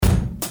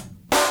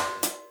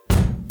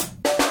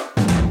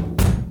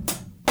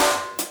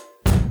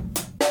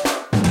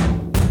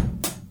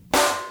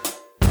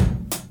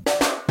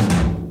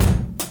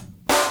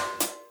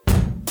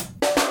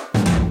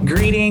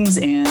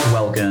Greetings and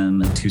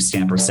welcome to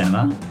Stamper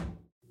Cinema.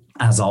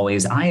 As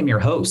always, I am your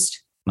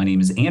host. My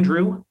name is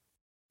Andrew.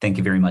 Thank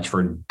you very much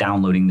for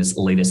downloading this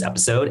latest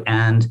episode.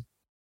 And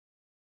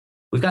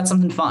we've got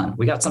something fun.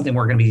 We got something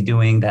we're going to be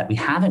doing that we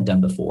haven't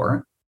done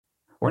before.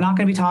 We're not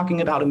going to be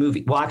talking about a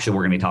movie. Well, actually,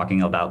 we're going to be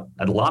talking about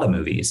a lot of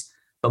movies.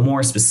 But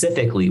more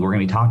specifically, we're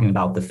going to be talking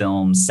about the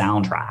film's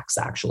soundtracks,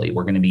 actually.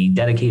 We're going to be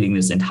dedicating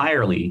this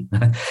entirely.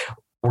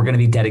 We're going to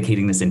be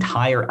dedicating this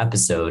entire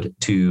episode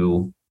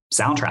to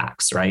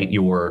soundtracks, right?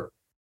 Your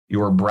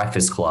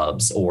Breakfast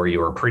Clubs or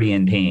your Pretty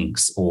in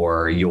Pinks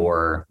or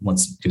your,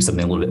 let's do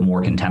something a little bit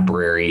more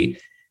contemporary,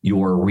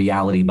 your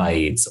Reality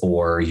Bites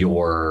or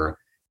your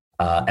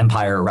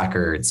Empire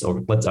Records,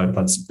 or that's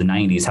the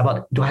 90s. How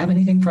about, do I have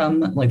anything from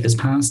like this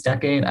past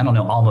decade? I don't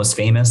know. Almost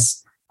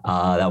Famous.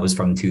 That was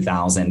from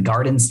 2000.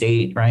 Garden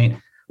State, right?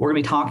 We're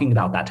going to be talking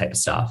about that type of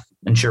stuff.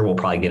 And sure, we'll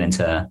probably get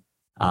into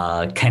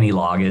Kenny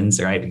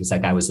Loggins, right? Because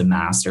that guy was the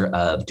master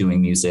of doing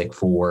music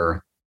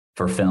for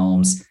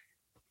films.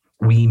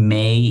 We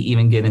may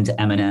even get into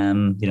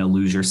Eminem,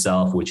 Lose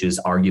Yourself, which is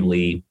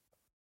arguably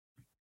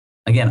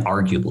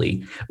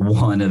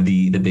one of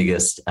the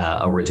biggest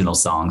original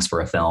songs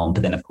for a film.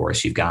 But then, of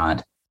course, you've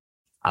got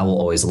I Will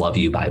Always Love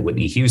You by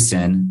Whitney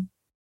Houston.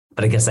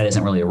 But I guess that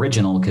isn't really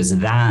original because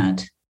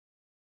that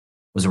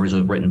was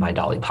originally written by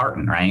Dolly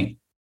Parton, right?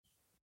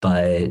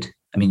 But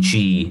I mean,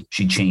 she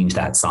changed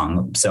that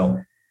song. So,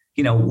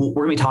 we're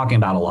going to be talking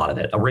about a lot of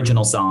it.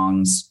 Original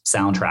songs,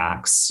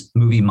 soundtracks,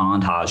 movie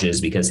montages,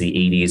 because the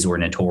 80s were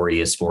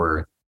notorious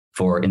for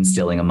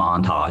instilling a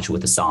montage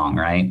with a song,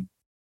 right?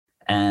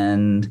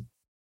 And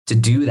to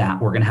do that,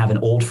 we're going to have an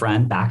old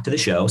friend back to the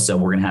show. So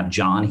we're going to have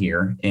John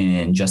here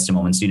in just a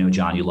moment. So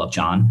John, you love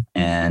John.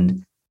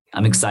 And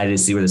I'm excited to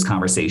see where this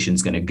conversation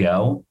is going to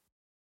go,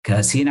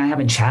 because he and I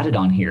haven't chatted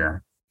on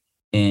here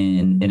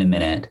in a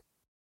minute.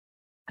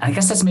 I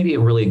guess that's maybe a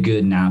really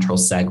good natural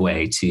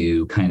segue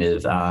to kind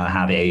of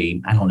have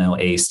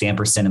a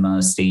Stamper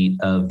Cinema State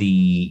of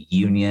the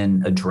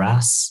Union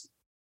address.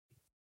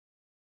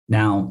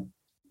 Now,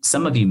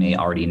 some of you may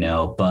already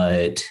know,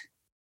 but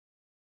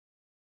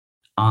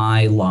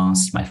I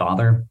lost my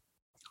father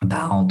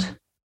about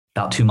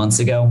 2 months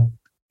ago,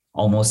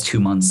 almost 2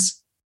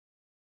 months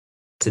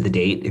to the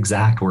date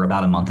exact. We're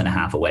about a month and a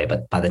half away,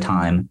 but by the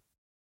time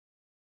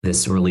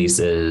this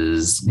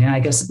releases, I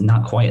guess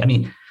not quite. I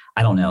mean,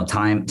 I don't know.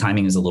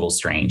 Timing is a little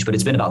strange, but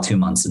it's been about 2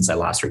 months since I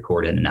last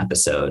recorded an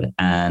episode,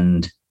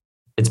 and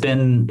it's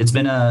been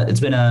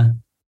a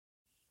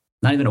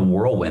not even a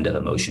whirlwind of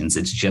emotions.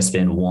 It's just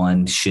been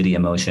one shitty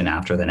emotion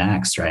after the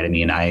next, right? I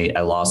mean, I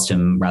lost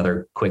him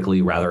rather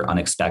quickly, rather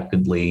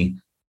unexpectedly,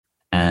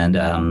 and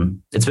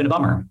it's been a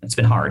bummer. It's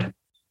been hard,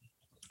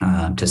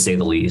 to say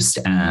the least.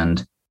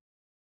 And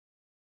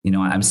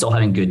I'm still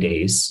having good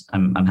days.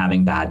 I'm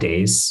having bad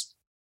days.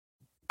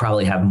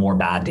 Probably have more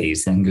bad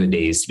days than good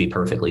days, to be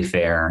perfectly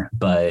fair,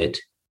 but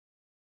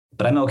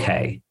I'm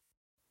okay.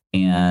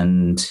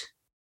 And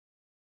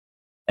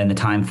the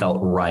time felt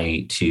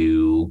right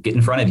to get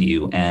in front of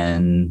you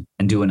and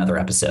do another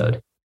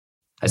episode.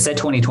 I said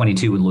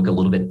 2022 would look a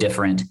little bit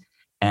different,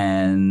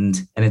 and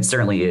it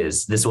certainly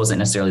is. This wasn't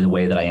necessarily the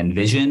way that I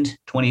envisioned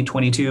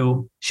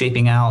 2022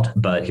 shaping out,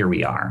 but here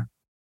we are.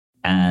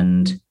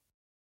 And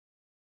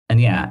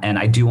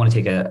I do want to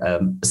take a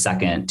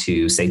second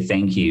to say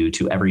thank you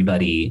to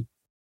everybody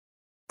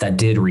that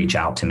did reach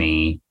out to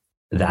me,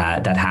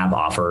 that have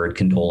offered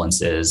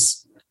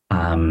condolences.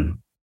 I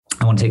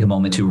want to take a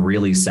moment to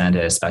really send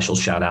a special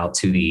shout out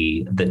to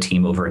the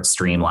team over at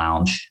Stream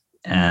Lounge,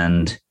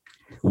 and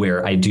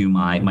where I do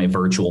my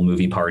virtual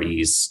movie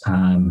parties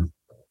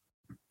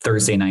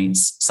Thursday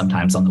nights,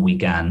 sometimes on the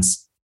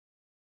weekends.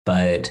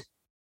 But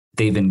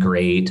they've been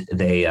great.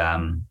 They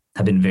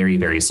have been very,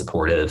 very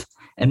supportive.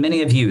 And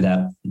many of you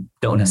that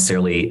don't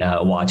necessarily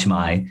watch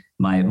my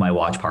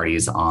watch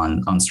parties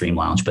on Stream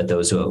Lounge, but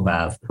those who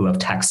have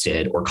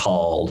texted or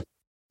called,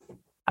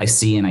 I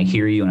see and I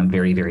hear you, and I'm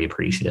very, very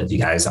appreciative. You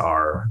guys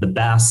are the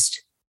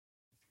best.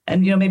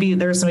 And maybe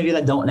there's some of you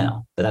that don't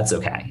know, but that's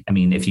okay. I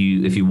mean, if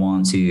you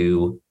want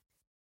to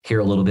hear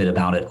a little bit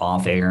about it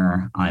off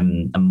air,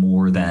 I'm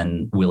more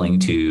than willing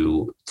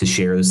to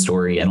share the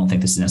story. I don't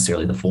think this is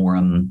necessarily the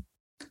forum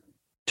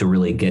to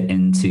really get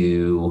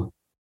into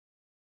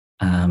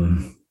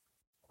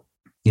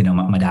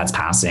my dad's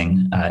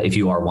passing. If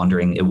you are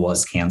wondering, it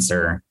was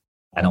cancer.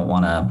 I don't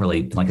want to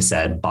really, like I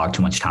said, bog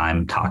too much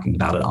time talking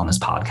about it on this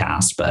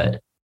podcast,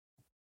 but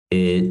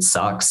it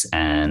sucks.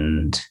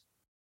 And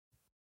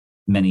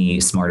many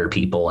smarter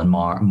people and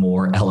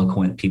more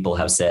eloquent people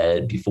have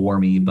said before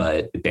me,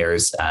 but it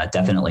bears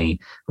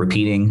definitely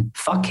repeating.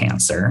 Fuck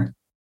cancer.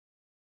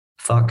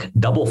 Fuck,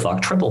 double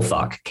fuck, triple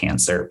fuck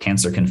cancer.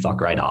 Cancer can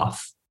fuck right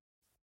off.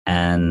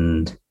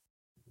 And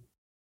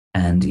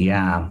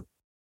yeah,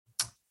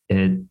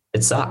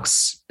 it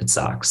sucks. It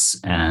sucks.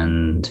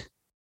 And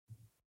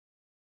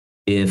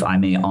if I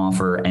may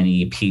offer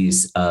any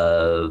piece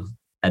of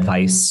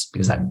advice,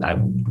 because I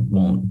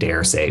won't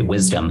dare say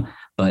wisdom,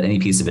 but any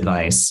piece of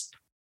advice,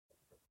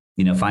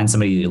 find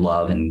somebody you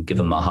love and give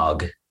them a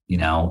hug,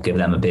 give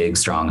them a big,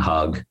 strong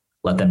hug.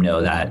 let them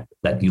know that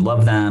you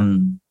love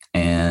them,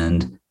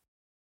 and,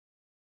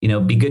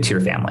 be good to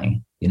your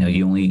family.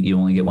 You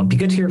only get one. Be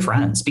good to your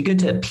friends. Be good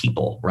to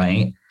people,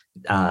 right?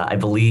 I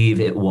believe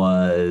it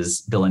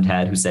was Bill and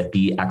Ted who said,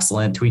 be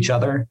excellent to each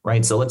other,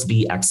 right? So let's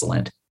be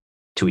excellent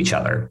to each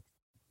other.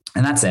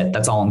 And that's it.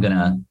 That's all I'm going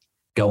to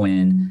go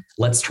in.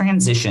 Let's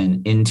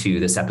transition into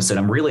this episode.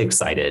 I'm really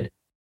excited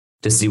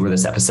to see where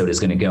this episode is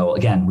going to go.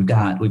 Again, we've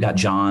got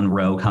John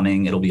Rowe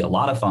coming. It'll be a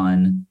lot of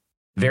fun.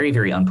 Very,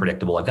 very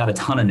unpredictable. I've got a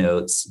ton of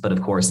notes, but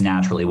of course,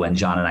 naturally, when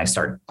John and I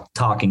start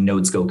talking,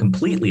 notes go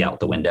completely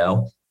out the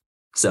window.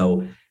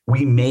 So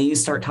we may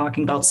start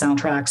talking about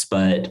soundtracks,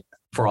 but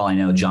for all I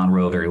know, John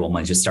Rowe very well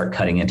might just start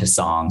cutting into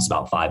songs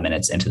about 5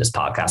 minutes into this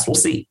podcast.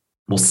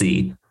 We'll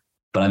see.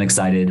 But I'm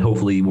excited.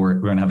 Hopefully we're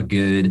going to have a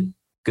good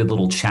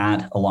little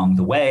chat along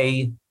the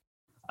way.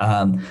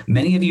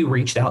 Many of you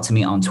reached out to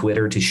me on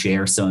Twitter to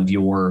share some of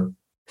your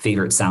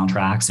favorite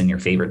soundtracks and your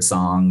favorite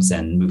songs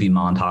and movie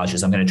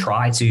montages. I'm going to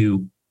try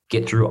to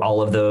get through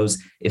all of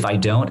those. If I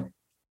don't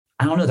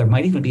know. There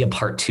might even be a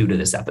part 2 to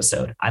this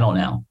episode. I don't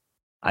know.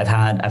 I've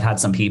had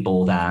some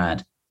people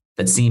that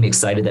seem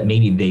excited that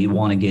maybe they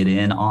want to get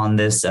in on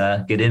this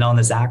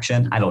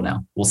action. I don't know.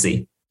 We'll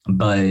see.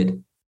 But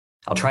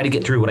I'll try to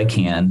get through what I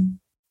can.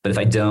 But if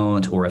I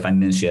don't, or if I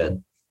miss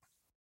you,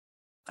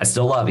 I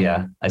still love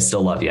you.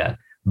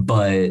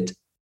 But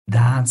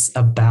that's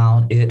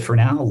about it for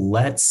now.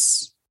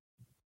 Let's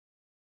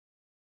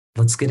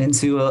get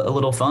into a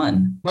little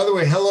fun. By the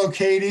way, hello,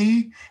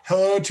 Katie.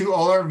 Hello to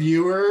all our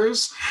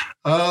viewers.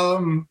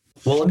 Well,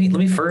 let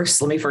me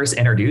first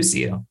introduce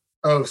you.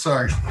 Oh,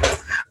 sorry.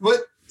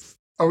 What?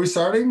 Are we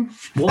starting?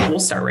 We'll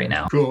start right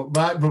now. Cool.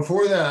 But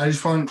before that, I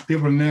just want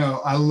people to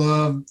know I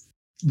love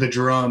the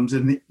drums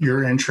in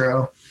your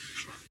intro.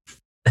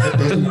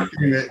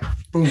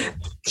 Boom.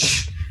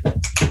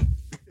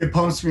 It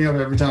pumps me up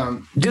every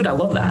time. Dude, I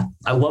love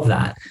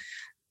that.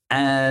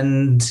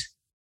 And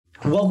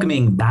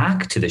welcoming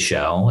back to the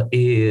show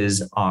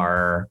is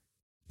our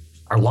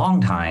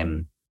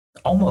longtime,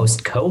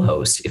 almost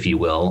co-host, if you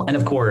will. And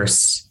of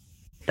course,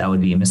 that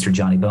would be Mr.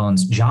 Johnny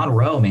Bones. John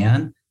Rowe,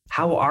 man.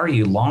 How are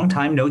you? Long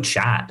time no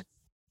chat.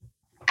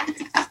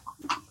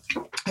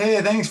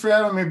 Hey, thanks for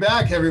having me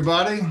back,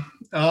 everybody.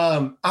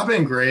 I've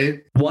been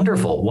great.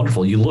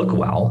 Wonderful. You look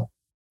well.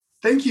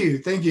 Thank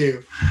you.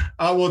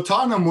 Well,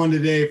 Tottenham won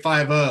today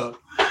 5-0.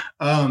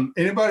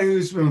 Anybody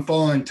who's been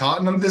following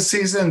Tottenham this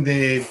season,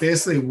 they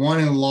basically won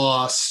and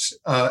lost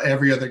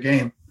every other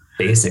game.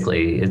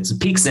 Basically, it's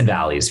peaks and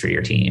valleys for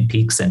your team.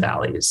 Peaks and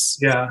valleys.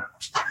 Yeah.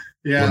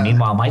 Well,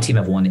 meanwhile, my team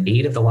have won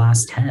 8 of the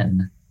last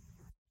 10.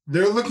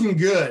 They're looking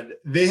good.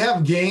 They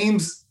have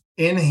games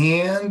in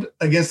hand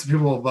against the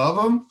people above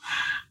them.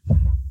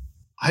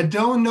 I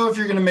don't know if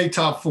you're going to make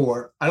top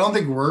 4. I don't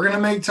think we're going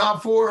to make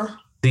top 4.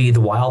 The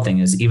wild thing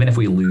is, even if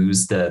we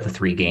lose the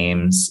 3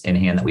 games in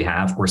hand that we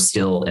have, we're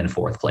still in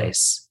 4th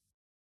place.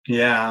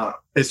 Yeah,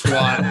 it's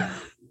wild.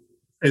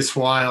 It's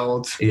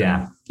wild.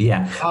 Yeah.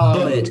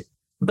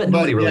 But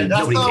nobody really,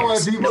 nobody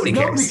cares.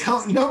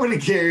 Nobody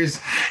cares.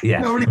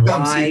 Yeah.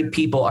 Why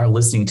people are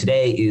listening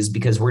today is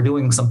because we're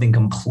doing something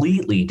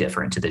completely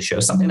different to the show,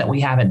 something that we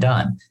haven't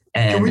done.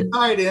 And can we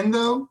tie it in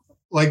though?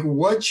 Like,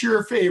 what's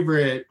your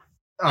favorite?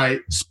 All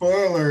right,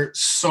 spoiler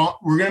song.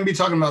 We're going to be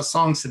talking about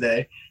songs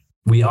today.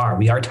 We are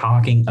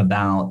talking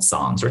about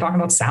songs. We're talking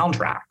about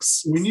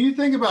soundtracks. When you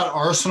think about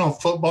Arsenal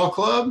Football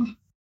Club,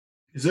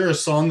 is there a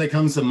song that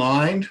comes to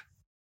mind?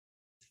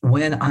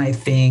 When I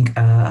think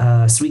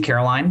Sweet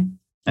Caroline.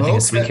 I think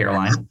it's Sweet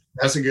Caroline.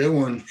 That's a good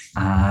one.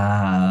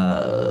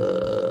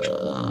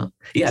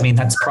 Yeah, I mean,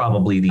 that's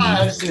probably the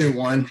that's a good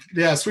one.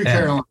 Yeah, Sweet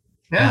Caroline.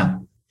 Yeah,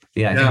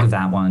 I think of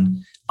that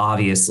one.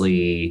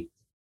 Obviously,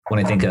 when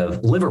I think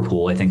of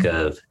Liverpool, I think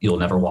of You'll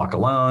Never Walk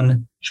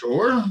Alone.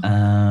 Sure.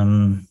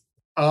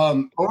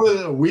 Over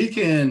the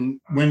weekend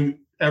when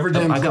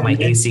Everton... I've got my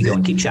AC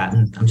going. Keep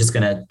chatting. I'm just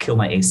going to kill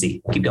my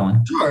AC. Keep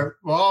going. Sure.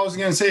 Well, all I was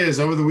going to say is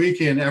over the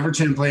weekend,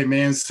 Everton played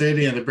Man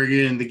City and they bring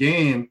it in the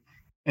game.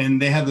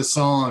 And they had the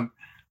song,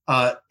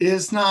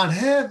 It's Not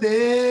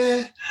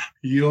Heavy,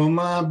 You're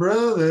My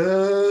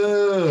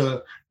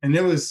Brother. And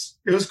it was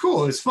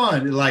cool. It's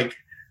fun. Like,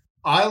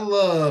 I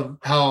love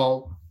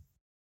how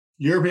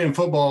European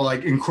football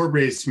like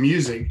incorporates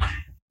music.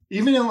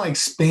 Even in like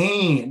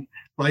Spain,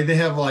 like they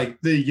have like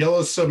the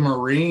Yellow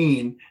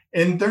Submarine,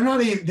 and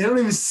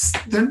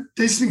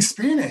they speak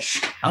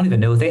Spanish. I don't even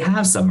know if they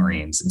have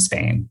submarines in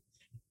Spain.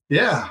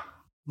 Yeah.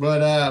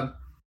 But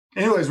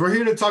anyways, we're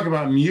here to talk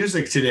about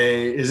music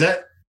today. Is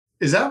that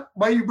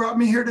why you brought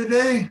me here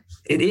today?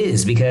 It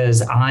is,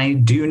 because I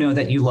do know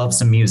that you love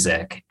some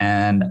music,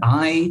 and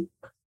I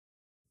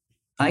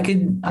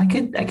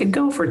could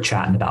go for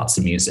chatting about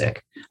some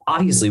music.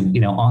 Obviously,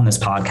 on this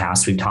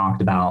podcast, we've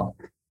talked about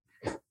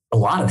a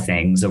lot of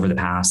things over the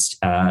past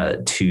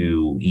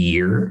 2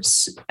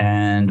 years.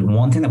 And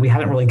one thing that we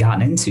haven't really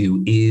gotten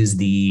into is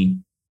the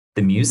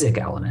music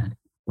element,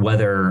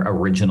 whether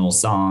original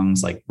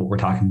songs like what we're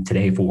talking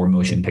today for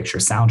motion picture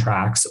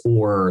soundtracks,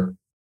 or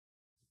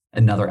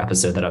another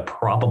episode that I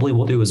probably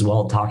will do as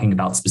well, talking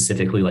about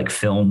specifically like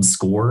film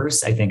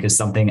scores, I think is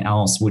something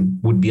else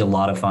would be a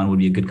lot of fun, would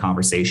be a good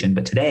conversation.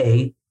 But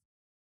today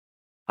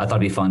I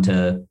thought it'd be fun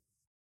to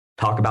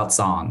talk about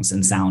songs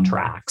and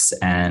soundtracks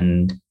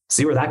and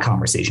see where that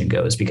conversation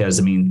goes. Because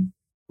I mean,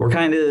 we're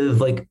kind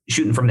of like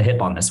shooting from the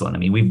hip on this one. I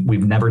mean,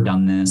 we've never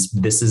done this.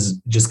 This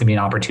is just gonna be an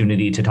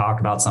opportunity to talk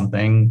about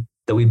something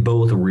that we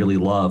both really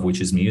love,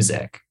 which is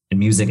music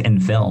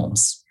and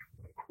films.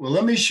 Well,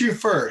 let me shoot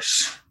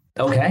first.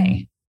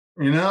 Okay.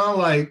 You know,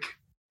 like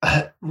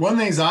one of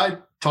the things I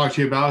talked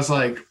to you about is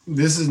like,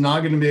 this is not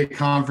going to be a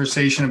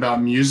conversation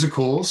about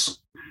musicals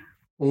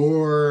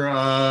or,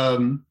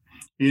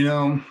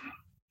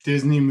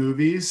 Disney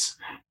movies.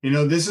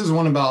 This is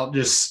one about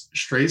just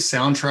straight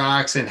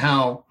soundtracks and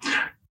how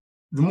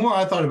the more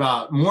I thought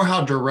about more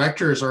how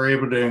directors are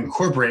able to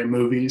incorporate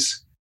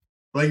movies.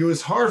 Like it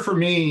was hard for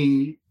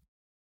me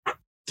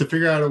to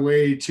figure out a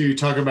way to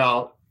talk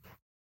about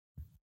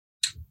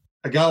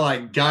a guy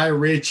like Guy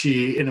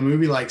Ritchie in a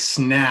movie like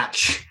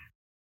Snatch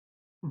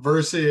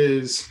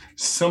versus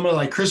somebody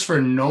like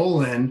Christopher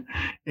Nolan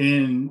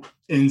in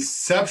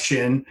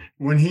Inception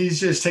when he's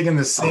just taking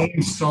the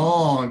same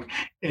song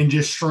and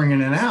just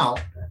stringing it out.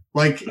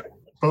 Like,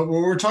 but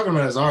what we're talking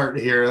about is art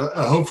here,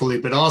 hopefully,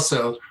 but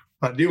also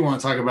what I do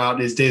want to talk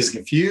about is Dazed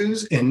and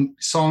Confused and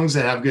songs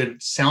that have good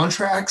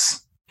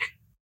soundtracks.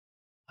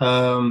 I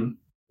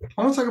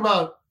want to talk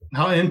about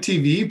how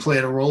MTV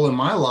played a role in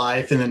my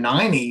life in the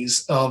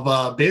 90s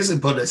of basically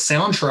put a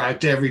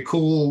soundtrack to every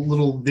cool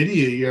little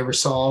video you ever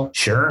saw.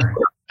 Sure.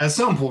 At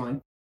some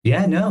point.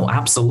 Yeah, no,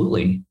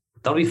 absolutely.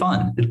 That'll be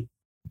fun.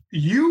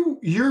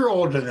 You're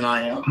older than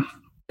I am.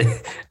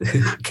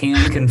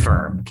 Can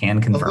confirm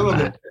that.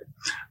 Bit.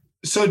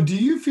 So do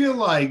you feel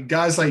like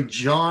guys like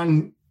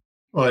John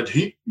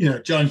Hughes,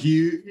 John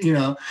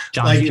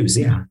like Hughes,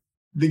 yeah.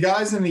 The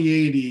guys in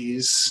the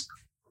 80s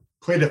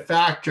played a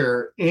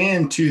factor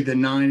into the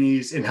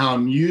 90s and how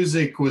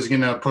music was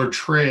going to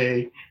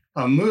portray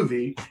a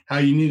movie, how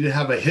you need to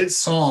have a hit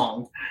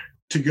song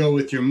to go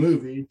with your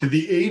movie. Did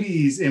the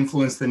 80s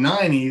influence the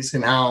 90s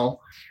and how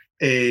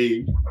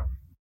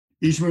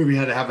each movie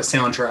had to have a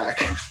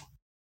soundtrack?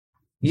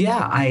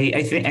 Yeah,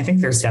 I think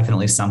there's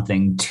definitely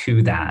something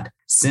to that,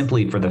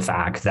 simply for the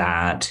fact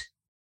that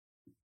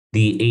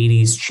the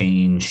 80s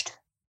changed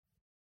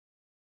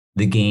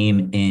the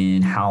game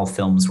in how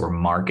films were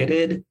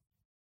marketed.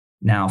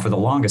 Now, for the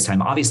longest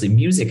time, obviously,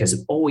 music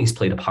has always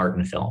played a part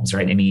in films,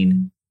 right? I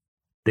mean,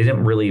 they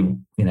didn't really,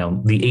 the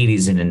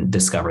 80s didn't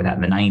discover that.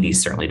 And the 90s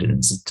certainly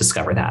didn't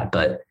discover that.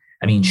 But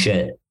I mean,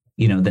 shit,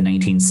 the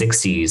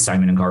 1960s,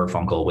 Simon and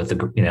Garfunkel with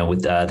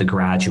The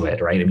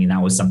Graduate, right? I mean,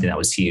 that was something that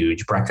was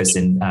huge. Breakfast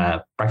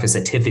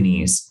at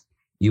Tiffany's,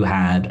 you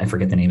had, I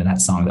forget the name of that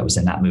song that was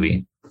in that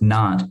movie.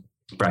 Not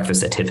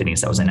Breakfast at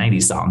Tiffany's, that was a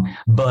 90s song,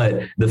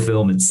 but the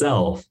film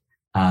itself,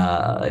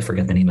 I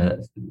forget the name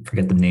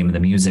of the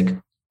music.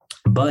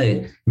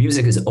 But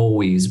music has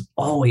always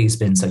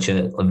been such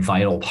a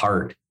vital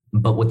part.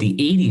 But what the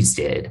 80s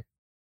did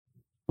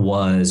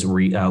was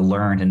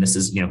learned, and this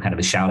is kind of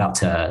a shout out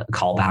to a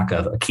callback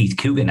of a Keith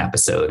Coogan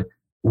episode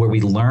where we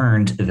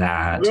learned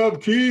that What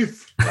up,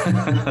 Keith?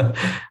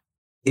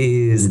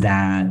 is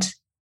that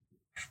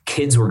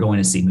kids were going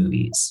to see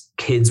movies.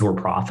 Kids were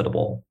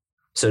profitable.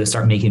 So to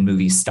start making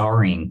movies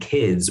starring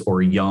kids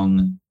or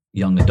young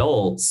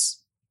adults,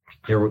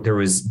 there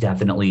was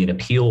definitely an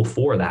appeal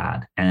for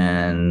that.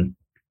 And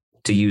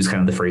to use kind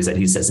of the phrase that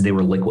he says, they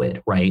were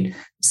liquid, right?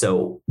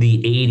 So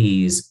the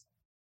 80s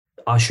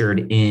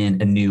ushered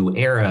in a new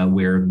era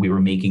where we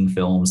were making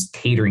films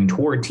catering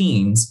toward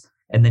teens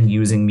and then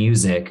using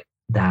music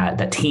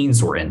that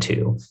teens were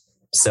into.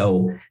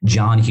 So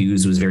John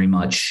Hughes was very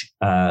much,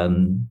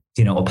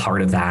 a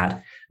part of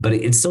that, but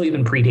it still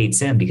even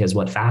predates him because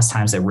Fast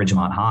Times at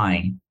Ridgemont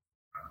High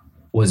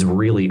was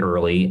really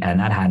early, and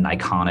that had an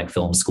iconic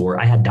film score.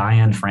 I had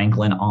Diane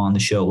Franklin on the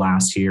show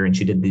last year, and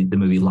she did the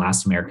movie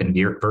Last American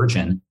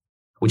Virgin,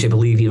 which I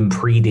believe even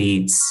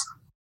predates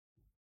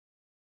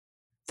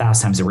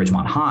Fast Times at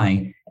Ridgemont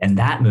High. And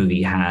that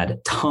movie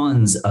had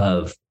tons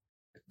of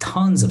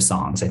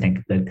songs. I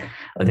think there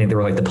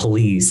were like the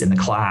Police and the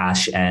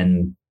Clash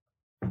and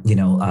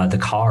the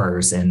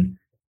Cars and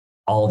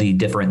all the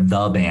different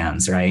the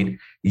bands, right?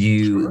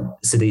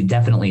 So they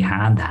definitely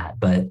had that,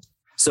 but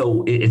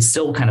so it's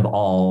still kind of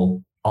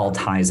all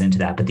ties into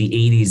that. But the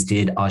 80s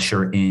did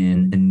usher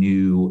in a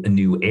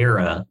new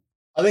era.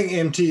 I think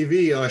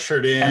MTV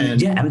ushered in.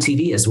 And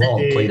MTV as well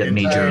played a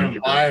major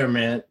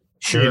environment.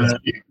 Sure.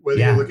 Whether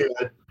you look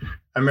at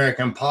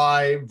American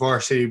Pie,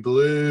 Varsity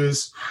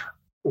Blues,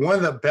 one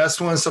of the best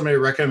ones somebody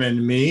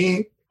recommended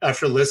me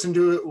after listening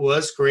to it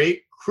was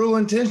great. Cruel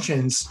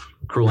Intentions.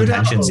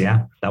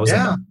 Yeah. That was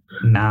a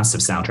massive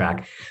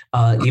soundtrack.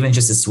 Even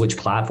just to switch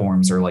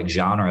platforms or like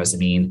genres. I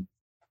mean,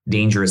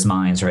 Dangerous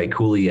Minds, right?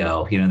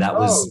 Coolio, that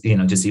was,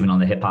 just even on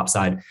the hip hop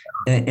side.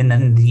 And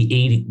then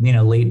the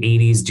late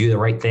 80s, Do the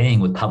Right Thing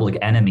with Public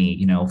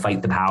Enemy,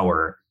 Fight the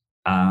Power.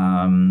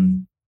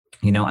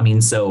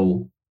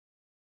 So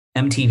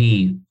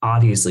MTV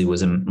obviously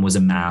was a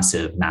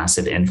massive,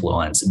 massive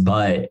influence,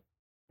 but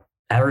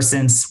ever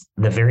since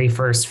the very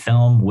first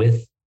film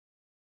with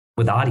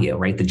audio,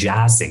 right? The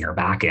Jazz Singer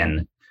back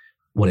in,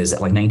 what is it,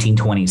 like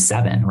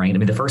 1927, right? I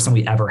mean, the first time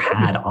we ever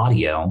had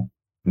audio,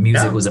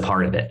 music was a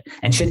part of it.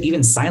 And shit,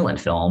 even silent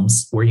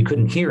films where you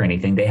couldn't hear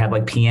anything, they had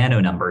like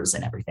piano numbers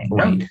and everything,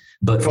 right?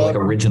 But for like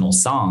original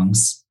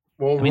songs,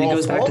 I mean, it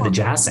goes back to the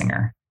Jazz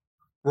Singer.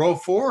 Roll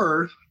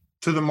forward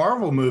to the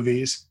Marvel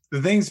movies.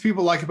 The things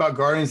people like about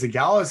Guardians of the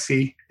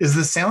Galaxy is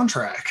the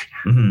soundtrack.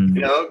 Mm-hmm.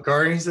 You know,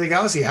 Guardians of the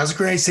Galaxy has a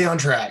great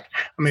soundtrack.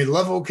 I mean,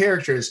 lovable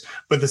characters,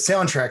 but the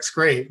soundtrack's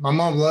great. My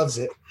mom loves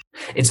it.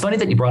 It's funny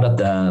that you brought up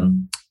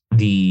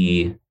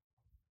the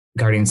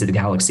Guardians of the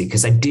Galaxy,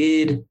 because I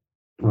did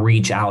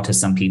reach out to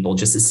some people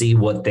just to see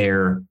what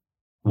their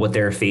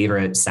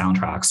favorite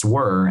soundtracks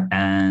were,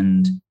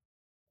 and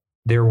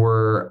there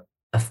were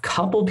a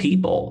couple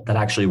people that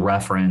actually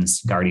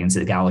referenced Guardians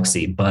of the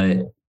Galaxy,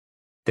 but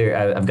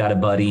I've got a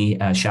buddy.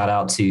 Shout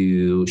out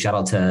to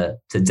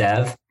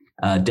Dev.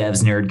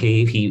 Dev's Nerd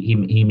Cave.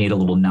 He made a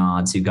little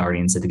nod to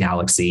Guardians of the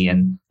Galaxy,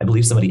 and I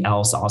believe somebody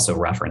else also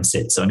referenced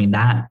it. So I mean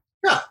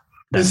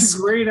this is a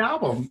great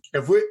album.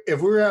 If we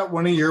were at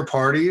one of your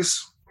parties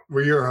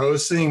where you're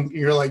hosting,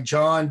 you're like,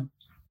 John,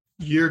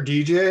 you're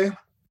DJ,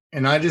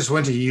 and I just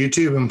went to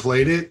YouTube and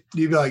played it,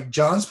 you'd be like,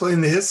 John's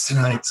playing the hits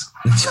tonight.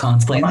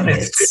 John's playing the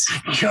hits.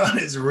 John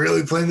is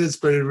really playing this,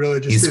 but it really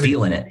just he's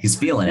feeling it. He's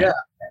feeling it.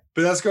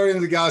 But that's Guardians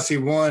of the Galaxy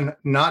 1,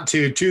 not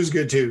 2. 2's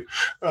good too.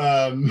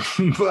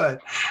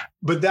 But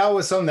that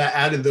was something that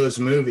added those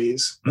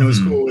movies. It was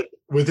cool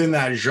within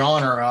that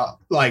genre.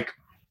 Like,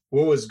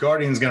 what was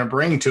Guardians going to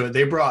bring to it?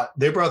 They brought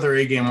their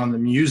A game on the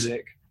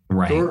music.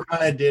 Right. Thor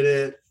kind of did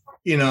it.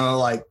 You know,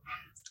 like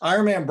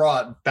Iron Man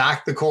brought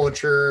back the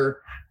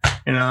culture.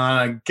 You know,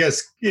 I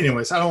guess,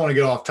 anyways, I don't want to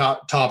get off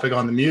topic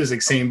on the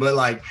music scene, but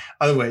like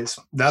otherwise,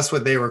 that's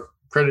what they were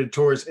credited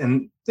towards,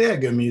 and they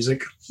had good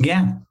music.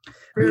 Yeah.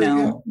 Really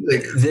now,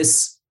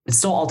 this it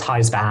still all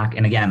ties back.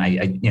 And again,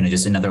 I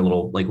just another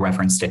little like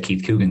reference to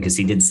Keith Coogan, because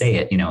he did say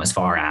it, as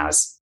far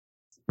as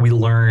we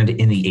learned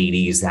in the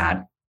 80s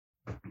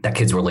that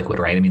kids were liquid,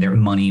 right? I mean, their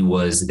money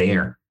was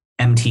there.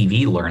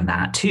 MTV learned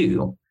that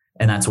too.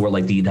 And that's where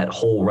like that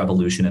whole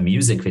revolution of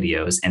music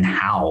videos and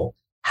how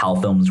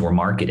films were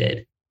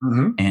marketed.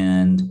 Mm-hmm.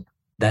 And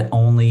that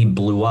only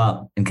blew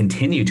up and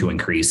continued to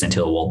increase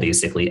until, well,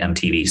 basically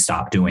MTV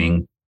stopped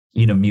doing,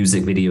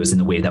 music videos in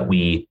the way that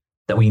we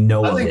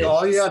know of it. I think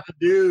all you have to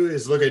do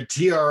is look at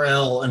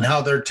TRL and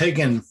how they're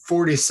taking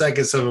 40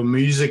 seconds of a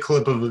music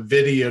clip of a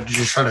video to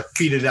just try to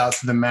feed it out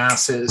to the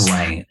masses.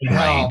 Right. And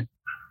how,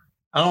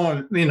 I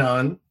don't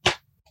want,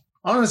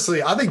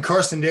 honestly, I think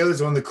Carson Daly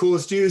is one of the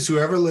coolest dudes who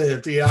ever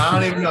lived. Yeah, I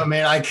don't even know,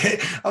 man.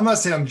 I'm not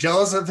saying I'm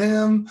jealous of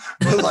him,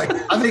 but like,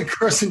 I think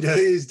Carson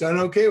Daly's done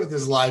okay with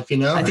his life,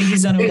 I think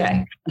he's done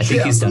okay.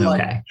 He's done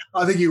okay.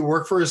 I think he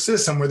worked for a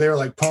system where they were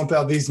like pump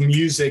out these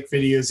music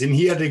videos, and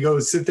he had to go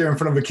sit there in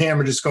front of a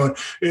camera just going,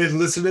 hey,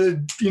 listen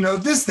to,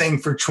 this thing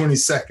for 20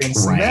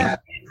 seconds. Right.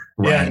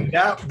 Yeah, and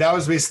that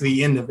was basically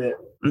the end of it.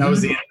 That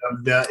was the end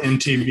of the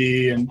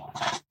MTV and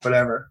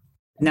whatever.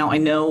 Now, I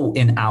know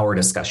in our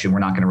discussion, we're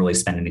not going to really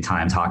spend any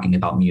time talking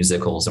about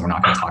musicals, and we're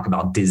not going to talk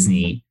about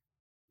Disney.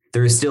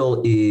 There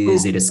still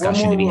is a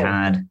discussion to be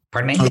had.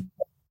 Pardon me?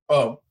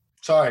 Oh,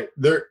 sorry.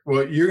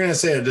 Well, you're going to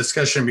say a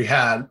discussion to be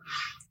had,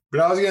 but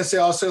I was going to say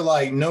also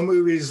like no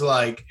movies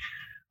like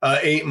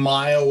 8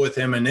 Mile with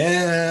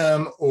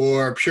Eminem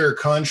or Pure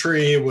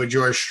Country with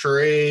George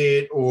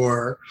Strait,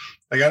 or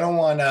like I don't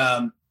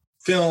want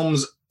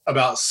films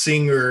about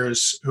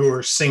singers who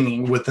are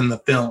singing within the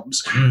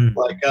films.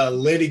 Like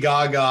Lady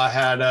Gaga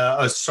had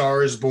a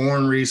Star is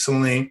Born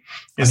recently.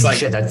 It's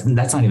shit, that's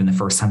not even the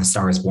first time A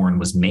Star is Born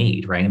was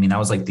made, right? I mean, that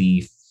was like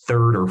the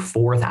 3rd or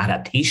 4th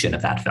adaptation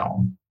of that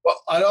film.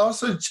 Well, I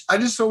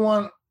just don't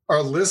want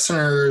our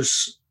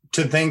listeners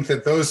to think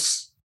that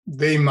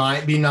they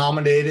might be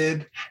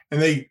nominated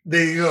and they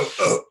go,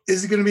 oh,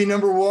 is it going to be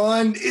number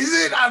 1? Is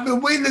it? I've been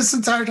waiting this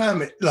entire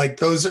time. Like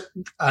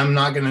I'm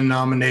not going to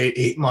nominate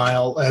 8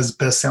 Mile as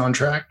best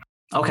soundtrack.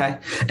 Okay.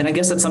 And I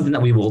guess that's something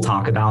that we will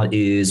talk about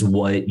is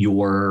what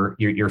your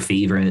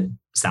favorite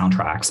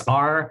soundtracks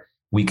are.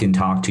 We can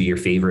talk to your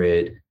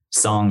favorite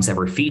songs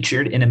ever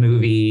featured in a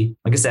movie.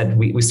 Like I said,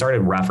 we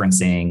started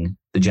referencing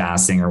The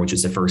Jazz Singer, which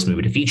is the first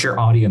movie to feature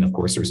audio. And of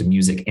course there's a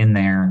music in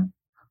there,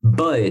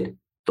 but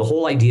the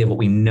whole idea of what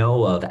we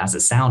know of as a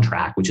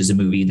soundtrack, which is a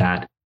movie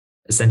that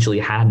essentially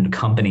had an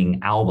accompanying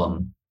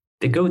album,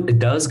 it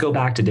does go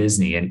back to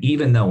Disney. And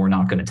even though we're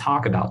not going to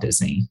talk about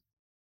Disney,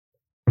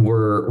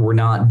 we're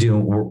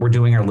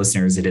doing our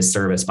listeners a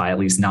disservice by at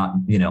least not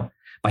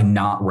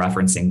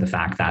referencing the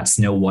fact that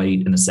Snow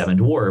White and the Seven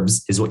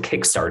Dwarfs is what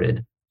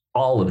kickstarted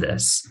all of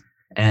this.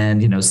 And,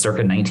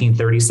 circa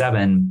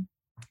 1937,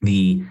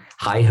 the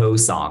Hi-Ho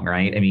song,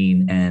 right? I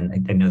mean,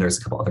 and I know there's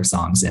a couple other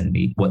songs in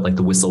the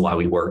Whistle While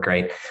We Work,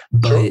 right?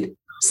 But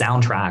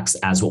soundtracks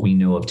as what we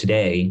know of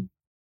today,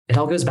 it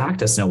all goes back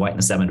to Snow White and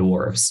the Seven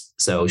Dwarfs.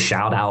 So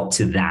shout out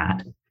to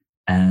that.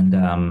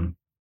 And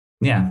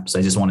Yeah. So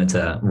I just wanted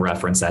to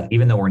reference that,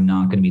 even though we're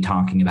not going to be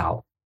talking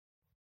about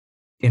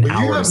in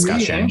Well, you our have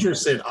discussion. me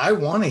interested. I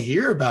want to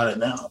hear about it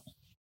now.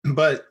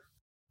 But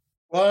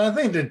well, I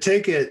think to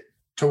take it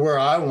to where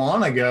I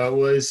want to go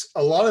was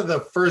a lot of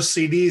the first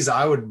CDs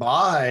I would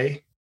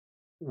buy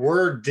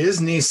were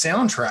Disney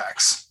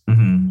soundtracks.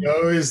 Mm-hmm. You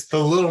know, is the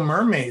Little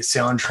Mermaid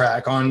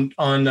soundtrack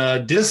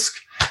on disc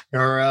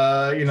or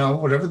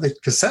whatever the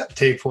cassette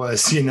tape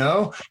was,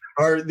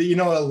 or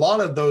a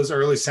lot of those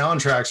early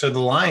soundtracks, or The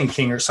Lion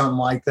King or something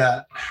like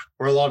that,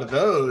 or a lot of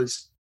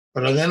those.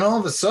 But then all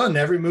of a sudden,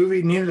 every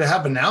movie needed to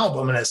have an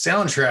album and a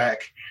soundtrack.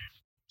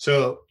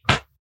 So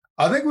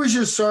I think we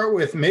should start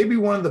with maybe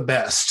one of the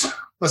best.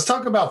 Let's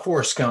talk about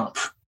Forrest Gump.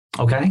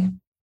 Okay.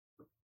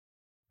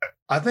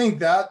 I think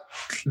that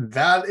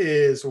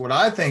is what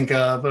I think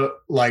of,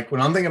 like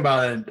when I'm thinking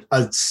about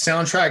a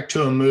soundtrack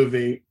to a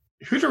movie.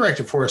 Who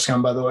directed Forrest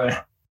Gump, by the way?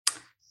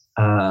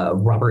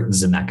 Robert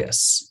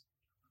Zemeckis.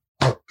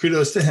 Oh,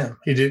 kudos to him.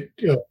 He did.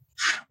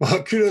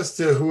 Well, kudos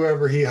to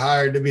whoever he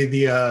hired to be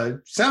the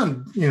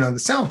the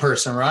sound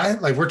person,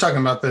 right? Like we're talking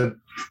about the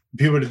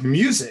people with the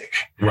music.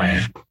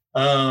 Right.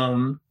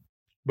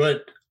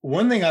 But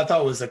one thing I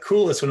thought was the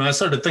coolest when I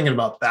started thinking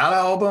about that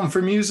album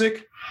for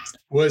music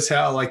was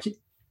how like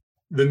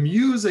the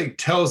music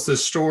tells the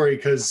story,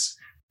 because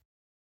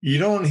you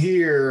don't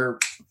hear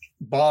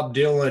Bob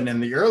Dylan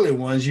in the early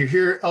ones. You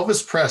hear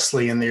Elvis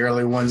Presley in the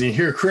early ones. You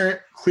hear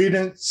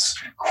Creedence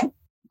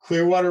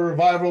Clearwater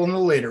Revival in the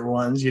later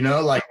ones,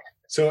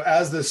 so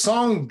as the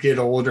songs get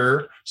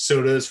older,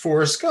 so does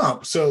Forrest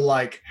Gump. So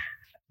like,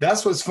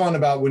 that's what's fun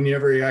about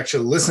whenever you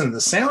actually listen to the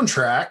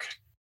soundtrack.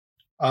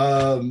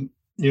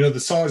 The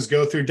songs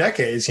go through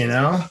decades, and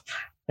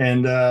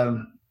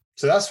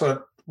so that's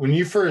what, when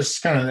you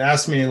first kind of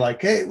asked me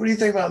like, hey, what do you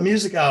think about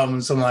music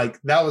albums? I'm like,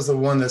 that was the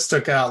one that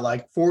stuck out,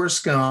 like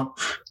Forrest Gump.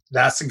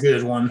 That's a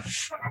good one.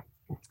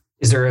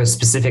 Is there a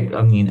specific,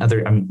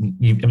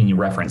 you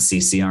referenced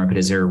CCR, but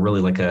is there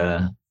really like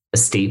a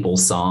staple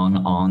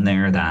song on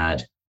there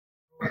that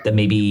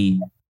maybe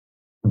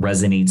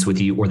resonates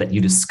with you, or that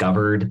you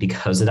discovered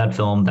because of that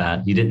film,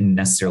 that you didn't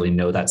necessarily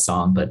know that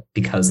song, but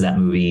because of that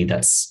movie,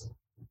 that's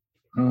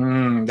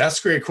a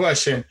great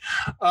question.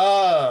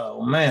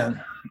 Oh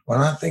man, when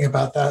I think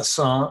about that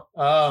song,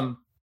 I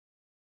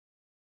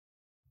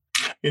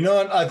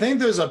think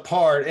there's a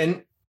part,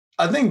 and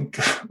I think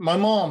my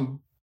mom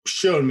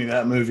showed me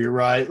that movie,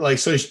 right? Like,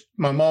 so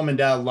my mom and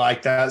dad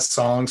liked that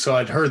song, so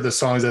I'd heard the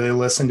songs that they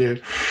listened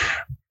to.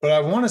 But I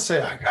want to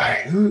say, I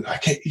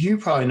can't. You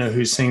probably know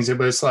who sings it,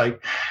 but it's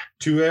like,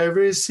 to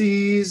every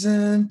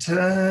season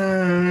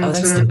turn. Oh,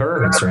 that's the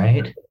Byrds,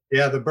 right?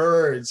 Yeah, the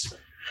Byrds.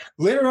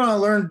 Later on, I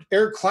learned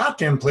Eric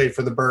Clapton played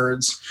for the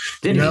Byrds.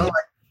 Did he?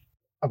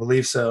 I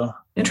believe so.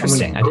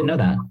 Interesting. I didn't know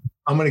that.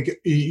 I'm gonna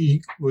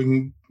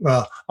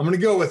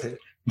go with it.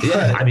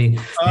 Yeah, I mean,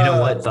 you know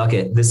what? Fuck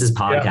it. This is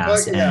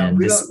podcast, and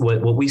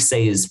what we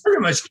say is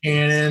pretty much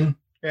canon.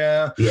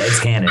 Yeah, it's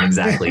canon,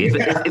 exactly. if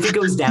it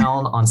goes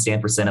down on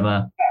Stanford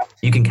Cinema,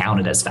 you can count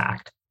it as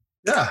fact.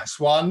 Yeah,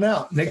 swatting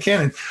out Nick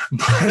Cannon,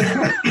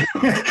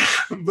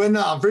 but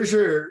no, I'm pretty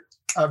sure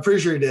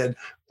he did.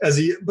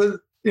 But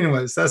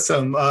anyways, that's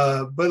some.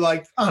 But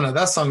like, I don't know,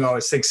 that song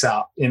always sticks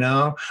out.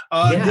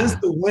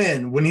 Just the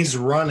wind when he's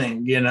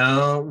running.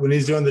 When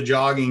he's doing the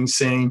jogging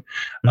scene.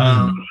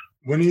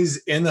 When he's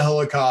in the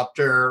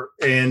helicopter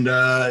and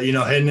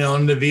heading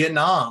on to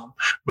Vietnam,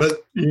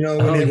 but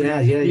that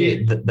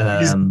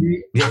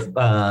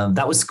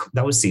was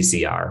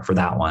CCR for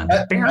that one.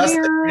 It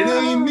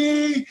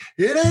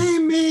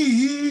ain't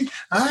me.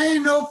 I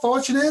ain't no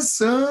fortunate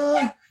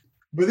son.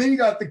 But then you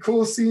got the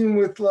cool scene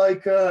with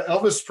like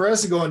Elvis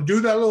Presley going, do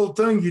that little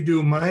thing you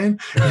do, man.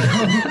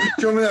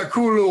 Show me that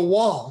cool little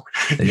walk.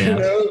 And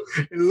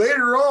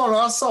later on,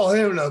 I saw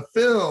him in a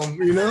film.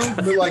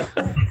 But like.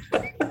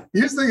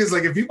 Here's the thing is,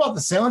 like, if you bought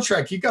the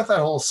soundtrack, you got that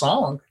whole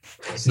song.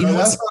 So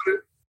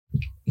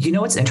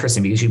it's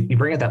interesting because you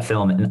bring up that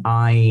film, and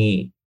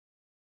I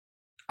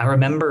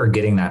remember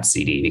getting that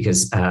CD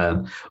because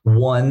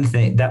one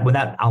thing that when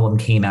that album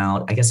came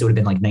out, I guess it would have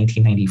been like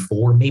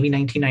 1994, maybe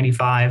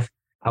 1995.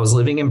 I was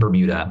living in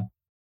Bermuda,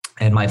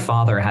 and my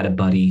father had a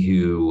buddy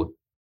who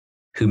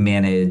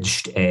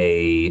managed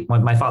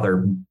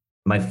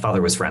my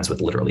father was friends with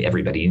literally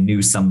everybody. He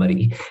knew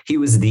somebody. He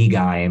was the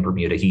guy in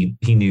Bermuda. He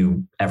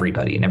knew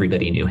everybody, and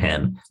everybody knew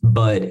him.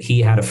 But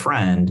he had a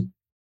friend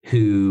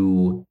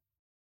who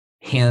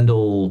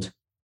handled,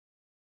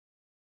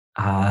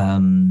 I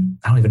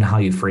don't even know how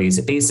you phrase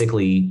it.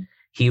 Basically,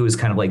 he was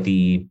kind of like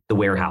the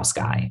warehouse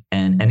guy.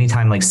 And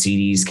anytime like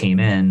CDs came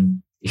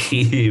in,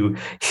 he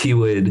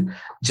would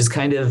just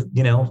kind of,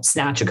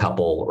 snatch a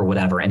couple or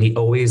whatever. And he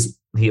always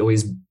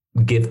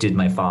gifted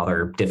my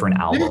father different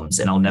albums,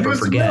 and I'll never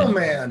forget. He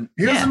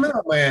was a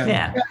middleman.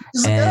 Yeah.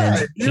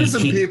 And here's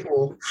some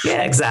people.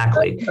 Yeah,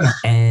 exactly.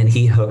 And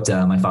he hooked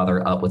my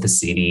father up with a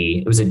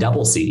CD. It was a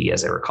double CD,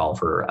 as I recall,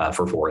 for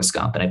Forrest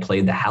Gump, and I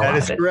played the hell out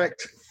of it. That is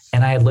correct.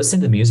 And I had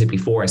listened to the music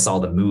before I saw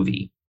the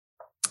movie,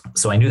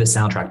 so I knew the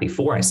soundtrack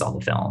before I saw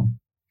the film.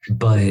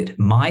 But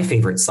my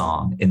favorite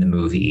song in the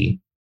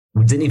movie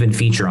didn't even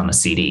feature on the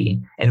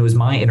CD. And it was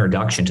my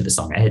introduction to the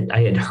song.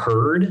 I had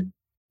heard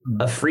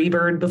a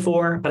Freebird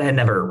before, but I had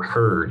never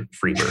heard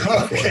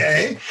Freebird before.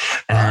 Okay.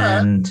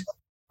 And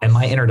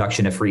my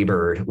introduction to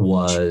Freebird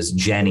was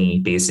Jenny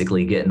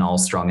basically getting all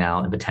strung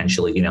out and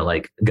potentially,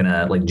 like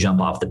gonna like jump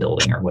off the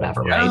building or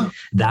whatever, right?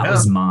 That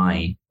was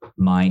my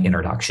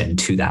introduction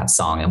to that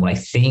song. And when I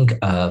think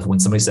of when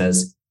somebody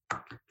says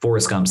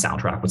Forrest Gump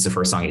soundtrack, what's the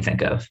first song you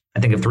think of? I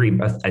think of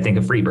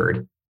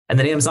Freebird. And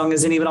the damn song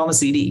isn't even on the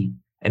CD.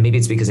 And maybe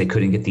it's because they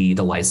couldn't get the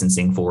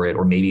licensing for it,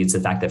 or maybe it's the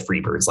fact that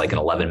Freebird's like an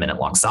 11-minute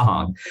long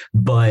song.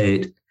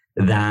 But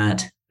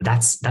that's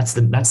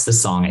the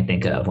song I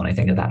think of when I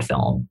think of that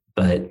film.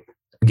 But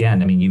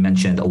again, I mean, you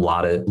mentioned a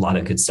lot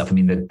of good stuff. I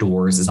mean, The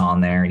Doors is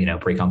on there,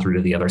 Break On Through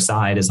to the Other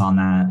Side is on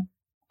that.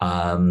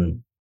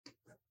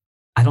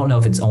 I don't know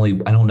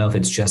if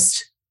it's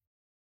just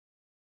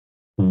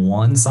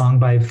one song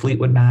by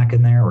Fleetwood Mac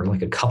in there or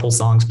like a couple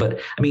songs, but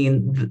I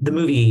mean, the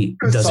movie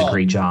does a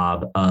great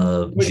job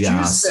of what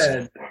you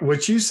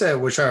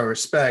said, which I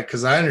respect,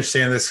 because I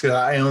understand this because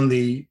I own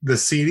the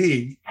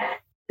CD.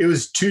 It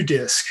was 2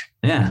 discs.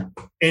 Yeah.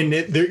 And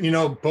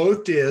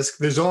both discs,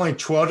 there's only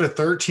 12 to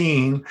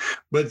 13,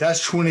 but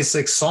that's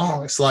 26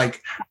 songs.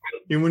 Like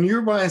when you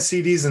were buying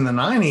CDs in the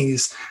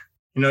 90s,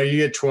 you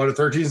get 12 to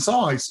 13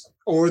 songs,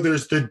 or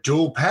there's the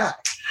dual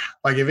pack.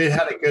 Like if it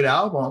had a good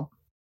album.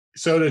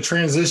 So to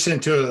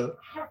transition to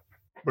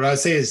what I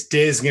say is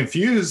Dazed and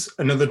Confused,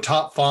 another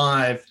top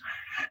 5.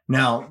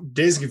 Now,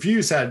 Dazed and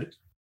Confused had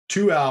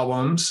 2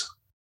 albums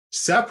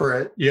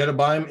separate. You had to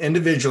buy them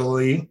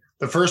individually.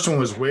 The first one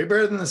was way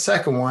better than the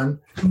second one.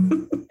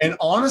 And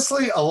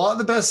honestly, a lot of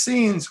the best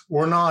scenes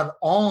were not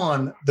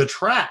on the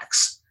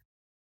tracks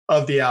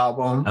of the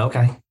album.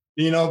 Okay.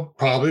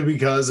 Probably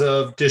because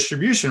of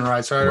distribution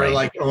rights, right? Or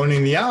like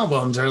owning the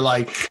albums, or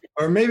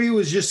maybe it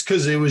was just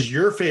because it was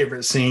your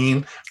favorite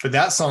scene, but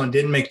that song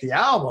didn't make the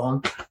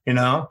album,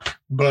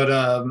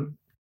 But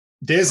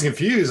Dazed and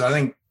Confused, I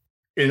think,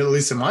 at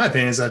least in my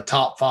opinion, is a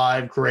top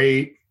 5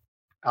 great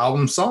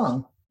album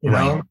song, you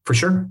know? For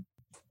sure.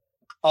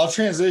 I'll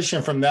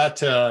transition from that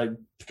to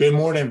Good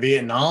Morning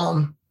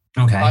Vietnam.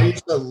 Okay. I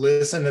used to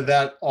listen to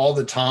that all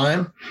the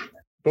time.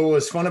 But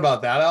what's fun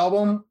about that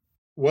album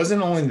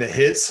wasn't only the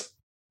hits,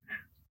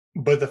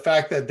 but the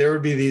fact that there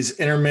would be these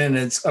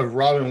intermittents of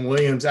Robin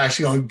Williams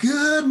actually going,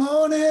 "Good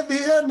Morning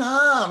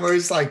Vietnam," or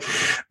it's like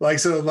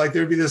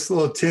there'd be this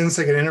little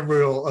 10-second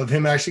interval of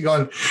him actually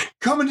going,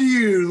 "Coming to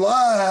you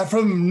live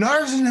from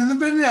Narson and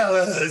the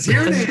Vanillas.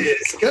 Here it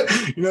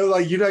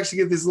is." You'd actually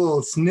get these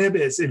little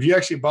snippets. If you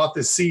actually bought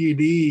the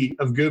CD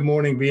of Good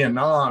Morning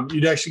Vietnam,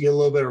 you'd actually get a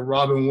little bit of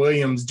Robin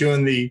Williams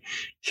doing the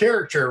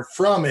character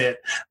from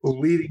it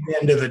leading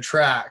into the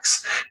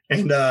tracks.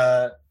 And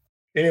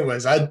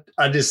anyways, I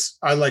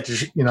like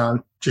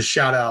to just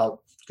shout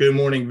out Good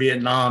Morning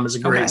Vietnam is a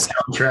great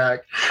soundtrack.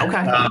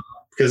 Okay.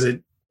 Because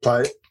it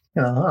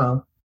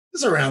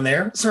it's around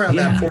there. It's around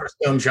that Forrest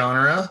Gump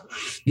genre.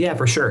 Yeah,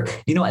 for sure.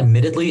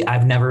 Admittedly,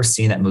 I've never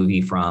seen that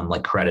movie from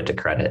like credit to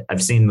credit.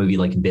 I've seen the movie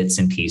like bits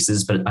and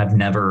pieces, but I've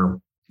never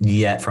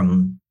yet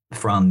from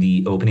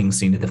the opening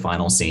scene to the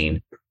final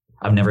scene,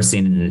 I've never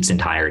seen it in its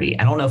entirety.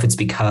 I don't know if it's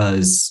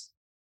because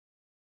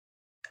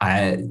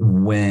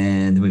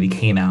when the movie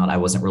came out, I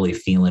wasn't really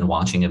feeling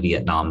watching a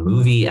Vietnam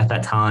movie at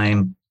that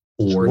time,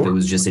 or if it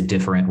was just a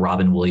different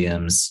Robin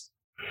Williams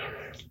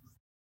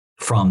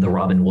from the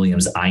Robin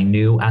Williams I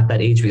knew at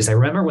that age, because I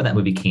remember when that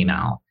movie came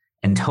out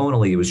and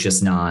tonally it was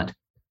just not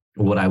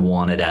what I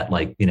wanted at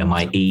my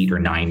 8 or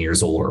 9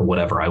 years old or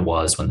whatever I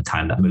was when the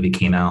time that movie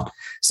came out.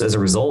 So as a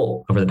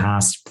result, over the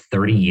past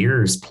 30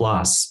 years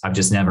plus, I've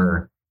just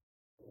never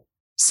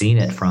seen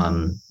it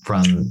from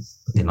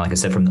like I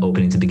said, from the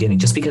opening to the beginning,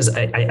 just because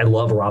I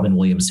love Robin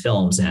Williams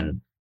films.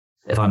 And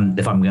if I'm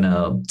going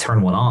to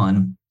turn one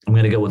on, I'm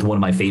going to go with one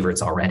of my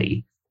favorites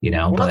already,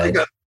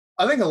 but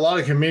I think a lot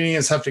of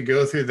comedians have to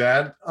go through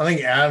that. I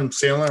think Adam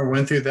Sandler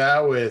went through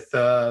that with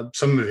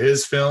some of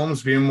his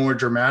films being more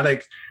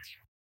dramatic.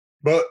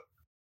 But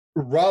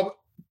Rob,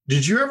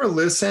 did you ever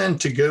listen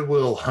to Good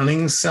Will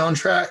Hunting's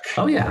soundtrack?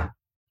 Oh yeah.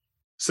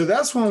 So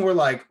that's when we're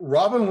like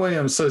Robin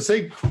Williams. So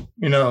say,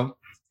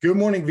 Good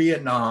Morning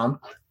Vietnam,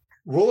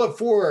 roll it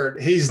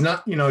forward. He's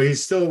not, he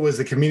still was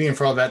the comedian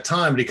for all that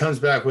time, but he comes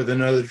back with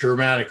another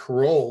dramatic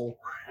role.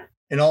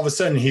 And all of a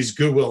sudden he's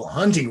Good Will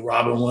Hunting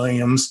Robin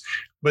Williams.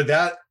 But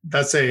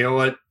that's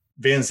a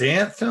Van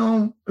Zandt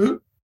film?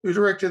 Who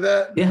directed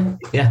that?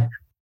 Yeah.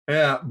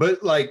 Yeah.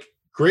 But like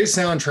great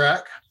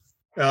soundtrack.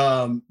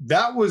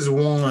 That was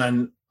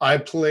one I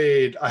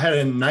played. I had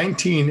a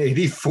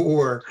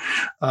 1984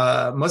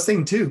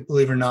 Mustang 2,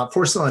 believe it or not,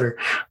 4-cylinder.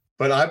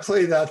 But I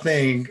played that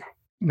thing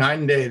night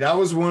and day. That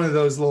was one of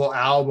those little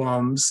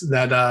albums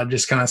that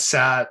just kind of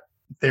sat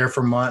there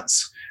for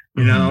months,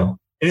 you know.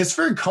 And it's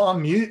very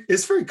calm.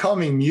 It's very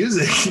calming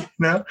music,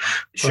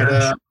 Sure.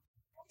 But,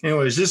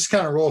 anyways, just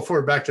kind of roll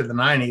forward back to the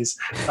 90s.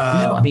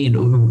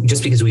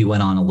 Just because we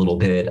went on a little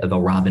bit of a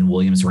Robin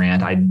Williams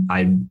rant,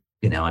 I'd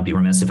be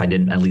remiss if I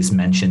didn't at least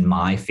mention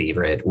my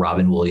favorite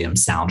Robin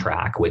Williams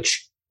soundtrack,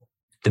 which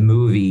the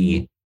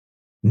movie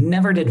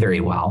never did very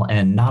well,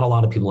 and not a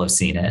lot of people have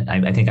seen it.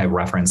 I think I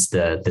referenced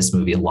this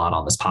movie a lot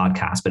on this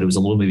podcast, but it was a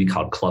little movie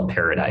called Club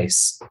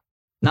Paradise.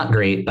 Not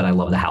great, but I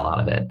love the hell out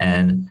of it.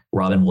 And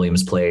Robin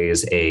Williams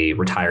plays a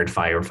retired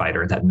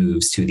firefighter that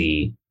moves to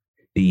the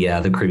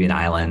Caribbean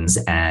islands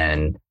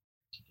and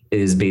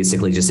is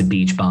basically just a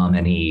beach bum,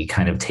 and he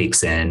kind of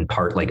takes in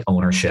part like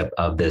ownership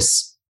of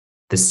this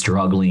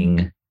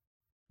struggling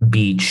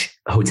beach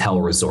hotel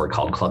resort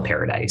called Club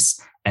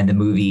Paradise. And the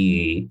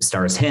movie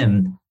stars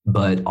him,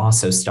 but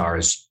also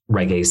stars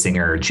reggae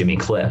singer Jimmy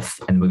Cliff.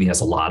 And the movie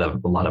has a lot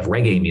of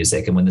reggae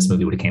music. And when this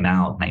movie would have came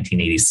out,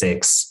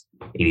 1986,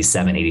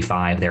 87,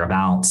 85,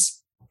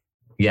 thereabouts,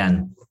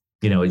 again,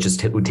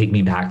 it would take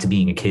me back to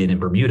being a kid in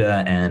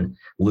Bermuda and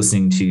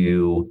listening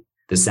to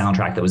the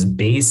soundtrack that was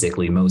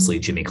basically mostly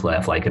Jimmy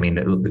Cliff. Like, I mean,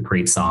 the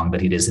great song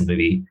that he does in the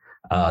movie,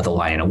 The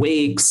Lion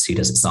Awakes. He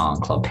does a song,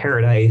 Club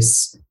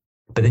Paradise.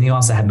 But then you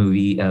also have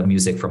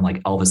music from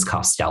like Elvis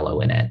Costello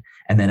in it.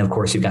 And then, of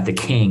course, you've got the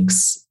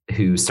Kinks,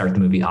 who start the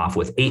movie off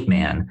with 8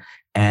 Man.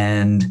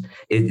 And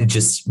it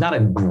just not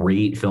a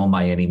great film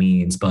by any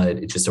means, but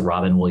it's just a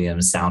Robin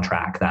Williams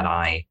soundtrack that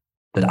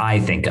I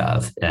think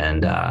of.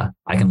 And I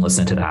can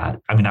listen to that.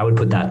 I mean, I would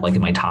put that like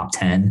in my top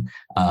 10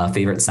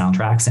 favorite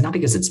soundtracks, and not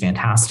because it's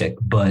fantastic,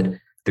 but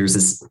there's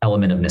this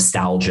element of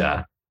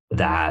nostalgia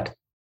that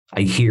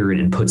I hear it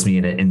and puts me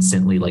in an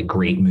instantly like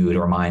great mood,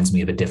 or reminds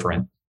me of a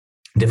different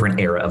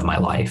era of my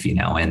life,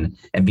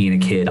 and being a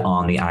kid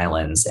on the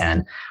islands.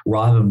 And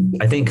Robin,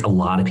 I think a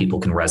lot of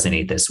people can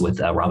resonate this with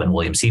Robin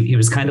Williams. He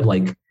was kind of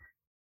like,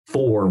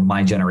 for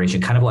my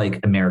generation, kind of like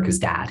America's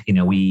dad.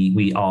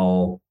 We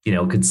all,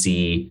 could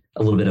see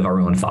a little bit of our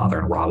own father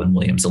in Robin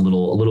Williams, a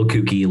little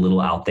kooky, a little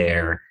out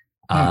there,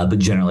 but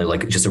generally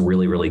like just a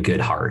really, really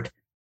good heart.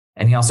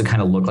 And he also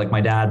kind of looked like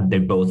my dad. They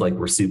both like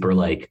were super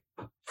like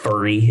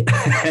furry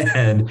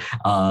and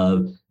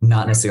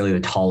not necessarily the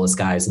tallest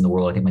guys in the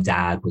world. I think my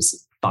dad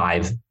was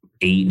 5'8",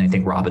 and I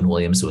think Robin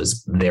Williams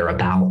was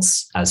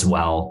thereabouts as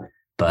well.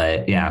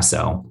 But yeah,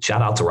 so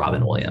shout out to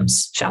Robin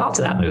Williams. Shout out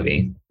to that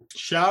movie.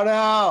 Shout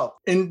out.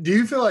 And do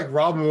you feel like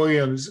Robin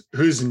Williams,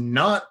 who's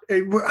not,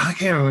 I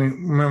can't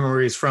remember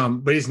where he's from,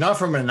 but he's not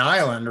from an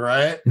island,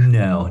 right?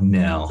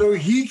 No. So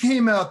he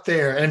came out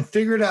there and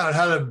figured out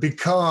how to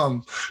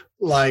become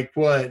like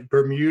what,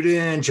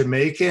 Bermudan,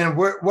 Jamaican?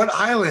 What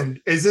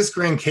island is this?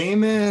 Grand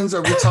Caymans?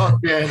 Are we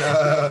talking?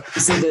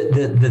 So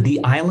the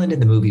island in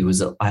the movie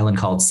was an island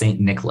called St.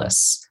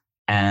 Nicholas,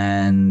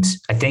 and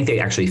I think they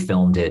actually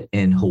filmed it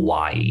in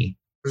Hawaii.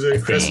 Was it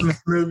a Christmas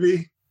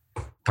movie?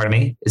 Pardon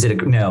me? Is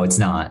it no, it's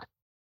not.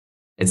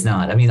 It's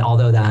not. I mean,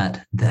 although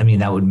that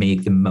would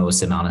make the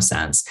most amount of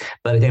sense,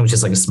 but I think it was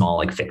just like a small,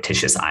 like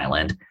fictitious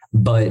island.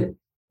 But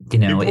he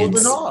pulled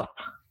it off.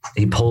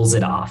 He pulls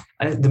it off.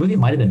 The movie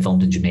might have been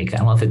filmed in Jamaica. I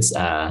don't know if it's could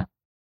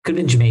have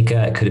been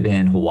Jamaica. It could have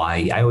been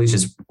Hawaii. I always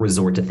just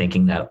resort to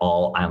thinking that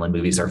all island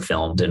movies are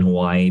filmed in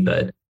Hawaii,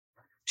 but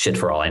shit,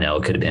 for all I know,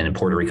 it could have been in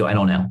Puerto Rico. I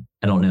don't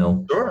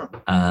know. Sure.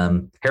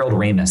 Harold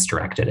Ramis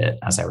directed it,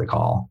 as I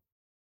recall.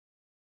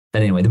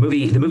 But anyway, the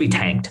movie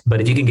tanked.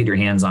 But if you can get your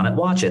hands on it,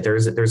 watch it.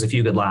 There's a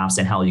few good laughs,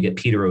 and hell, you get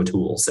Peter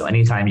O'Toole. So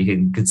anytime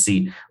you could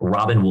see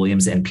Robin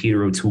Williams and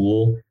Peter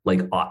O'Toole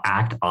like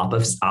act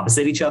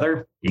opposite each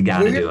other, you got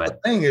to do it.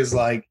 The thing is,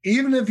 like,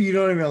 even if you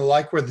don't even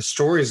like where the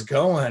story is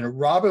going,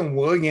 Robin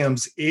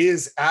Williams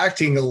is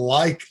acting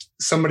like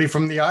somebody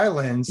from the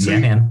island. So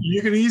man.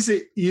 You can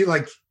easily,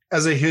 like,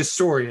 as a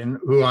historian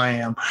who I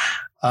am,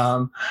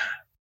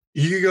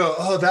 you go,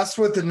 oh, that's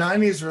what the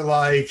 90s were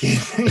like in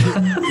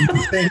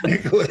St.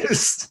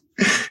 Nicholas.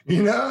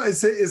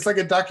 It's like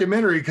a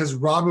documentary because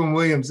Robin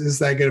Williams is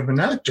that good of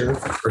an actor.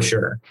 For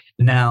sure.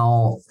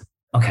 Now,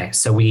 okay,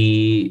 so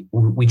we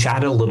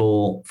chatted a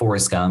little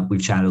Forrest Gump.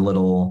 We've chatted a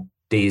little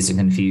Dazed and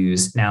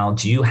Confused. Now,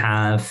 do you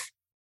have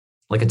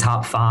like a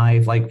top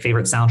 5 like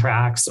favorite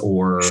soundtracks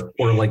or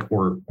where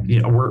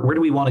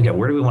do we want to go?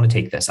 Where do we want to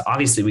take this?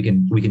 Obviously, we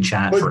can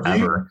chat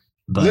forever.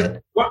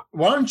 But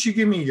why don't you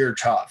give me your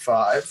top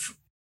 5?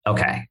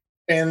 Okay.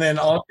 And then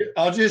I'll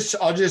just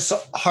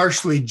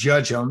harshly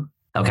judge them.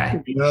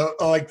 Okay.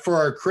 Like for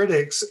our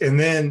critics, and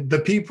then the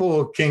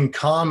people can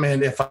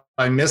comment if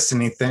I missed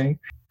anything.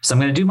 So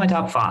I'm going to do my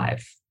top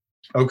 5.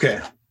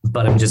 Okay.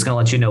 But I'm just going to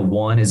let you know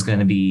one is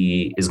going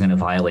to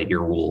violate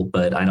your rule,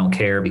 but I don't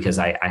care because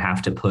I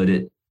have to put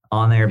it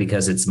on there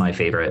because it's my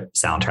favorite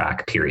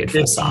soundtrack, period.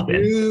 Full stop.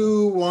 If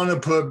you want to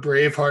put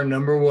Braveheart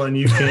number 1,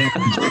 you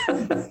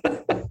can.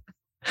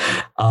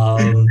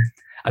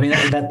 I mean,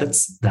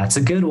 that's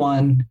a good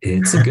one.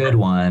 It's a good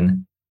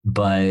one,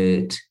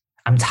 but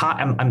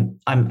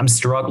I'm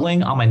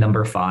struggling on my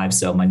number 5.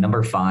 So my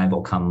number 5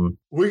 will come.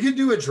 We could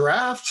do a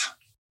draft.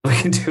 We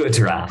can do a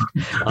draft.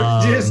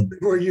 Just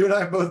where you and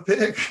I both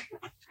pick.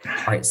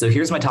 All right. So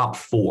here's my top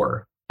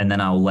 4. And then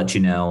I'll let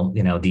you know,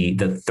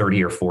 the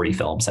 30 or 40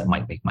 films that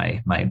might make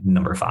my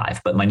number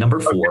 5. But my number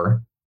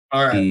 4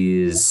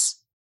 is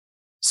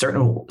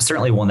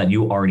certainly one that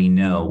you already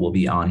know will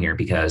be on here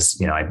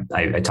because,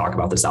 I talk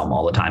about this album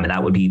all the time, and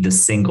that would be the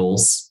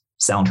Singles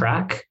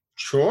soundtrack.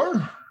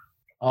 Sure.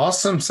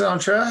 Awesome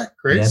soundtrack.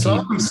 Great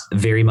songs.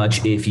 Very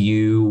much. If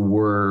you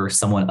were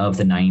someone of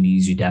the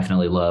 90s, you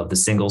definitely love the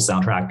Singles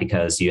soundtrack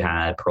because you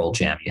had Pearl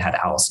Jam, you had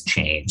Alice in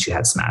Chains, you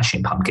had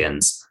Smashing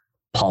Pumpkins,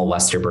 Paul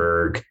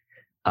Westerberg,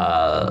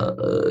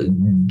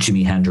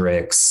 Jimi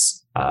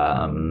Hendrix,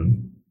 a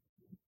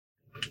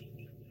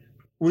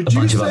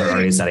bunch of other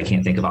artists that I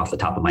can't think of off the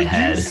top of my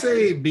head. Would you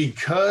say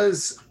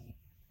because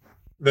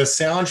the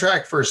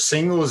soundtrack for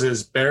Singles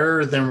is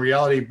better than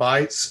Reality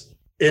Bites,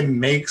 it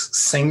makes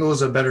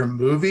Singles a better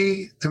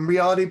movie than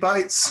Reality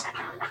Bites?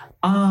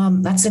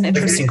 That's an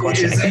interesting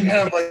question. Is it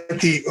kind of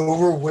like the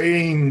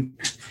overweighting?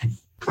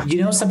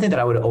 Something that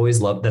I would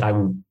always love that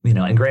and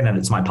granted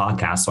it's my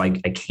podcast, so I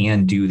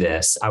can do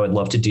this. I would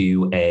love to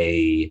do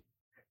a,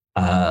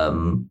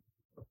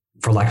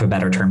 for lack of a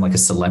better term, like a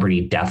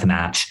celebrity death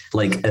match,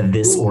 like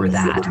this or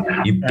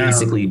that. You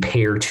basically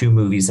pair two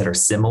movies that are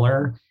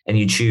similar and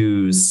you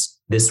choose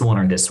this one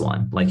or this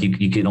one. Like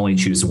you can only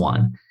choose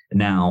one.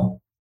 Now,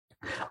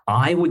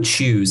 I would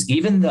choose,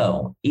 even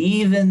though,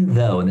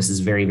 and this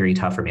is very, very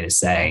tough for me to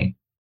say,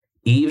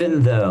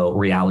 even though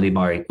Reality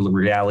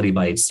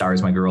Bites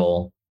stars my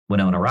girl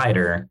Winona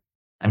Ryder,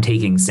 I'm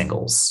taking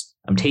Singles.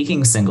 I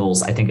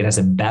think it has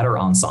a better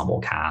ensemble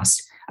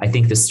cast. I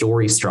think the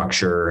story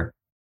structure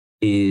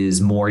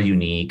is more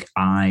unique.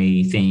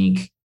 I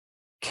think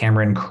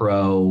Cameron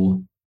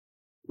Crowe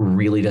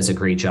really does a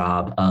great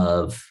job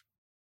of,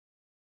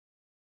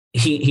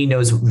 he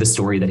knows the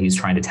story that he's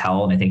trying to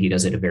tell, and I think he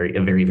does it a very,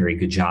 very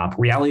good job.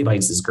 Reality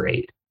Bites is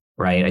great,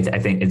 right? I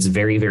think it's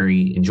very,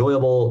 very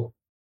enjoyable.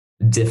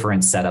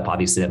 Different setup.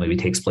 Obviously, that movie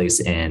takes place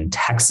in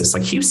Texas,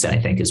 like Houston, I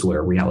think, is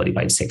where Reality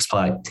Bites takes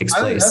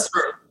place.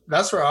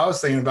 That's where I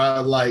was thinking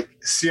about. Like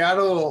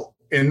Seattle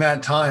in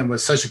that time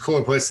was such a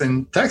cooler place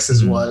than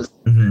Texas was.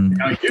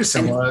 Mm-hmm.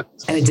 Houston was,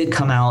 and it did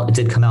come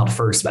out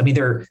first. I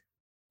mean,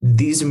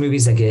 these are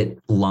movies that get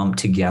lumped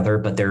together,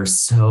 but they're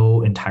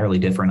so entirely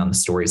different on the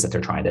stories that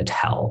they're trying to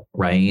tell,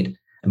 right?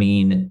 I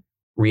mean,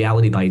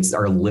 Reality Bites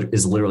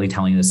is literally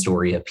telling the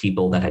story of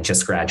people that had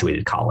just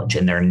graduated college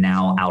and they're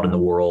now out in the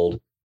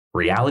world.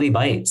 Reality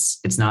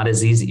Bites, it's not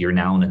as easy. You're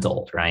now an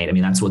adult, right? I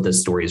mean, that's what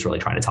this story is really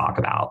trying to talk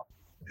about.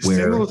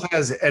 Singles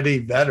has Eddie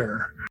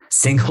Vedder.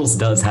 Singles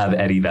does have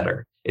Eddie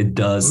Vedder. It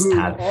does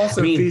have.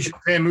 Also featured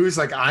in movies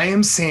like I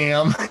Am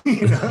Sam,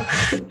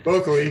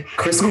 vocally.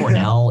 Chris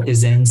Cornell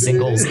is in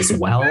Singles as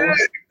well.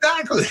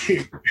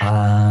 Exactly.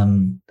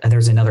 And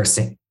there's another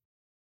singer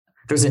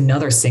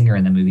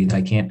in the movie that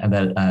I can't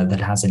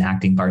that has an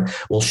acting part.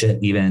 Well,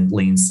 shit, even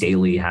Lane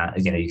Staley,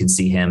 you can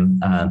see him.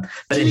 But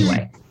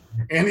anyway.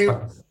 Andy,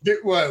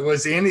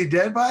 was Andy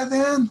dead by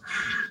then?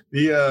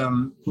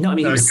 No, I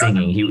mean he was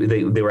singing.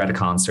 They were at a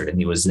concert and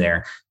he was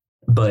there.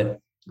 But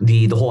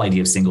the whole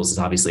idea of Singles is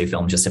obviously a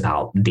film just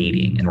about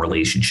dating and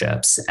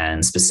relationships,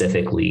 and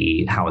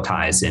specifically how it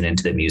ties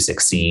into the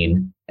music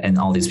scene and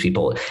all these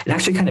people. It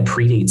actually kind of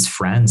predates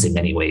Friends in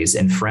many ways,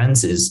 and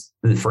Friends, a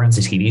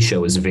TV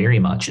show, is very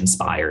much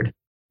inspired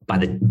by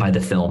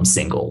the film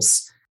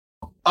Singles.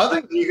 I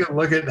think you can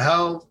look at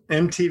how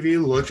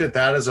MTV looked at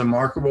that as a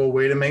marketable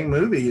way to make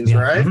movies,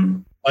 right?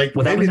 Mm-hmm. Like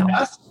maybe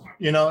that's,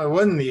 it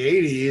wasn't the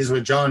 80s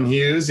with John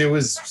Hughes. It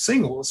was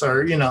Singles,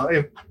 or,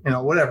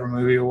 whatever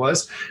movie it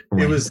was.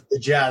 Right. It was the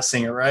jazz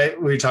singer,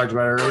 right? We talked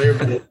about it earlier.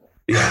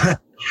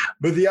 But,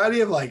 but the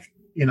idea of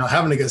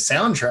having a good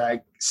soundtrack,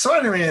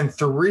 Spider-Man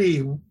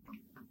 3,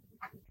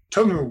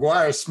 Tobey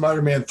Maguire's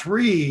Spider-Man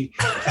 3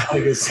 had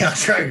a good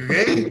soundtrack,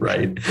 okay?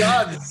 Right.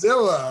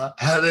 Godzilla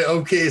had an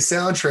okay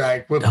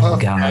soundtrack with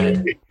Puff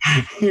Daddy.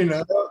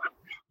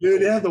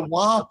 Dude, it had the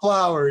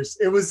Wallflowers.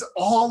 It was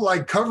all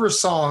like cover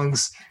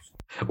songs.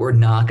 We're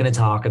not going to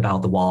talk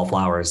about the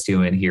Wallflowers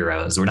doing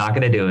Heroes. We're not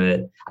going to do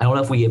it. I don't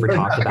know if we ever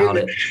talked about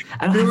it.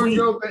 People are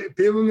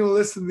going to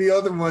listen to the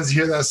other ones to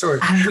hear that story.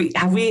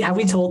 Have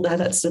we told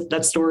that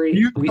story?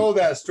 You told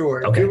that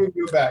story. Okay. People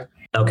go back.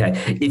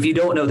 Okay. If you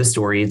don't know the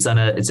story, it's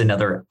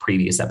another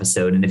previous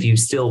episode. And if you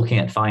still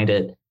can't find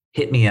it,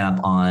 hit me up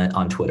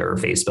on Twitter or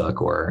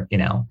Facebook or,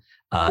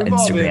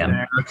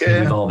 Instagram.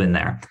 We've all been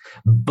there.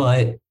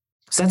 But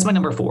so that's my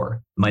number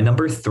 4. My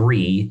number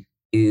 3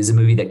 is a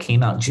movie that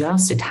came out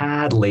just a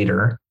tad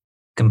later,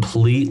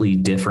 completely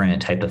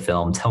different type of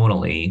film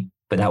tonally,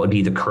 but that would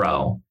be The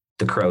Crow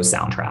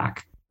soundtrack.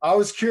 I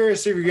was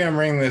curious if you're going to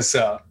bring this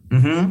up.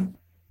 Mm-hmm.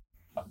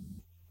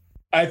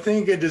 I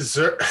think it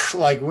deserves,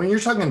 like when you're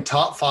talking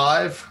top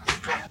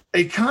 5,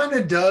 it kind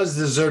of does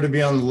deserve to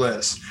be on the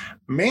list,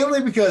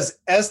 mainly because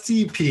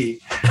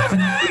STP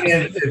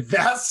and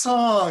that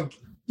song,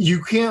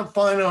 you can't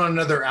find it on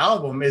another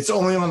album. It's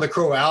only on the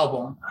Crow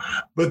album,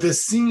 but the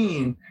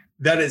scene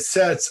that it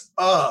sets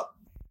up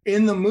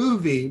in the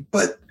movie.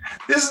 But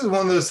this is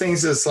one of those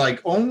things that's like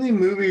only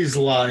movies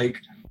like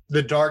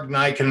The Dark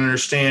Knight can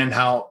understand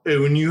how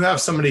when you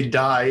have somebody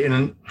die,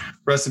 and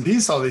rest in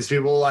peace, all these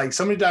people, like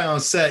somebody die on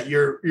set,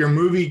 your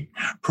movie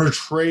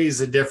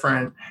portrays a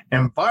different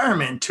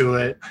environment to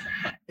it.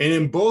 And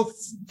in both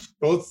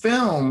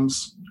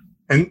films,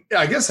 and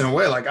I guess in a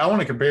way, like I want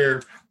to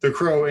compare The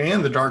Crow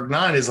and The Dark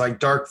Knight is like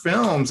dark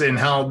films and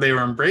how they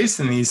were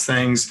embracing these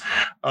things.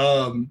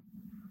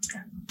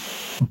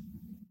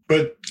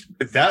 But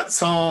that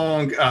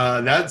song,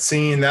 that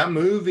scene, that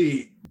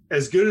movie,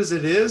 as good as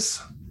it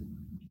is,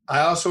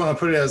 I also want to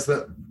put it as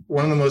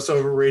one of the most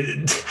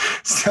overrated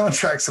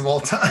soundtracks of all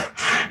time.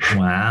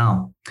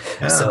 Wow.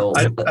 Yeah, So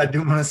I do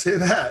want to say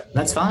that.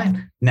 That's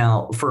fine.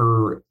 Now,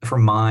 for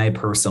my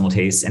personal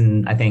taste,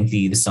 and I think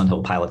the Stone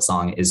Temple Pilots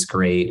song is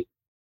great,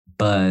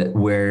 but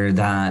where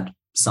that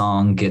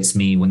song gets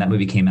me, when that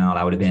movie came out,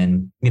 I would have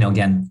been,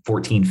 again,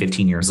 14,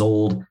 15 years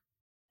old.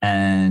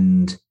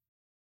 And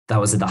that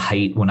was at the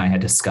height when I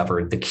had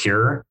discovered The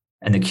Cure.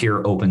 And The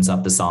Cure opens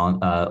up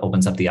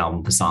the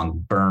album, the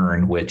song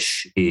Burn,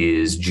 which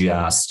is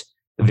just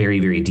very,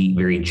 very deep,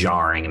 very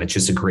jarring. And it's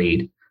just a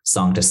great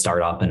song to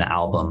start off an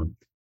album.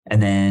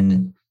 And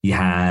then you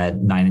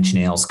had Nine Inch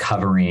Nails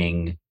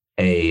covering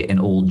an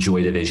old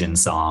Joy Division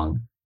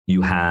song.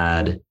 You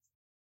had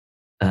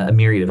a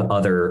myriad of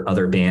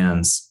other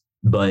bands,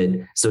 but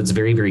so it's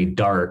very, very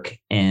dark.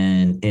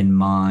 And in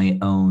my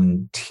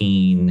own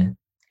teen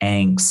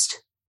angst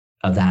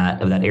of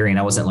that area, and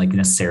I wasn't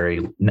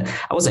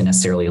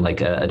necessarily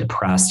like a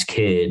depressed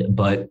kid,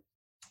 but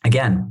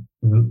again,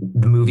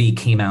 the movie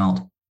came out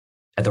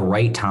at the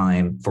right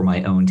time for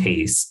my own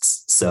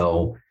tastes.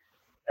 So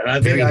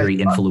very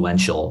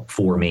influential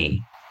for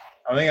me.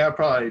 I think I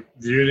probably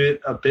viewed it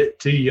a bit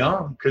too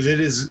young, because it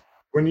is,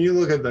 when you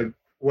look at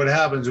what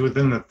happens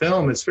within the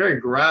film, it's very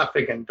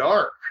graphic and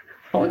dark.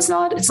 Oh, it's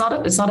not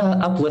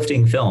an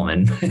uplifting film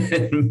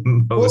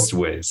in most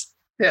ways.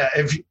 Yeah,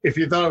 if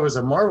you thought it was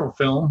a Marvel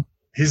film,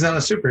 he's not a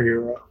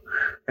superhero,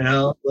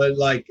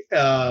 But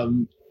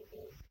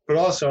but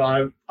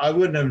also I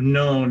wouldn't have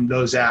known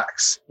those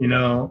acts,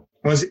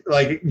 Was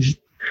like,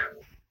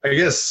 I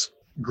guess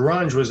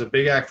grunge was a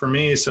big act for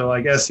me. So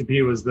like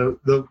SCP was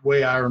the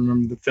way I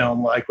remember the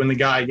film. Like when the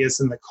guy gets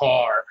in the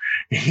car,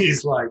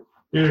 he's like,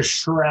 you're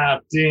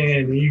strapped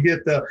in, and you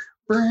get the,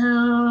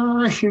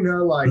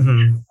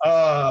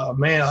 oh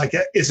man, like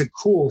it's a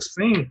cool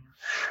scene.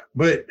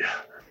 But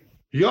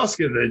you also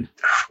get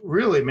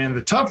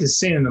the toughest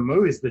scene in the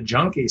movie is the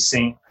junkie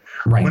scene.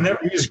 Right. Whenever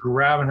he's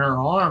grabbing her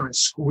arm and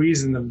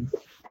squeezing the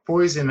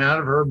poison out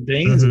of her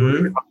veins, or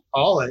whatever you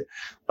call it,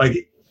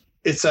 like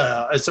it's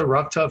a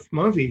rough, tough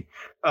movie.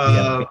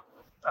 But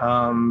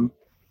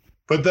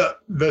the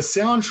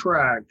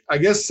soundtrack, I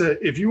guess,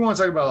 if you want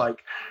to talk about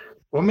like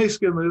what makes a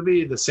good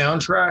movie, the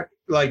soundtrack,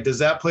 like, does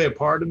that play a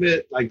part of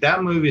it? Like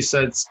that movie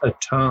sets a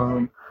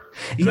tone.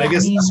 Yeah, I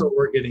guess that's what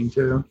we're getting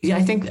to. Yeah,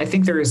 I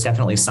think there is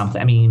definitely something.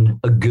 I mean,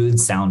 a good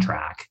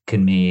soundtrack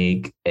can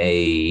make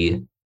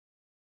a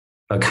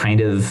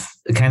kind of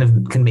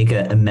can make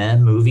a meh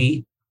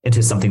movie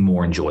into something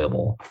more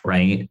enjoyable,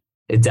 right?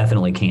 It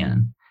definitely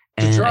can.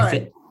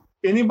 And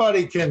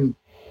anybody can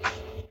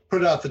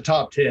put out the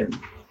top 10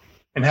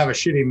 and have a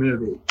shitty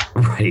movie.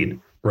 Right.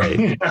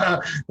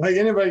 Like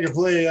anybody can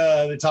play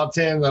the top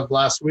 10 of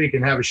last week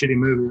and have a shitty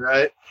movie,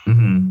 right?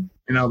 Mm-hmm.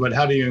 But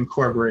how do you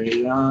incorporate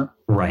it?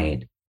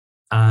 Right.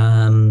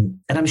 And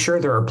I'm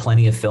sure there are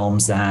plenty of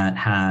films that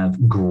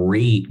have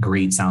great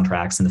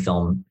soundtracks and the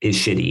film is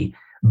shitty,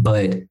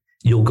 but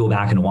you'll go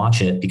back and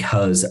watch it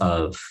because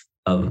of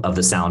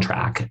the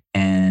soundtrack.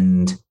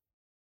 And,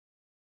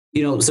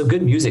 so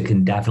good music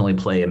can definitely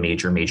play a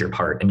major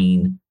part. I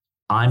mean,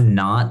 I'm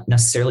not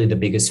necessarily the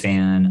biggest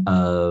fan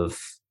of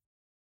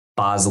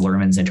Baz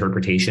Luhrmann's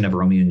interpretation of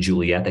Romeo and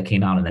Juliet that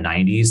came out in the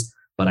 90s,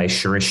 but I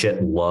sure as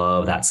shit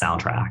love that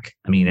soundtrack.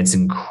 I mean, it's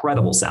an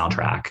incredible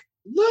soundtrack.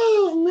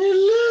 Love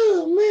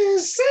me,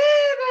 say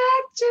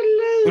that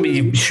you love me. I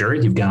mean,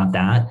 you've got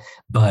that,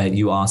 but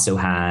you also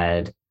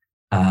had,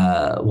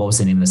 what was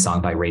the name of the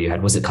song by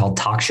Radiohead? Was it called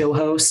Talk Show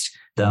Host?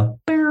 The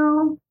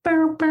bow,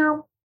 bow,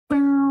 bow,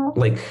 bow.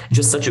 Like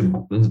just such a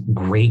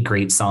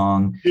great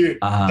song. Dude,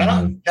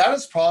 that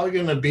is probably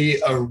going to be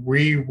a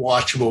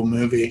rewatchable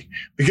movie,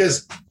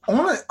 because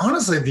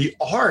honestly, the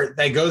art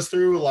that goes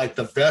through, like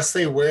the vest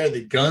they wear,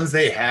 the guns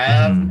they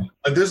have,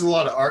 like there's a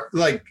lot of art.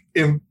 Like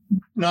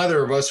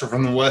neither of us are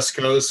from the West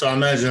Coast, so I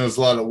imagine there's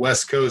a lot of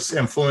West Coast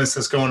influence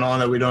that's going on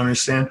that we don't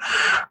understand.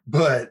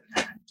 But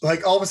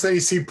like all of a sudden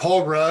you see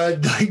Paul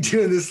Rudd like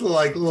doing this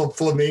little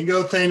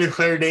flamingo thing to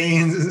Claire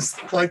Danes and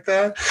stuff like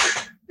that.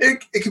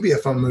 It could be a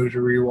fun movie to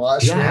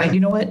rewatch. Yeah, man.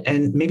 You know what?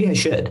 And maybe I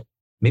should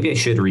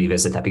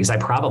revisit that, because I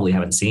probably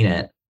haven't seen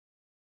it.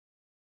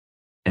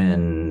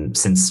 And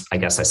since I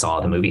guess I saw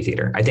the movie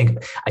theater, I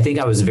think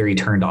I was very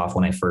turned off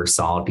when I first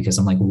saw it, because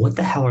I'm like, what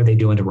the hell are they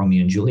doing to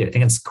Romeo and Juliet? I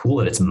think it's cool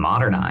that it's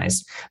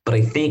modernized, but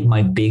I think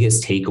my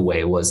biggest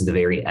takeaway was the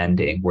very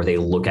ending where they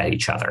look at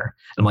each other.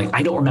 I'm like,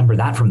 I don't remember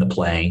that from the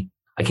play.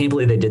 I can't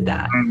believe they did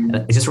that. And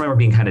I just remember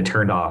being kind of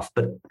turned off,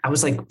 but I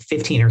was like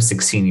 15 or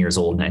 16 years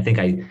old. And I think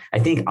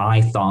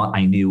I thought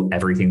I knew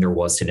everything there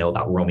was to know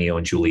about Romeo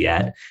and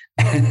Juliet.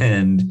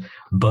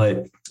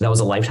 But that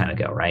was a lifetime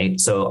ago. Right.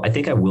 So I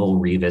think I will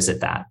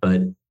revisit that.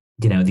 But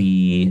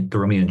the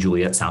Romeo and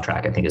Juliet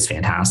soundtrack, I think, is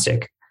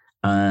fantastic.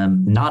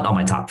 Not on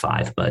my top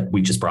 5, but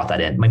we just brought that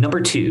in. My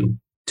number 2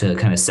 to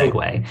kind of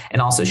segue,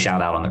 and also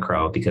shout out on the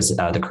Crow, because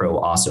the Crow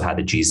also had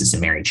the Jesus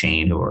and Mary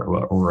Chain, who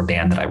were a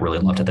band that I really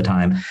loved at the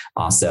time.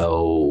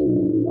 Also,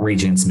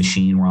 Rage Against the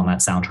Machine were on that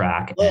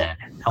soundtrack, and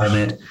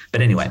Helmet.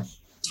 But anyway,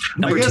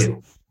 number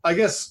two. I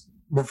guess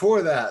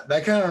before that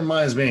kind of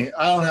reminds me.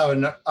 I don't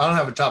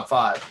have a top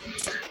five,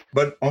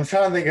 but what I'm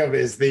trying to think of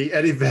is the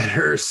Eddie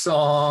Vedder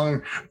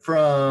song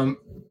from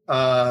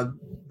the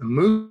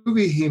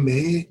movie he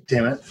made.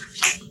 Damn it.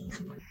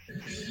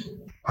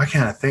 Why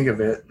can't I think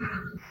of it?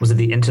 Was it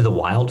the Into the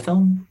Wild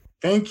film?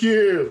 Thank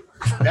you.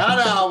 That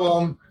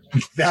album,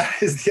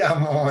 that is the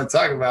album I want to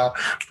talk about,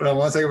 but I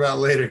want to talk about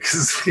it later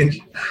because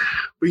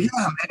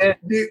man,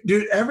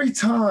 dude, every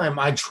time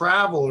I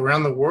travel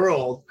around the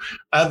world,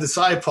 I have this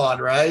iPod,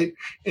 right?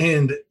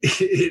 And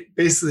it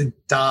basically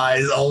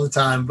dies all the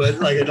time, but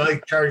like I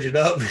like charge it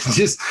up.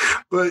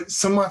 But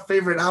some of my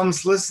favorite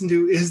albums to listen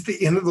to is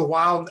the End of the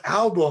Wild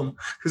album,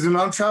 because when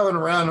I'm traveling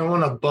around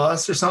on a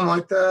bus or something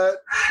like that,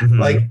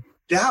 like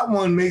that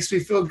one makes me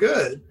feel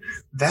good.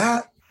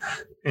 That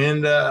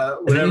and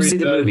then you see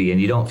the movie and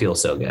you don't feel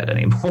so good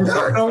anymore.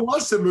 No, I don't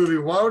watch the movie.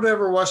 Why would I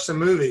ever watch the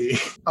movie?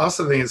 I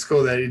also think it's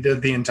cool that he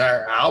did the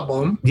entire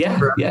album. Yeah,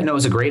 no, it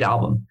was a great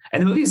album,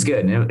 and the movie's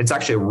good. And it's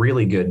actually a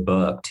really good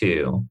book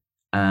too.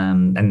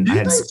 And I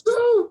had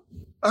so.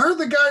 I heard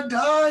the guy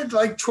died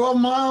like 12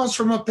 miles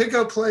from a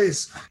pickup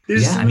place.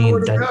 That's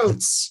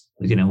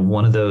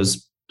one of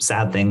those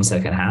sad things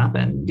that can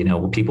happen.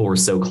 People were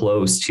so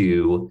close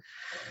to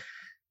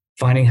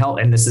finding help,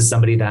 and this is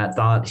somebody that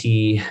thought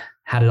he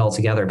had it all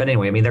together. But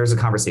anyway, there's a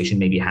conversation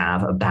maybe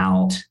have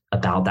about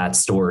that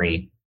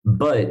story.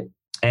 But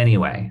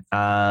anyway,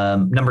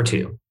 number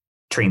two,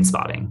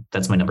 Trainspotting.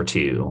 That's my number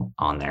two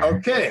on there.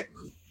 Okay.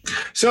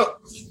 So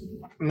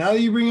now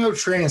that you bring up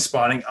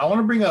Trainspotting, I want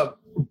to bring up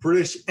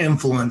British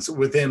influence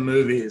within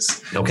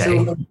movies. Okay.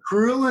 So when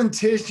Cruel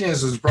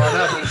Intentions was brought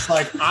up, it's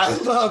like, I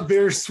love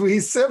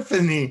Bittersweet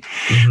Symphony.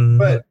 Mm-hmm.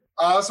 But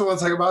I also want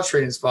to talk about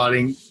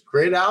Trainspotting.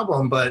 Great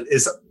album, but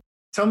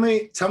Tell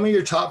me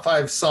your top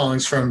five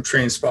songs from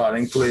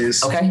Trainspotting,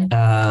 please. Okay.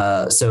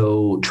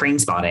 So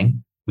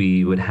Trainspotting,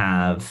 we would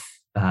have,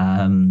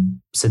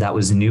 so that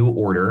was New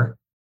Order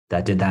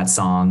that did that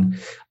song.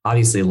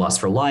 Obviously Lust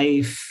for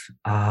Life,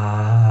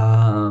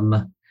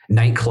 Night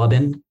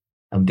Clubbin'.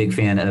 I'm a big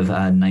fan of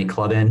Night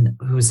Clubbin'.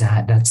 Who's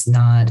that?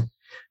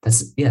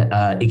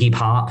 Iggy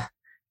Pop.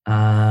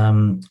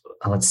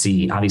 Let's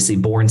see. Obviously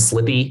Born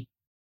Slippy,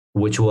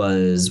 which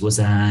was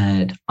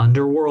that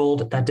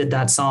Underworld that did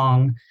that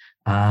song.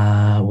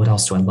 What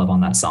else do I love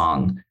on that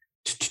song?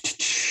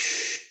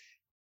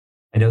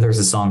 I know there's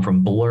a song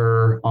from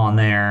Blur on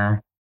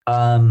there.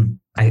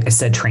 I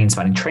said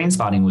Trainspotting.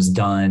 Trainspotting was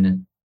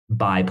done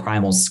by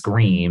Primal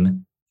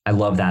Scream. I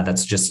love that.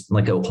 That's just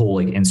like a whole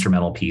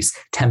instrumental piece.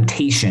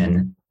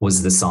 Temptation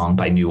was the song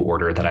by New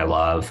Order that I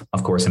love.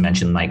 Of course, I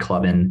mentioned Night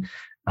Clubbin',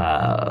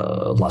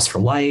 Lust for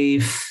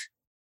Life,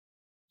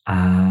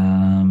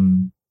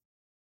 Born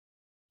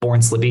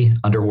Slippy,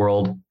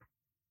 Underworld.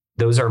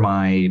 Those are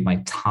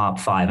my top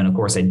five. And of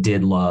course, I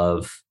did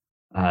love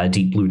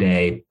Deep Blue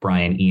Day,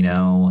 Brian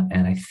Eno.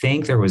 And I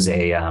think there was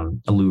a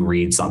Lou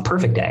Reed song,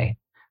 Perfect Day.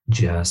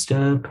 Just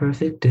a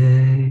Perfect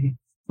Day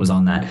was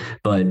on that.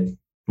 But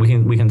we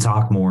can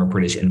talk more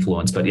British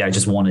influence. But yeah, I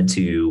just wanted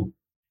to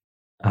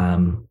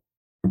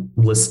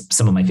list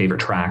some of my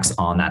favorite tracks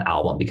on that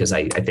album, because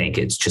I think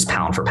it's just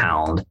pound for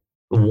pound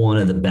one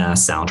of the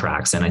best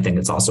soundtracks. And I think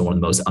it's also one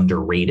of the most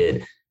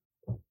underrated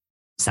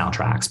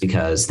soundtracks,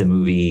 because the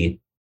movie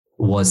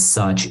was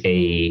such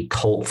a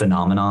cult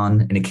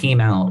phenomenon, and it came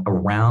out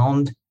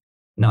around,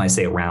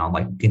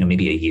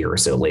 maybe a year or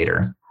so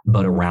later,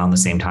 but around the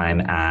same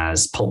time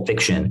as Pulp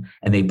Fiction,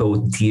 and they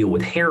both deal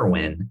with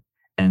heroin.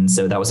 And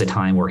so that was a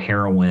time where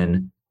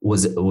heroin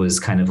was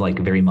kind of like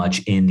very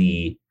much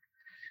there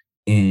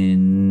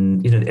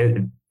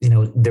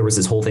was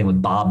this whole thing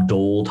with Bob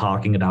Dole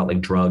talking about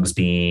like drugs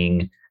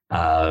being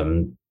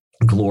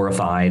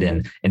glorified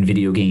and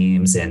video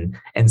games. And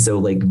so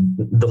like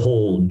the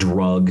whole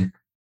drug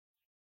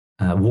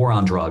war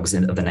on drugs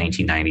of the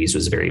 1990s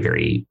was very,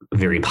 very,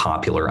 very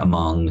popular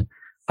among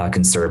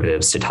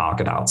conservatives to talk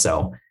about.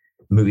 So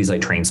movies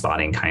like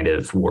Trainspotting kind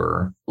of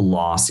were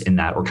lost in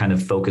that, or kind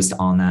of focused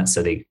on that.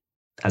 So they,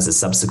 as a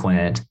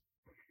subsequent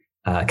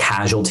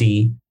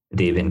casualty,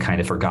 they've been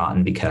kind of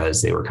forgotten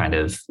because they were kind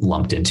of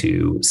lumped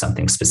into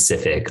something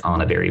specific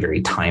on a very,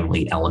 very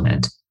timely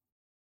element.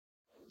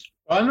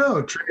 I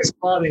know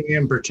Trainspotting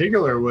in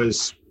particular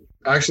was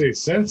actually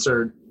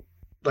censored.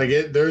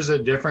 There's a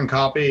different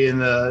copy in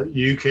the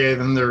UK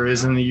than there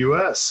is in the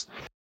US.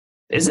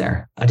 Is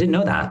there? I didn't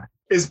know that.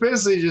 It's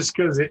basically just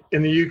because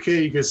in the UK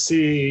you could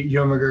see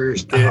Ewan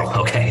McGregor's dick.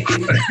 Oh, okay.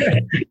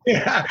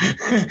 Yeah,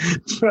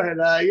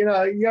 but you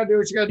gotta do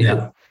what you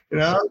gotta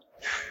do.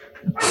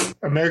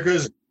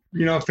 America's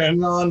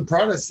offended on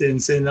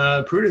Protestants and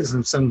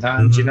Prudism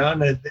sometimes. And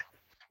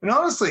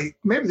honestly,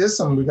 maybe this is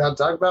something we got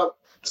to talk about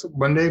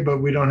one day, but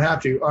we don't have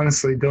to.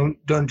 Honestly, don't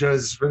judge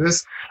us for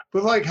this.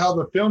 But like how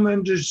the film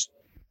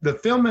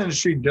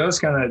industry does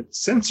kind of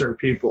censor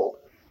people,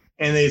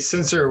 and they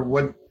censor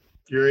what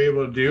you're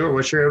able to do or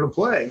what you're able to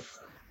play.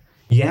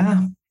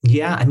 Yeah.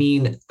 I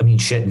mean,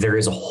 shit. There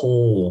is a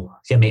whole.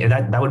 I mean,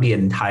 that would be an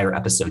entire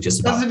episode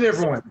just about. That's a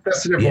different one.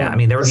 Yeah, I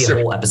mean, there would be a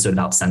whole episode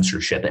about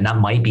censorship, and that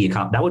might be a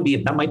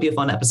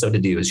fun episode to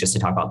do, is just to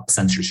talk about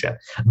censorship.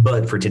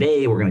 But for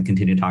today, we're going to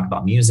continue to talk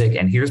about music.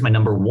 And here's my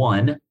number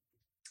one.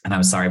 And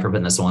I'm sorry for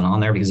putting this one on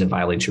there because it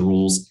violates your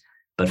rules.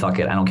 But fuck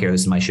it, I don't care. This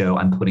is my show.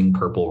 I'm putting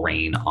Purple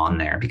Rain on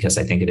there because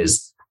I think it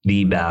is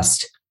the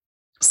best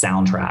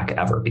soundtrack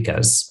ever.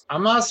 Because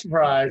I'm not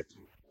surprised.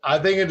 I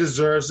think it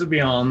deserves to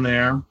be on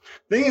there.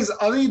 Thing is,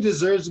 I think it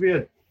deserves to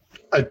be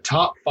a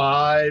top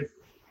 5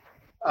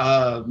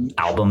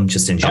 album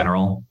just in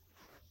general.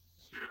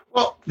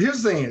 Well,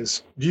 here's the thing: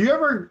 is do you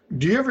ever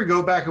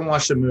go back and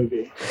watch the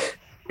movie?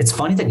 It's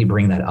funny that you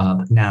bring that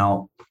up.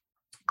 Now,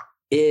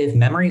 if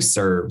memory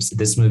serves,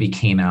 this movie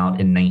came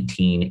out in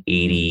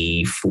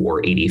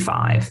 1984,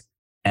 85,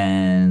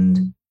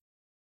 and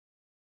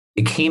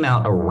it came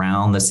out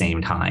around the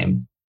same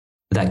time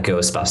that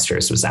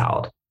Ghostbusters was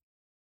out.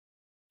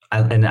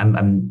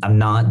 I'm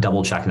not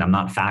double checking. I'm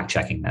not fact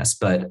checking this,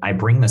 but I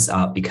bring this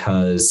up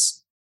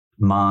because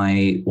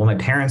when my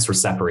parents were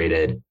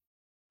separated,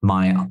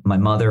 my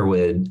mother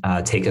would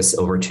take us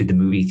over to the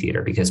movie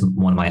theater because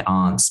one of my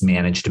aunts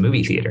managed a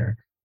movie theater,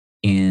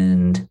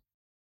 and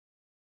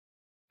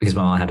because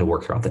my mom had to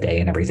work throughout the day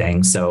and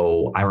everything.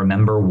 So I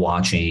remember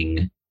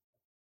watching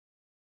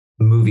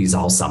movies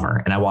all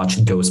summer, and I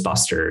watched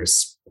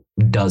Ghostbusters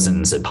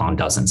dozens upon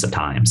dozens of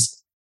times.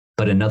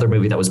 But another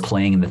movie that was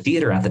playing in the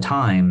theater at the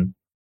time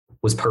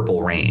was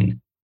Purple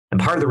Rain. And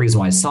part of the reason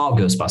why I saw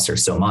Ghostbusters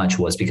so much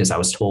was because I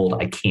was told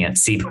I can't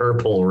see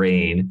Purple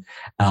Rain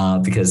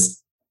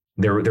because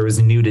there was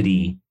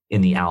nudity in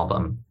the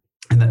album,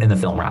 in the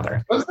film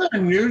rather. Was there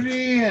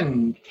nudity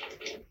in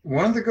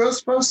one of the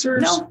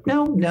Ghostbusters?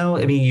 No.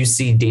 I mean, you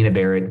see Dana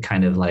Barrett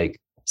kind of like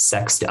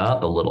sexed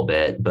up a little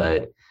bit,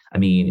 but I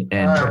mean,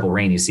 in Purple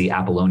Rain, you see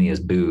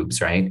Apollonia's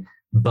boobs, right?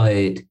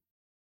 But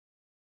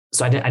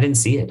so I didn't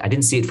see it. I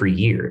didn't see it for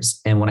years.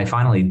 And when I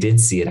finally did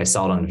see it, I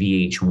saw it on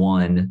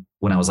VH1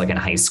 when I was like in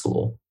high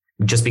school,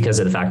 just because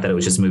of the fact that it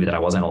was just a movie that I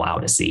wasn't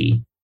allowed to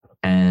see.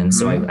 And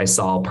so I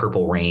saw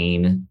Purple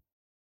Rain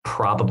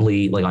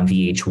probably like on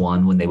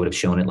VH1 when they would have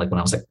shown it, like when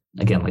I was like,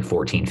 again, like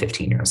 14,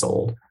 15 years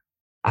old.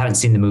 I haven't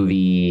seen the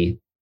movie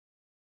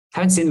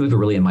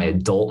really in my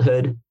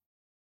adulthood.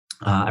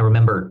 I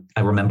remember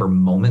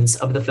moments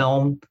of the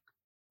film,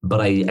 but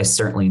I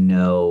certainly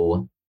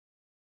know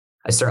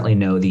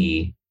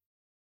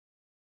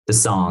the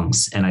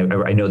songs, and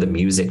I know the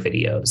music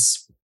videos.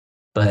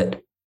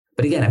 But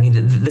again, I mean,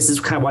 this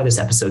is kind of why this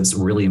episode's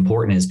really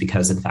important, is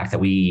because of the fact that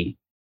we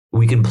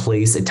can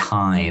place a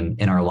time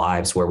in our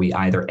lives where we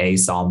either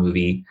saw a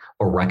movie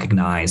or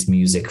recognize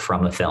music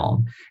from a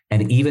film.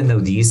 And even though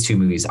these two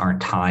movies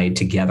aren't tied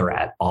together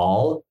at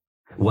all,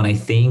 when I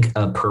think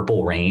of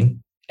Purple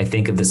Rain, I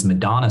think of this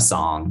Madonna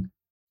song,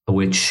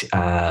 which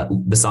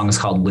the song is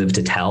called Live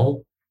to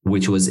Tell,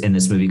 which was in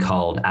this movie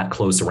called At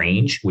Close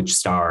Range, which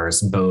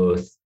stars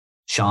both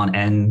Sean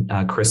and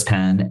Chris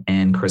Penn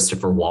and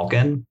Christopher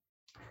Walken.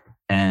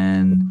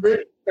 And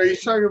are you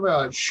talking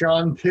about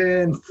Sean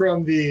Penn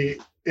from the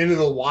Into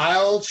the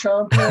Wild?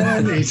 Sean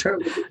Penn? He's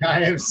talking about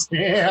I Am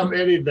Sam,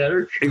 Eddie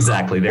Vedder.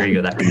 Exactly. There you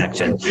go. That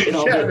connection. It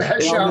all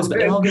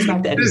goes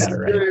back to Eddie Vedder,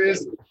 right?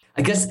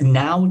 I guess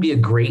now would be a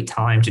great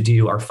time to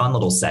do our fun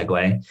little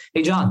segue.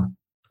 Hey, John,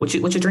 what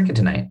you drinking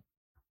tonight?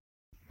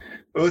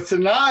 Well,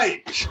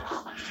 tonight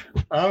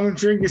I'm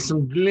drinking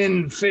some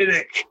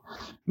Glenfiddich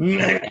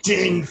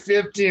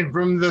 1915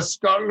 from the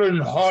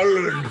Scotland,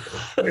 Holland,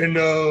 and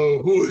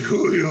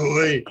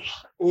oi.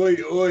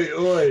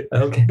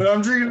 Okay. But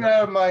I'm drinking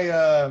out of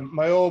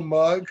my old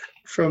mug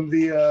from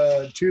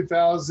the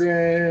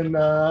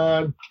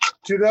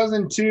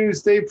 2002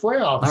 state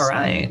playoffs. All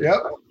right.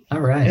 Yep.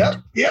 All right.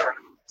 Yep.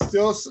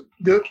 Still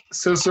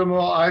some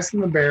ice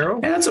in the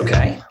barrel. Yeah, that's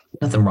okay.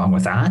 Nothing wrong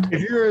with that.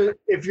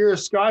 If you're a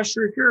Scotch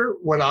drinker,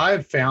 what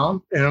I've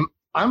found, and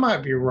I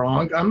might be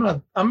wrong,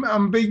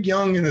 I'm big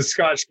young in the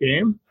Scotch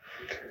game,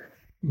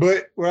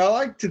 but what I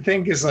like to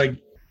think is like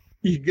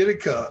you get a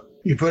cup,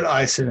 you put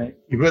ice in it,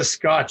 you put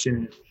Scotch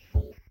in it,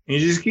 and you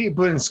just keep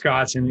putting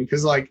Scotch in it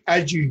because like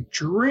as you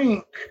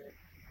drink,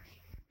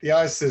 the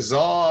ice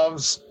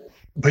dissolves,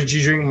 but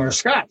you drink more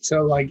Scotch,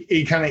 so like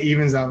it kind of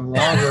evens out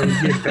longer and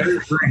you get better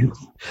drinks.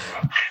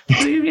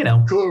 You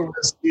know, cooler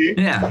whiskey.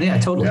 Yeah,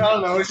 totally. I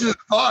don't know. It's just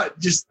thought.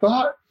 Just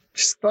thought.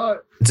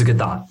 It's a good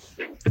thought.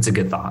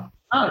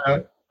 I don't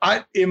know.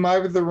 Am I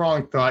with the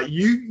wrong thought?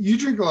 You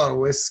drink a lot of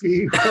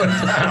whiskey.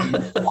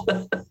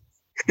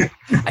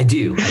 I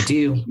do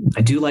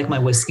like my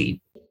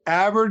whiskey.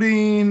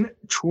 Aberdeen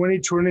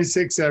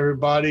 2026,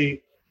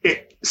 everybody.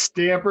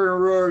 Stamper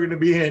and Roy are going to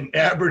be in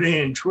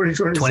Aberdeen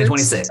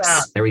 2026.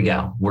 There we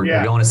go. We're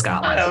going to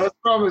Scotland. I know, let's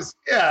promise.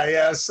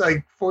 Yeah. It's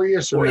like 4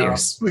 years from now.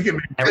 We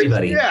can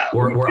everybody. Yeah,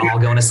 we're all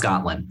going to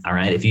Scotland. All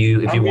right. If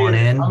you want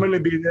in, I'm going to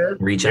be there.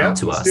 Reach out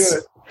to us. Do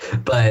it.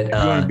 But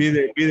I'm going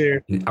to be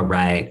there. All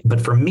right. But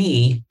for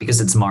me,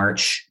 because it's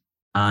March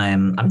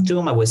I'm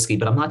doing my whiskey,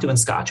 but I'm not doing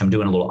Scotch. I'm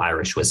doing a little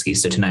Irish whiskey.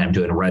 So tonight I'm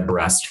doing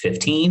Redbreast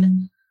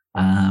 15,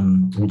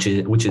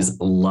 which is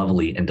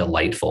lovely and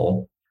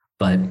delightful.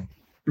 But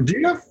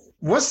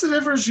what's the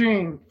difference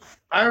between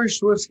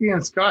Irish whiskey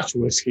and Scotch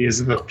whiskey?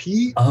 Is it the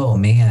peat? Oh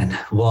man,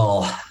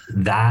 well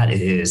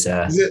that's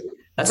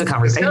a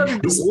conversation.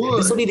 This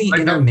will be the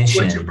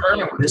intermission.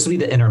 This will be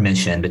the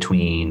intermission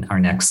between our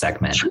next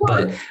segment. Sure.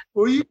 But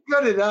you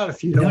cut it out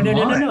if you don't.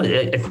 No.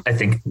 I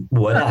think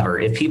whatever.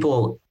 If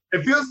people.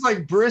 It feels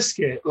like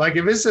brisket. Like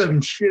if it's some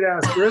shit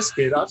ass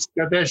brisket, I'll just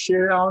cut that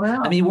shit on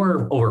out. I mean,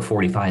 we're over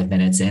 45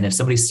 minutes in. If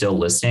somebody's still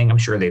listening, I'm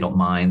sure they don't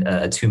mind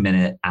a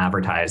 2-minute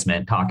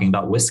advertisement talking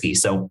about whiskey.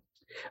 So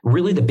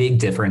really the big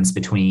difference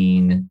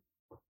between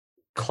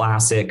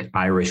classic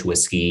Irish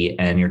whiskey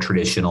and your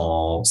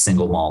traditional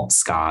single malt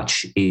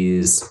Scotch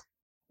is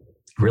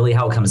really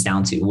how it comes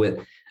down to. With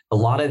a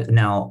lot of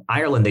now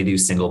Ireland, they do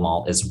single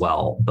malt as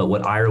well. But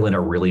what Ireland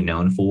are really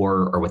known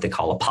for are what they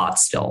call a pot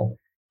still.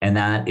 And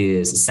that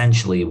is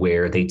essentially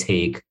where they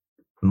take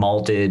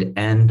malted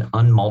and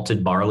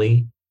unmalted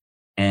barley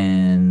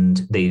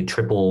and they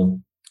triple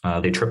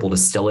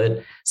distill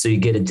it. So you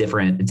get a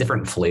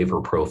different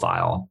flavor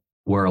profile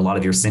where a lot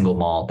of your single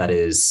malt, that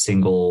is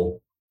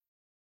single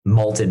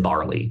malted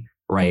barley,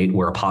 right?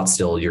 Where a pot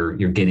still, you're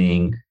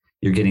getting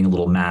a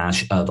little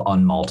mash of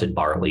unmalted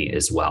barley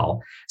as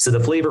well. So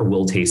the flavor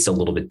will taste a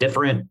little bit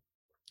different.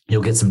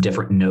 You'll get some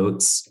different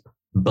notes,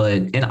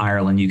 but in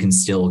Ireland, you can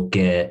still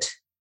get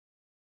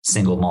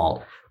single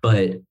malt,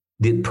 but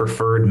the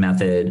preferred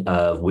method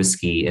of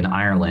whiskey in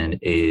Ireland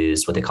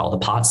is what they call the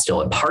pot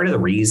still. And part of the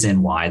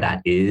reason why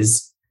that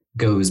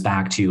goes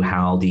back to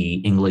how the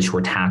English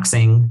were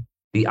taxing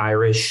the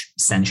Irish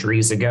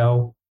centuries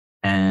ago.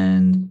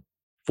 And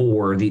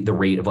for the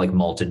rate of like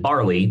malted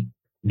barley,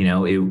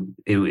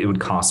 it would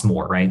cost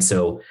more, right?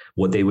 So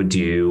what they would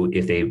do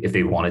if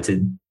they wanted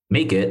to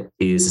make it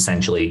is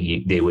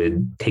essentially they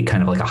would take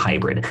kind of like a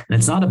hybrid. And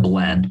it's not a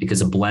blend because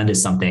a blend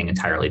is something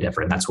entirely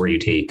different. That's where you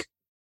take,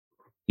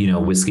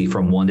 whiskey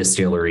from one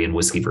distillery and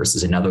whiskey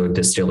versus another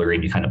distillery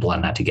and you kind of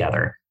blend that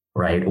together,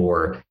 right?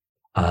 Or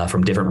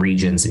from different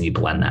regions and you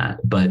blend that.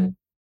 But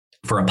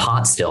for a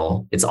pot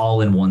still, it's all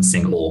in one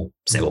single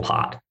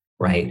pot,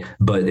 right?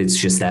 But it's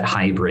just that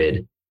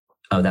hybrid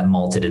of that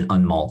malted and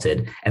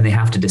unmalted. And they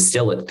have to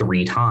distill it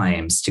 3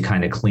 times to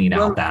kind of clean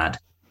out that.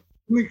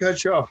 Let me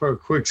cut you off for a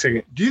quick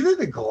second. Do you think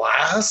the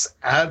glass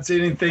adds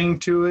anything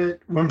to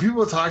it? When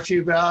people talk to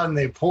you about it and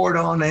they pour it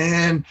on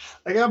in,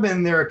 like I've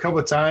been there a couple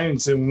of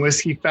times in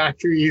whiskey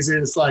factories and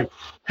it's like,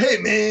 hey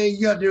man,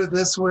 you got to do it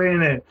this way.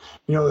 And it,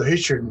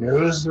 hit your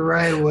nose the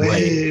right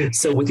way. Right.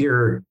 So with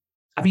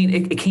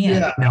it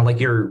can now, like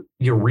your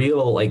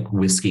real like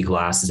whiskey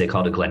glasses, they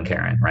call it a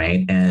Glencairn,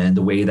 right? And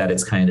the way that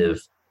it's kind of.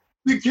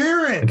 The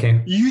Cairn.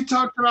 Okay. You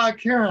talked about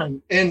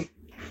Cairn and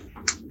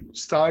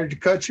started to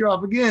cut you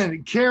off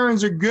again.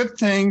 Karens are good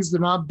things.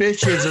 They're not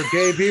bitches,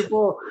 okay,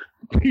 people?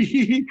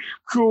 Be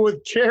cool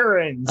with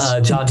Karens.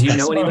 John, do you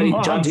know anybody?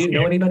 John, do you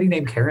know anybody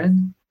named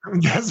Karen?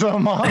 That's my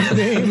mom's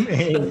name.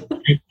 And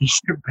you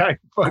should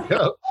back the fuck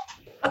up.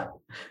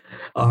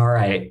 All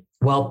right.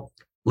 Well,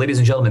 ladies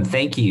and gentlemen,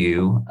 thank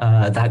you.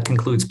 That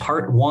concludes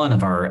part 1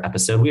 of our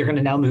episode. We are going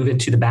to now move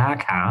into the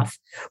back half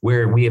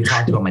where we have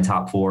talked about my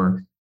top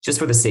 4. Just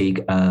for the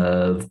sake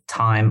of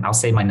time, I'll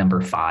say my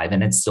number 5,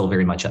 and it's still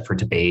very much up for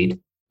debate,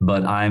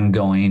 but I'm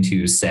going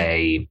to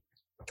say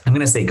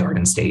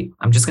Garden State.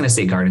 I'm just going to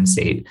say Garden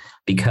State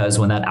because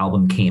when that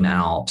album came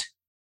out,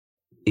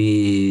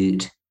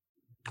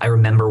 I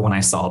remember when I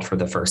saw it for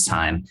the first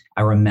time,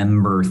 I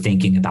remember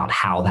thinking about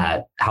how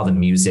the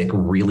music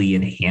really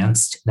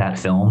enhanced that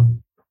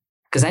film.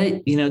 Because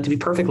to be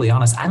perfectly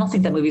honest, I don't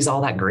think that movie's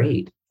all that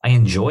great. I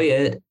enjoy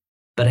it,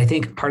 but I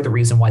think part of the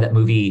reason why that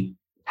movie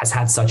has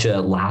had such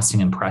a lasting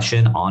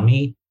impression on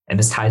me, and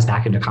this ties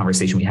back into a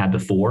conversation we had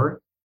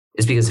before,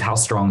 is because of how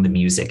strong the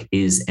music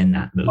is in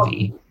that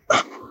movie.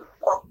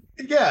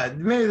 Yeah,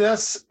 maybe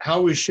that's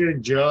how we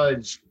should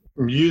judge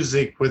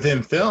music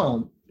within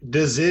film.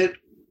 Is it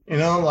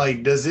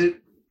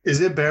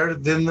better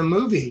than the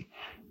movie?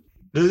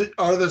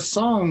 Are the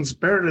songs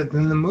better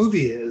than the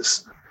movie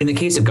is? In the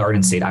case of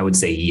Garden State, I would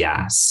say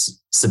yes,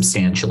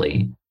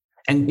 substantially.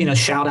 And,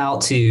 shout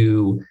out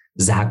to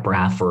Zach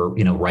Braff for,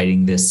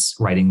 writing this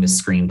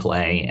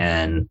screenplay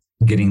and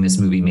getting this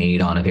movie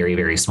made on a very,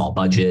 very small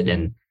budget.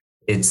 And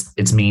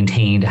it's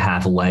maintained to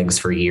have legs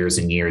for years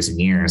and years and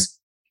years.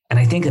 And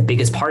I think the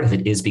biggest part of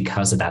it is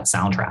because of that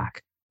soundtrack,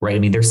 right? I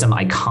mean, there's some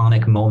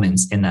iconic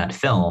moments in that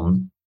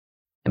film.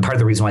 And part of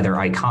the reason why they're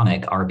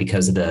iconic are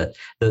because of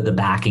the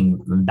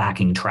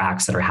backing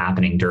tracks that are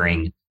happening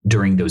during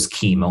those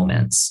key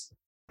moments.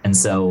 And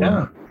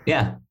so,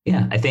 yeah,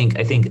 I think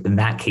in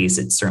that case,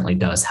 it certainly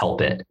does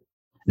help it.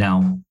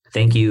 Now,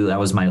 thank you. That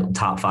was my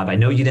top 5. I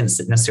know you didn't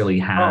necessarily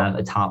have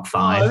a top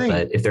 5,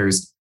 but if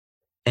there's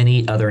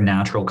any other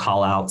natural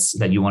call outs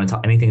that you want to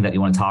talk, anything that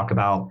you want to talk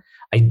about,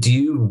 I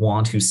do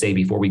want to say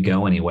before we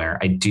go anywhere,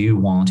 I do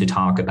want to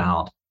talk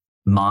about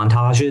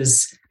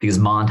montages, because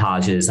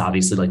montages,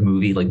 obviously like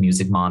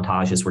music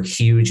montages were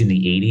huge in the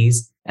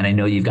 80s. and I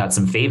know you've got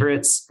some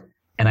favorites.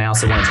 And I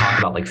also want to talk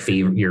about like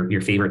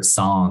your favorite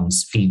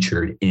songs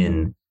featured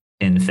in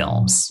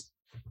films.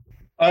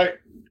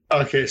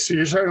 Okay, so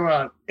you're talking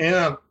about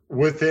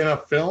within a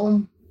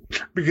film?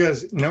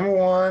 Because number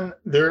one,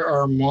 there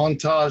are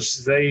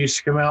montages that used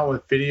to come out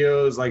with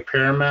videos like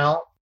Paramount,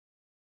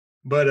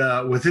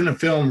 but within a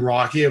film,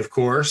 Rocky, of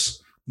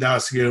course,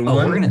 that's a good one.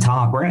 We're gonna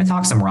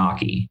talk some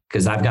Rocky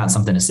because I've got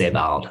something to say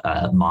about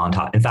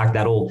montage. In fact,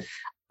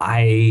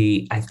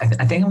 I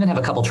think I'm gonna have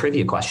a couple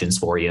trivia questions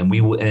for you,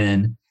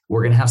 and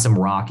we're gonna have some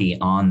Rocky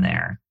on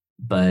there.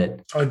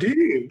 But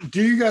do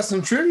you got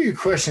some trivia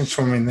questions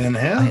for me then,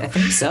 huh? I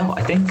think so.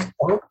 Okay.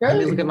 Let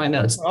me look at my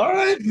notes. All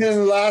right,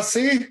 then,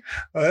 Lassie,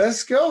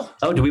 let's go.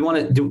 Oh, do we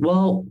want to do?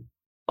 Well,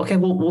 okay.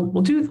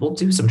 We'll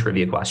do some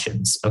trivia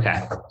questions.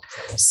 Okay.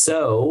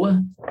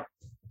 So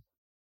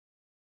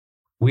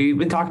we've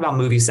been talking about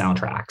movie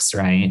soundtracks,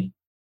 right?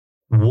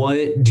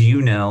 What do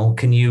you know?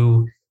 Can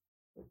you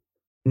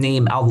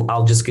name?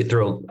 I'll just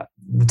through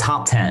the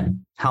top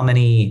 10. How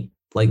many?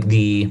 Let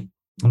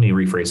me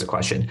rephrase the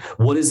question.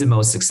 What is the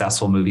most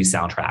successful movie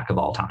soundtrack of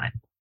all time?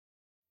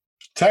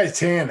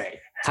 Titanic.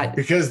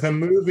 Because the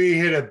movie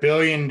hit $1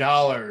 billion.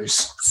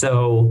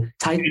 So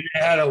it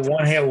had a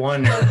one-hit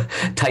wonder.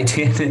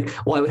 Titanic.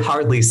 Well, I would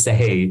hardly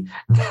say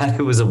that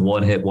it was a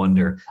one-hit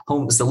wonder.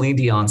 Celine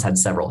Dion's had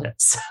several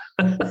hits.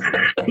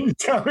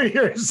 Tell me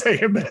your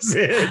second best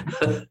hit.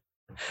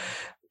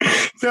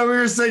 Tell me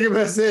your second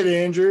best hit,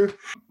 Andrew.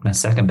 My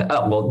second best.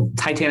 Oh, well,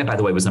 Titanic, by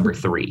the way, was number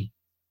 3.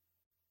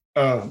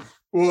 Oh.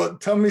 Well,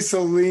 tell me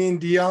Celine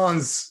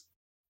Dion's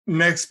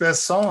next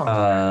best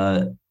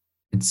song.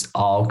 It's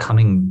All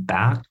Coming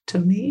Back to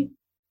Me.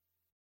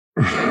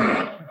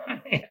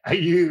 Are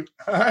you?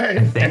 I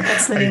think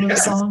that's the name of the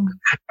song.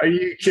 Are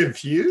you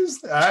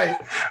confused? I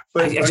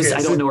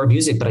don't know her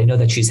music, but I know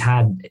that she's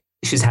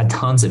had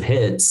tons of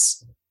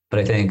hits. But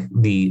I think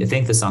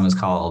the song is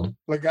called.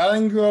 Like, I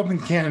didn't grow up in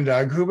Canada.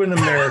 I grew up in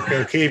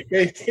America. Okay,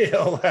 Faith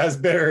Hill has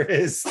better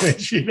hits than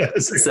she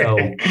does.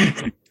 Okay?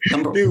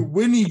 So, dude,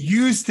 Whitney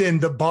Houston,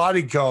 The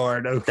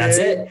Bodyguard. Okay, that's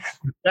it.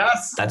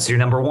 That's your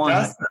number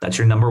one. That's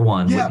your number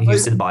one. Yeah, Whitney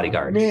Houston,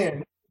 Bodyguard.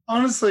 Man,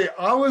 honestly,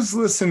 I was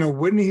listening to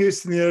Whitney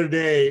Houston the other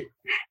day,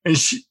 and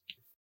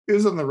it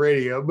was on the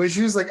radio, but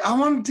she was like, "I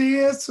want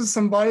to dance with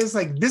somebody." It's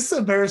like, this is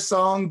a better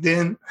song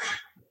than.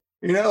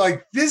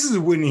 Like, this is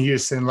Whitney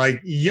Houston.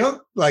 Like,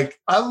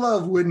 I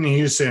love Whitney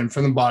Houston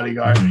from The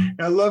Bodyguard.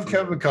 Mm-hmm. I love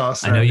Kevin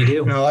Costner. I know you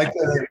do. I like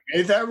that they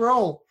made that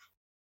role,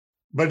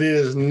 but it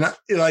is not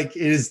like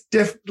it is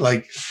different.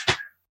 Like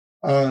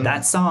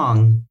that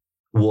song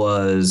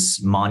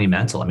was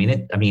monumental. I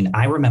mean,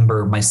 I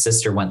remember my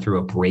sister went through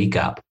a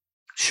breakup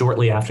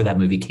shortly after that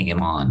movie came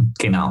out,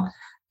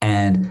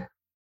 and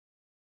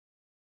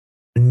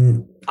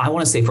I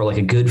want to say for like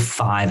a good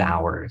 5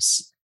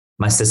 hours.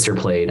 My sister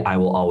played I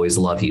Will Always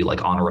Love You,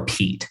 like on a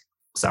repeat.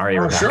 Sorry,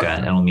 Rebecca. Sure.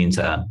 I don't mean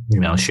to,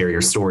 share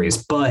your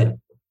stories, but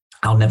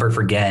I'll never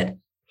forget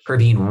her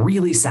being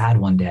really sad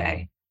one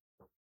day.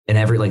 And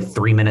every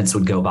 3 minutes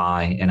would go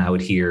by and I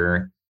would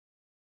hear,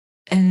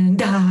 and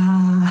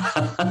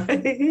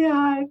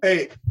I.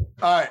 Hey,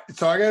 all right.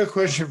 So I got a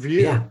question for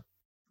you. Yeah.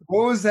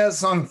 What was that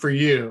song for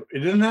you? It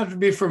didn't have to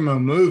be from a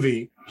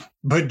movie,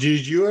 but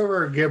did you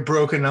ever get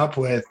broken up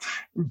with,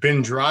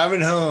 been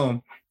driving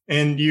home,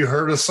 and you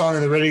heard a song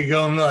on the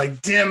radio and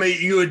like, damn it,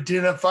 you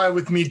identify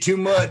with me too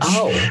much?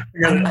 Oh,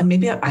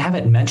 maybe I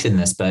haven't mentioned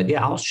this, but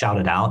yeah, I'll shout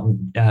it out.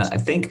 I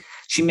think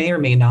she may or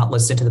may not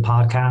listen to the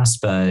podcast,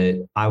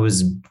 but I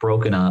was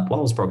broken up. Well,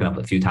 I was broken up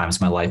a few times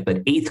in my life,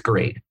 but 8th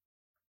grade,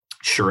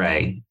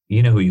 Sheree,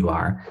 you know who you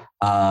are.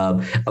 I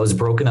was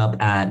broken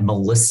up at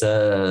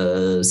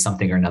Melissa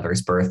something or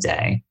another's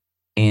birthday.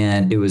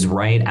 And it was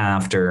right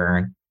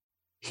after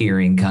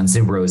hearing Guns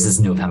N' Roses'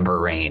 November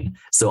Rain.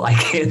 So I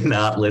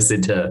cannot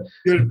listen to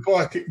good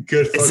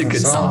it's a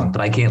good song,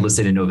 but I can't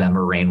listen to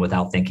November Rain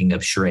without thinking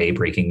of Sheree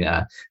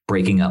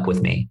breaking up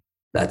with me.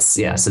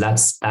 So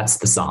that's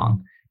the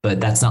song. But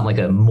that's not like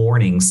a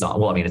morning song.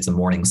 Well, I mean, it's a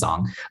morning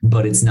song,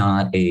 but it's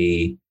not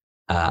a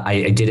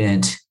I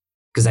didn't,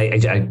 because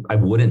I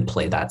wouldn't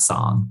play that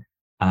song.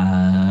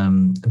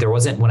 There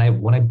wasn't when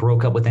I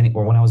broke up with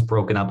when I was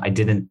broken up, I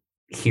didn't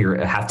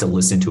have to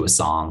listen to a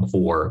song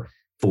for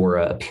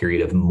a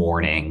period of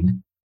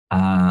mourning.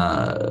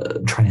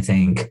 Trying to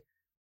think.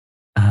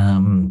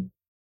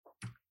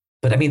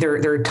 But I mean,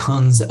 there are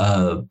tons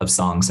of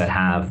songs that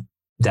have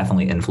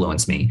definitely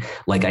influenced me.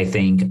 Like I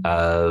think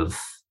of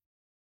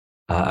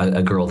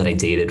a girl that I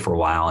dated for a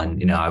while,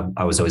 and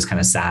I was always kind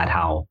of sad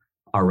how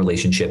our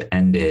relationship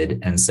ended,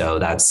 and so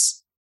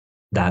that's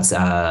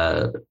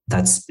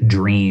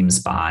Dreams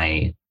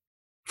by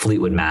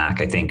Fleetwood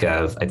Mac. I think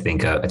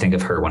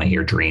of her when I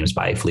hear Dreams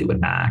by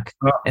Fleetwood Mac,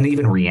 and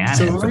even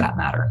Rhiannon for that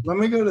matter. Let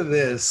me go to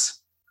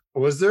this.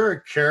 Was there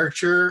a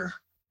character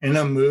in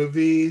a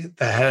movie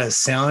that had a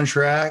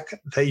soundtrack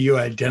that you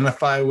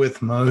identify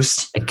with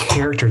most? A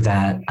character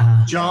that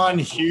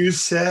John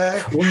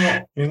Cusack.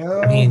 Well,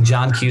 I mean,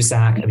 John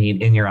Cusack. I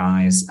mean, In Your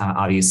Eyes,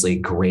 obviously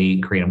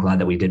great. I'm glad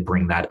that we did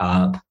bring that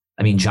up.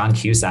 I mean, John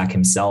Cusack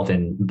himself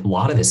in a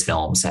lot of his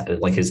films,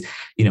 like his,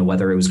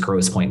 whether it was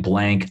Grosse Point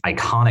Blank,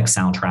 iconic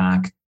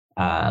soundtrack,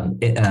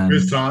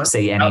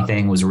 Say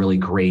Anything was really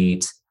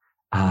great.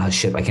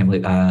 Shit, I can't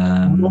believe.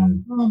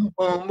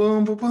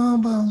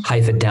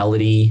 High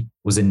Fidelity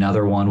was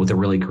another one with a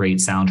really great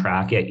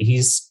soundtrack. Yeah,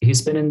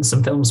 he's been in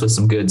some films with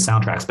some good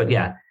soundtracks. But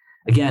yeah,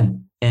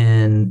 again,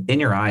 In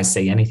Your Eyes,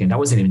 Say Anything, that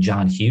wasn't even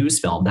John Hughes'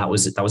 film. That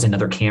was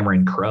another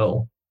Cameron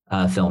Crowe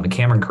film. And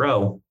Cameron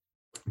Crowe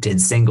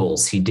did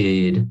singles. He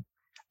did,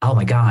 oh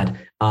my God,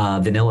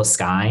 Vanilla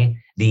Sky.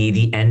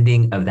 The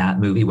ending of that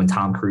movie when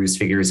Tom Cruise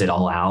figures it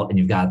all out, and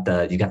you've got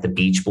the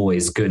Beach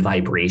Boys' Good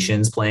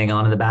Vibrations playing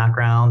on in the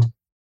background.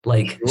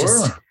 Like, sure.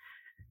 Just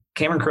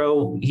Cameron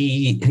Crowe,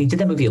 he did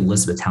that movie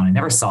Elizabethtown. I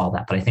never saw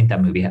that, but I think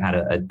that movie had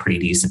a pretty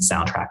decent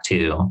soundtrack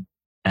too.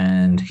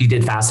 And he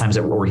did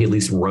or he at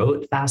least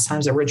wrote Fast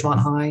Times at Ridgemont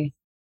High.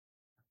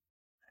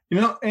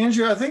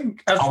 Andrew, I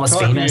think after Almost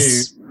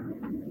Famous.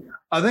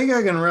 I think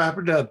I can wrap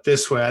it up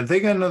this way. I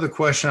think I know the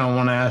question I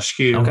want to ask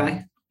you.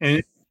 Okay.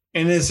 And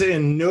it's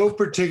in no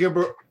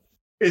particular.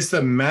 It's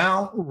the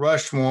Mount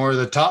Rushmore,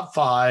 the top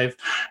 5.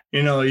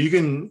 You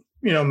can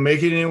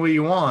make it any way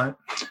you want.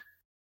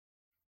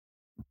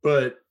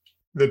 But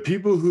the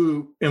people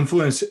who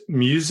influence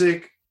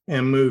music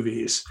and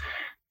movies,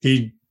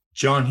 the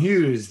John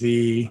Hughes,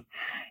 the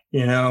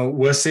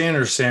Wes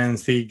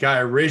Andersons, the Guy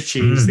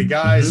Ritchies, the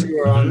guys who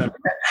are on the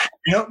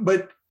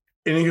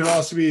and it could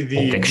also be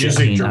the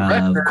music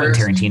director,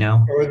 Quentin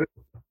Tarantino.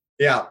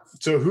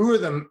 So who are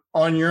them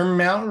on your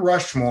Mount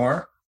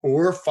Rushmore,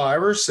 or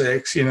 5 or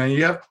 6?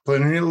 You have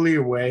plenty of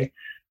leeway.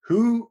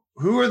 Who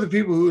are the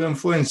people who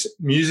influence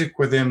music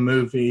within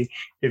movie?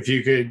 If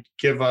you could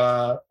give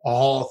a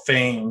Hall of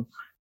Fame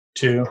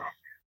to.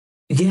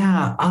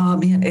 Yeah,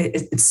 man,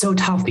 it's so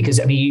tough because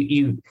I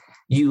mean,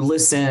 you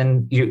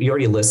listen. You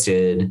already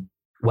listed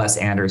Wes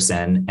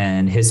Anderson,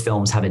 and his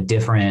films have a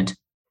different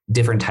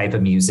type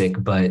of music,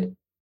 but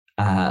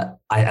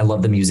I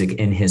love the music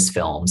in his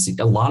films.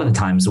 A lot of the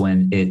times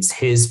when it's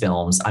his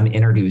films, I'm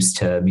introduced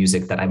to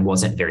music that I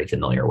wasn't very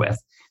familiar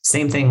with.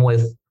 Same thing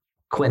with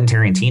Quentin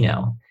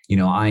Tarantino.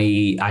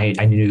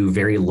 I knew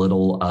very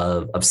little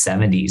of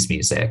 70s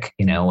music,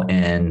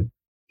 and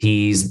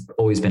he's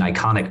always been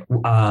iconic.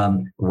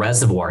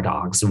 Reservoir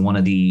Dogs, one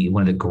of the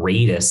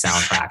greatest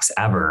soundtracks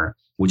ever,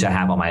 which I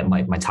have on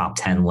my top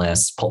 10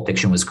 list. Pulp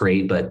Fiction was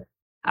great, but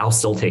I'll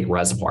still take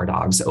Reservoir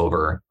Dogs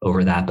over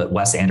that. But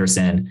Wes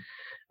Anderson,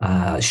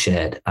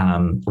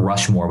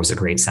 Rushmore was a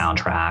great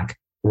soundtrack.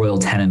 Royal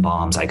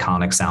Tenenbaums,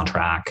 iconic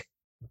soundtrack.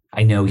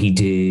 I know he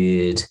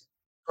did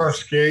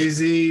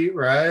Scorsese,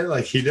 right?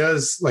 Like he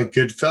does, like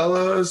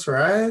Goodfellas,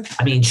 right?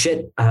 I mean,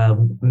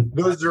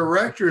 those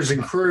directors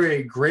and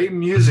create great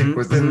music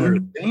within their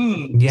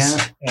themes.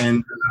 Yeah,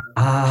 and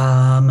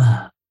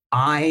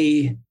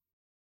I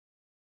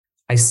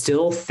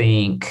still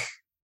think,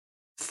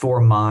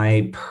 for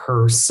my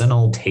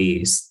personal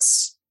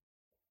tastes,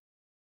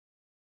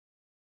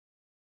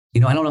 I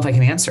don't know if I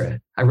can answer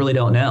it. I really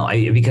don't know.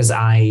 Because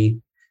I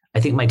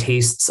think my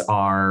tastes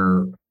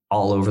are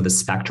all over the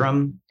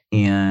spectrum.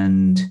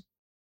 And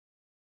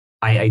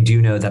I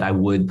do know that I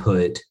would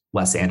put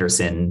Wes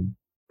Anderson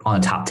on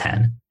a top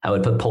 10. I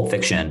would put Pulp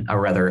Fiction,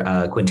 or rather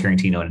Quentin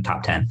Tarantino in a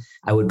top 10.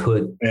 I would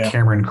put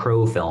Cameron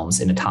Crowe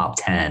films in a top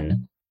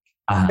 10.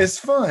 It's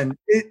fun.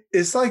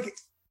 It's like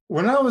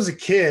when I was a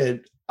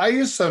kid, I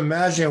used to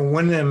imagine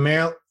winning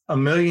 $1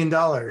 million.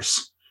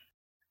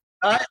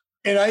 I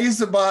used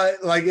to buy,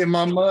 like in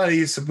my mind, I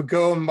used to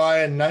go and buy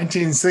a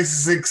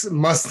 1966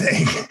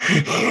 Mustang.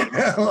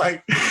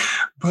 Like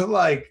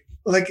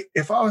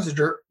if I was a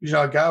guy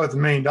with $1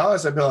 million,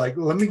 I'd be like,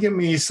 let me get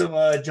me some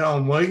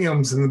John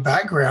Williams in the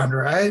background,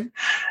 right?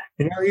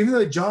 Even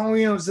though John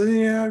Williams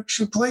doesn't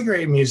actually play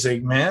great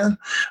music, man,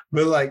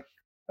 but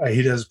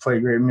he does play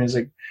great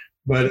music.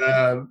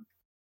 But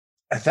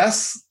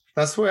that's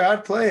the way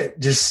I'd play it.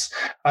 Just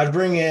I'd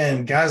bring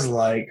in guys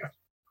like,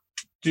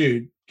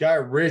 dude, Guy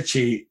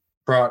Ritchie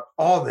brought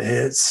all the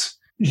hits.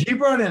 He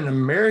brought in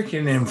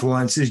American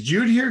influences.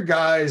 You'd hear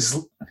guys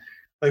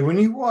like when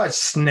you watch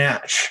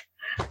Snatch.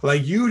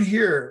 Like you'd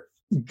hear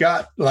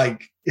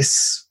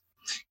it's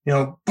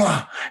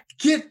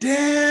get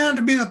down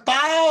to be the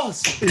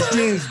boss. It's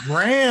James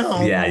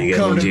Brown. Yeah, you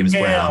get James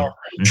Brown.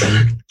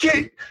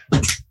 Get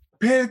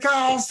pay the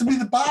cost to be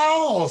the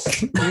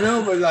boss.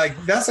 But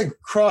that's a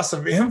cross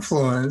of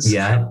influence.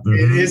 Yeah.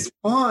 It's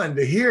fun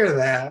to hear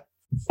that.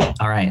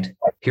 All right.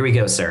 Here we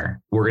go, sir.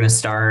 We're gonna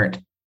start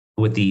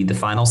with the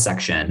final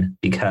section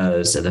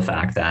because of the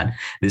fact that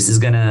this is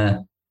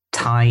gonna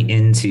tie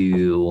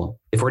into,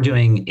 if we're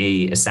doing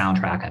a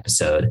soundtrack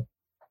episode,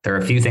 there are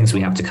a few things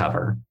we have to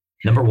cover.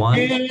 Number one,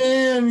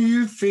 can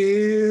you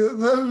feel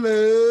the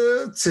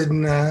love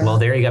tonight? Well,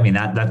 there you go. I mean,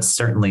 that's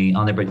certainly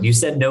on there, but you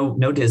said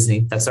no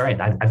Disney. That's all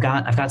right. I've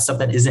got stuff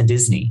that isn't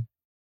Disney,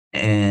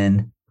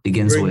 and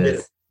begins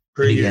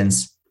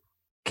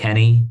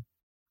Kenny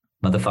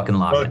motherfucking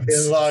Loggins.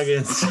 Fucking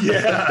Loggins.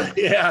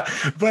 Yeah.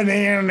 But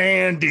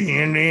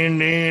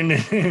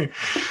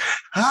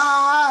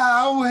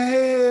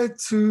highway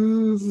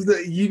to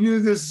the. You knew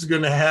this was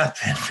going to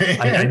happen,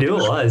 man. I knew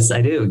it was.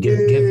 I do. Give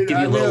you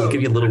a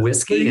little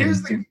whiskey.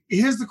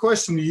 Here's the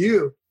question to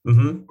you.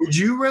 Mm-hmm. Would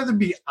you rather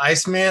be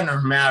Iceman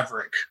or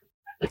Maverick?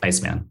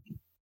 Iceman.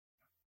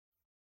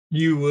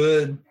 You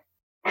would.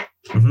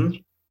 Mm-hmm.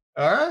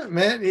 All right,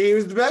 man. He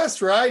was the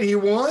best, right? He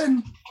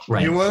won.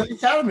 Right. He won the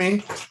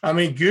Academy. I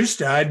mean, Goose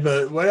died,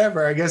 but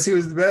whatever. I guess he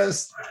was the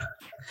best.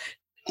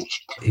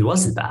 He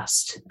was the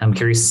best. I'm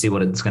curious to see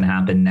what's going to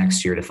happen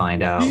next year to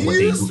find out.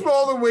 You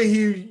saw the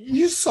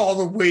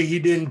way he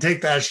didn't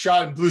take that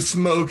shot and blew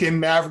smoke in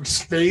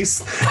Maverick's face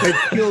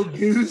that killed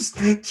Goose.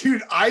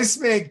 Dude,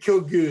 Iceman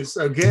killed Goose,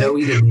 okay? No,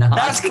 he did not.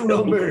 That's the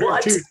number,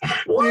 what? Dude.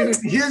 What? Dude,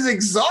 his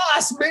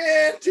exhaust,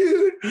 man,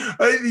 dude.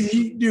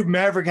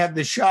 Maverick had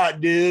the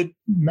shot, dude.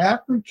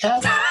 Maverick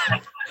had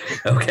it.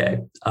 Okay.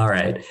 All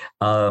right.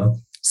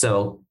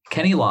 So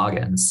Kenny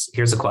Loggins,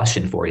 here's a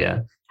question for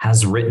you.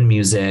 Has written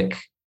music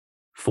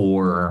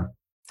for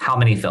how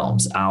many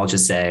films? I'll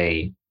just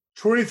say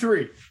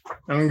 23.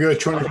 I'm going to go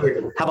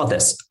 23. How about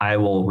this? I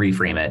will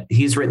reframe it.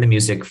 He's written the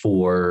music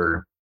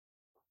for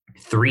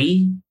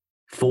 3,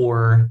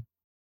 4,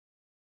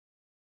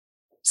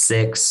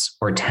 6,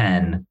 or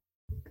 10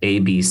 A,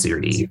 B, C,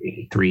 or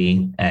D.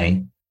 3,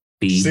 A,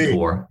 B, C.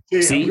 4.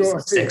 C.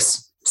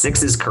 6.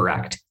 6 is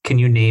correct. Can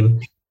you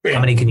name? How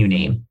many can you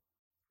name?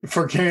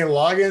 For Kenny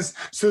Loggins?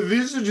 So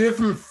these are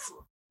different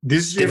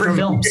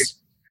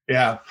films.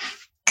 Yeah.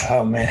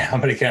 Oh man, how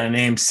many can I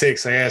name?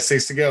 6. I got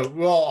 6 to go.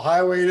 Well,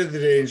 Highway to the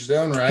Danger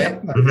Zone, right?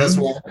 Yep. That's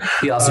one.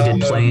 He also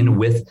did Playing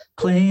with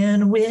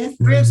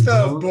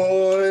the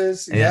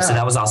Boys. Yeah. So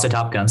that was also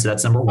Top Gun. So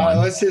that's number 1. All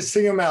right, let's just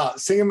sing them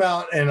out. Sing them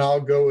out, and I'll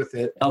go with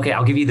it. Okay,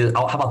 I'll give you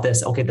how about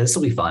this? Okay, this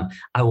will be fun.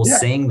 I will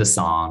sing the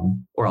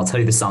song, or I'll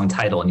tell you the song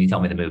title, and you tell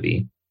me the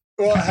movie.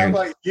 Well, how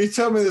about you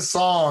tell me the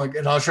song,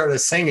 and I'll try to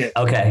sing it.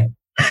 Okay.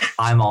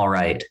 I'm all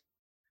right.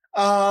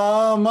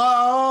 I'm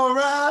all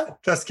right.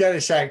 That's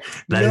Caddyshack.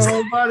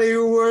 Nobody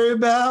worry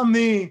about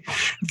me.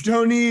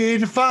 Don't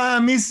need to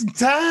find me some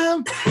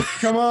time.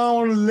 Come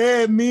on,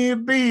 let me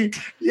be.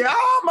 Yeah,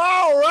 I'm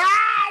all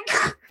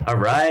right. All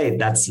right.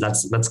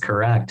 That's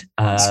correct.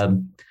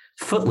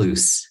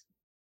 Footloose.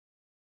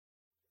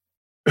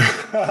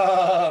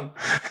 Well,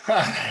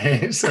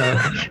 it's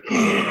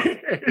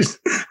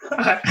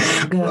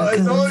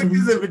only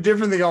because of a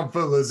different thing on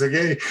Footloose.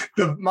 Okay,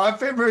 my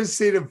favorite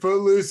scene of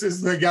Footloose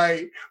is the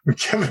guy with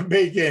Kevin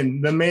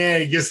Bacon, the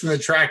man he gets in the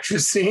tractor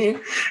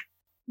scene.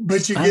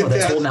 But you get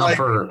that's that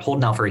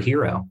holding out for a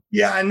hero.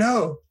 Yeah, I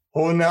know,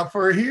 holding out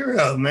for a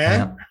hero, man.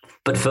 Yeah.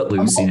 But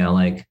Footloose,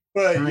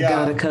 But I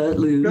gotta cut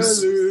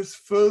loose.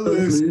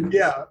 Footloose.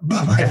 Yeah.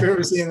 But my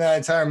favorite scene in that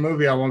entire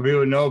movie I want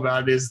people to know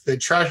about is the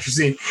tractor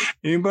scene.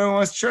 Anybody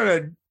wants to try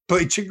to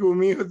play chicken with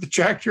me with the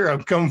tractor?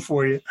 I'm coming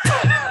for you.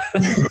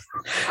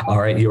 All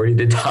right. You already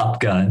did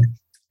Top Gun.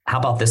 How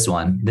about this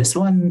one? This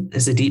one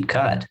is a deep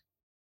cut.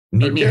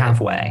 Meet me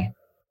halfway.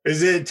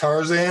 Is it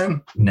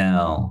Tarzan?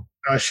 No.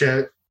 Oh,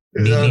 shit.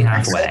 Meet me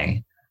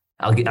halfway.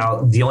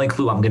 The only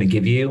clue I'm going to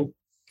give you,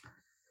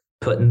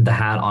 putting the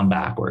hat on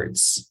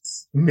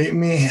backwards. Meet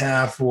me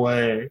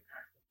halfway.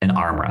 In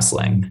arm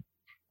wrestling.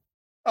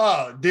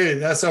 Oh,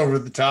 dude, that's over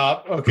the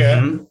top.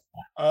 Okay.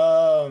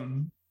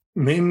 Mm-hmm.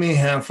 Meet me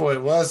halfway.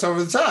 Well, that's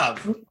over the top.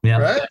 Yeah.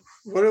 Right?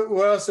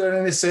 What else did I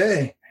need to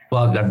say?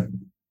 Well,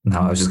 no,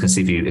 I was just going to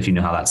see if you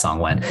know how that song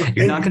went.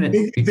 You're not going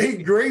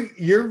to. Great.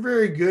 You're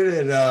very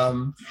good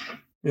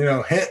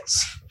at,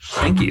 hits.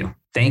 Thank you.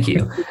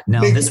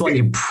 Now, this one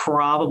you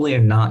probably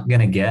are not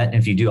going to get. And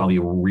if you do, I'll be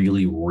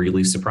really,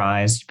 really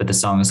surprised. But the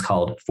song is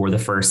called For the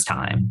First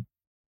Time.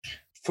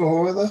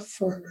 For the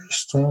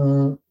first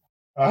time.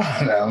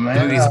 Oh, no,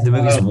 man.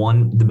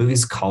 The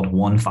movie's called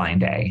One Fine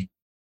Day.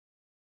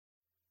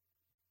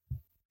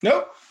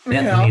 Nope.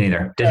 Yeah, me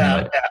neither. Didn't know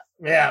it.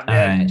 Yeah. All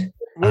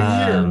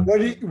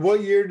right.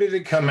 What year did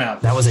it come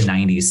out? That was a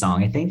 90s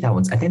song. I think that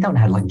one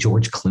had like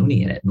George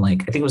Clooney in it. I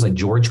think it was like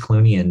George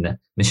Clooney and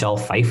Michelle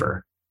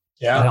Pfeiffer.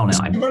 Yeah. I don't know.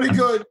 Somebody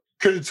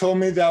could have told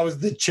me that was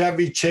the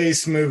Chevy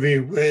Chase movie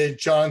with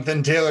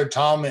Jonathan Taylor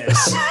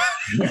Thomas.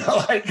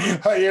 like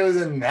it was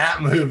in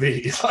that movie.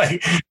 It was he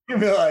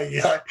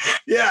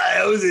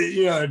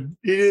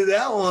did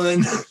that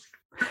one.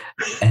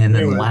 And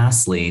then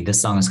lastly, this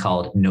song is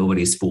called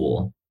Nobody's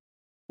Fool.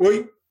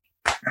 Wait,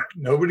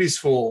 Nobody's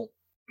Fool.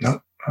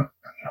 No,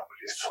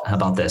 Nobody's Fool. How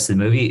about this? The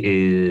movie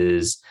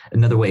is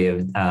another way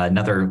of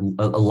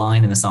a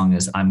line in the song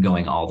is I'm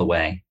going all the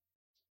way.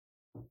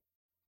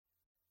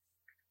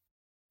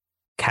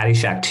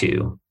 Caddyshack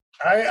 2.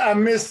 I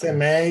missed it,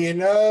 man. You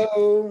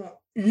know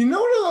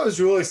what I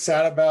was really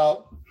sad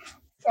about?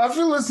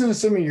 After listening to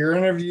some of your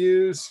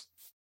interviews,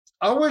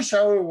 I wish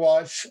I would have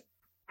watched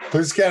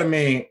Police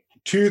Academy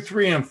 2,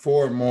 3, and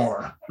 4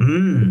 more.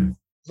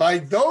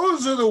 Like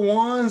those are the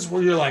ones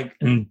where you're like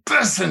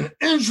investing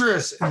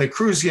interest and the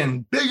crew's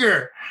getting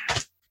bigger.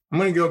 I'm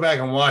gonna go back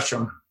and watch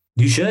them.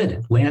 You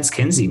should. Lance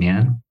Kinsey,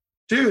 man.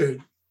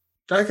 Dude,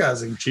 that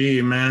guy's a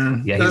G,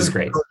 man. Yeah, he's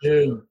great.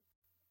 Dude.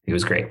 He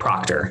was great.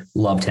 Proctor,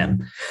 loved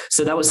him.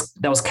 So that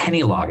was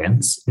Kenny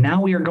Loggins.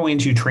 Now we are going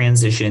to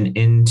transition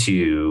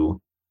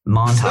into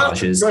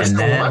montages and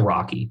then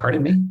Rocky.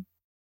 Pardon me?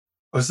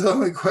 Was that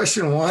only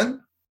question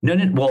one? No.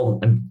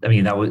 Well, I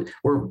mean,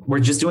 we're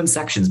just doing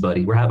sections,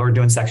 buddy. We're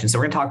doing sections. So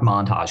we're going to talk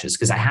montages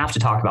because I have to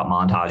talk about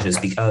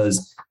montages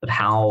because of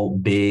how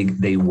big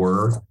they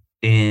were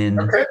in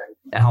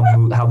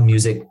how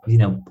music,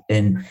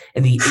 in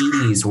the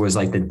 80s was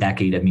like the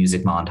decade of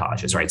music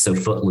montages, right? So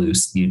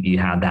Footloose, you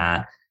had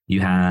that.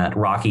 You had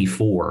Rocky IV.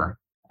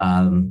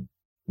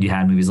 You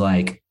had movies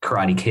like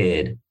Karate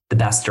Kid, The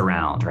Best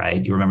Around,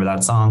 right? You remember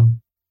that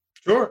song?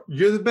 Sure.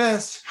 You're the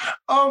best.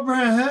 Oh,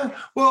 Brad.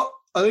 Well,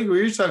 I think what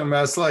you're talking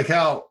about is like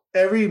how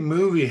every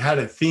movie had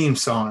a theme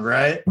song,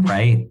 right?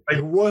 Right.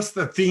 Like, what's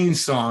the theme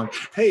song?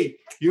 Hey,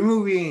 your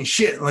movie ain't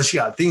shit unless you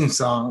got a theme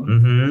song.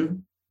 Mm-hmm.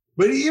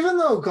 But even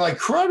though, like,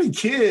 Karate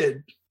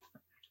Kid,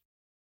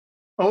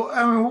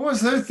 what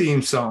was their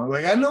theme song?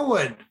 Like, I know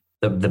what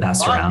the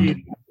Best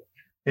Around.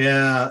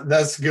 Yeah,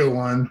 that's a good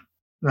one.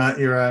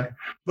 You're right.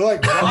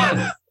 But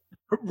like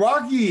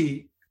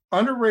Rocky,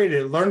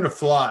 underrated, Learn to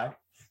Fly.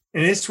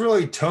 And it's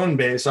really tone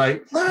based,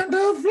 like learn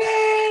to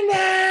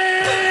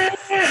fly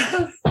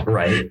now.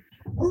 Right.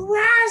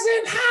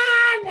 Rising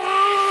high now.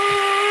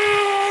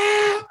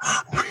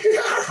 We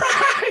are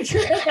right.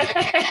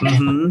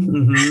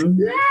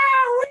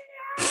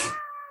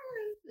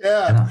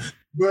 Yeah.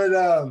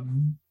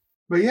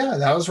 But yeah,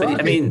 that was right.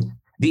 I mean,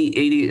 the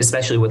 80s,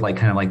 especially with like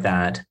kind of like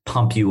that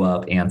pump you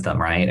up anthem,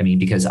 right? I mean,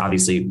 because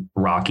obviously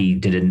Rocky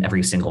did it in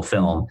every single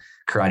film.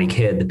 Karate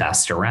Kid, The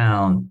Best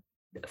Around.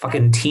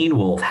 Fucking Teen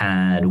Wolf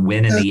had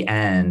Win in the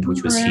End,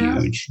 which was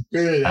huge.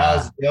 Good, that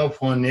was a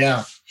dope one,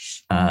 yeah.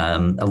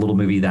 A little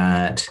movie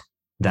that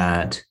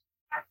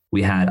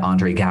we had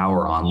Andre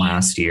Gower on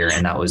last year,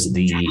 and that was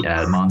the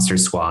Monster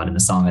Squad, and the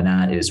song in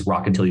that is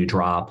Rock Until You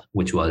Drop,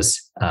 which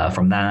was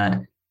from that.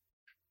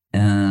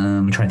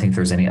 I'm trying to think if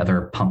there's any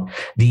other pump.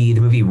 The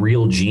movie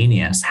Real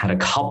Genius had a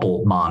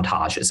couple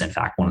montages. In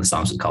fact, one of the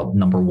songs was called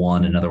Number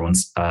One, another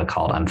one's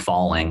called I'm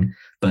Falling,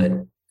 but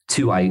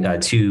two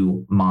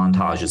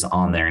montages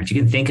on there. And if you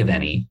can think of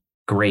any,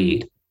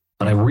 great.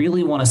 But I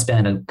really want to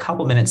spend a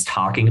couple minutes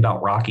talking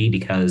about Rocky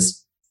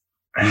because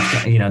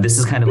this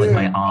is kind of like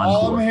my encore.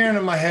 All I'm hearing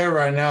in my head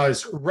right now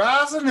is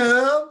rising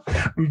up,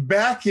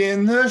 back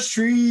in the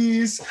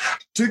streets,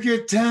 took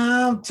your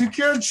time, took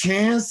your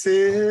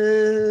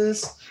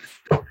chances.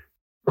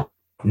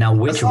 Now,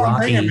 which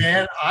Rocky? Thinking,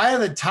 man, Eye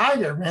of the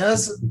Tiger, man.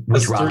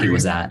 Which Rocky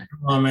was that?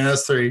 Come on, man,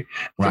 that's 3.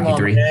 Rocky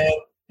 3. Man.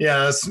 Yeah,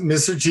 that's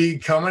Mr. G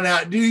coming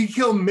out. Dude, he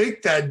killed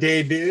Mick that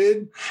day,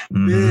 dude.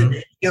 Mm-hmm. Dude,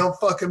 he killed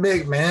fucking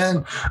Mick,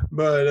 man.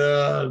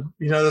 But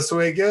that's the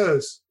way it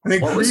goes. I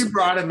think Creed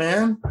brought it,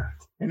 man.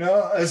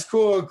 That's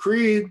cool.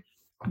 Creed.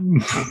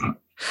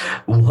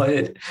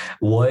 What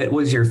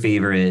was your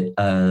favorite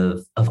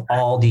of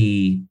all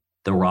the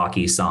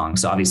Rocky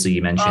songs? So obviously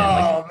you mentioned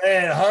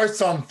man,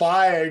 Hearts on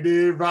Fire,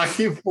 dude.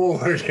 Rocky IV,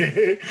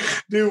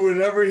 dude.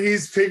 Whenever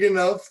he's picking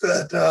up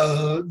that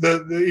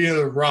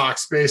the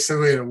rocks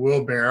basically in a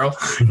wheelbarrow,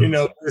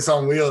 it's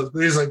on wheels,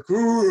 but he's like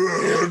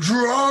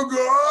Drago,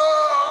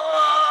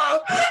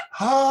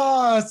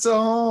 hearts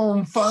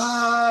on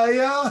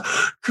fire,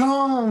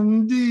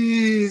 come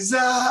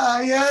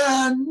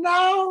desire,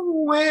 now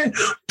when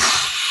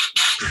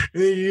and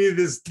then you do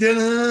this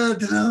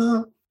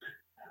da-da.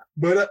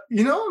 But,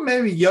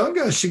 maybe Young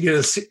Guns should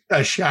get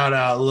a shout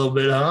out a little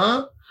bit,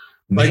 huh?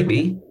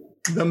 Maybe.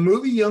 The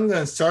movie Young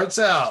Guns starts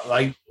out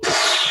like,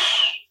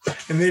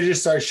 and they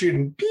just start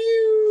shooting.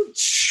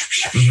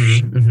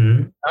 Mm-hmm,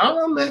 mm-hmm. I don't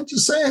know, man.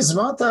 Just saying, it's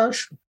not that.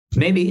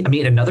 Maybe. I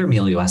mean, another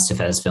Emilio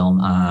Estevez film.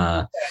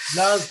 Not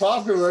as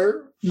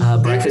popular.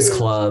 Breakfast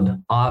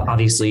Club.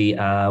 Obviously,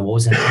 what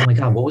was that? Oh, my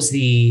God. What was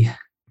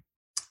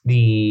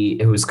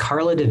it was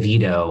Carla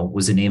DeVito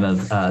was the name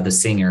of the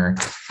singer.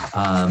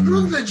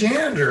 Who's the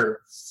janitor?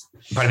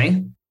 Pardon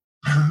me?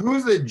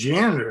 Who's the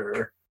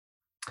janitor?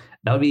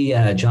 That would be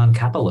John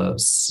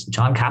Kapelos.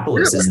 John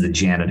Kapelos is the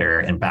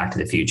janitor in Back to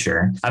the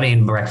Future. I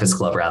mean, Breakfast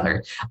Club,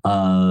 rather.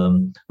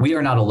 We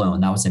Are Not Alone.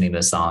 That was the name of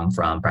the song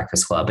from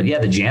Breakfast Club. But yeah,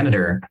 the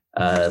janitor,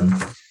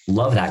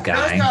 love that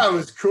guy. That guy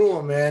was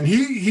cool, man.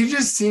 He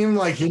just seemed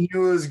like he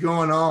knew what was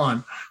going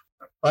on.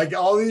 Like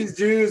all these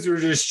dudes were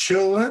just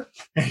chilling,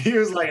 and he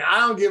was like,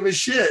 "I don't give a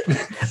shit."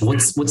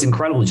 What's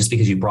incredible, just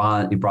because you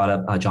brought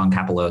up John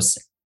Kapelos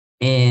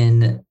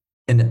in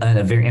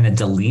a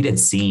deleted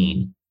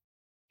scene,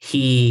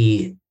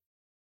 he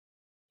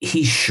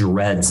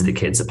shreds the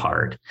kids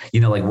apart.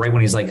 Like right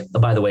when he's like, oh,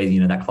 by the way,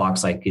 that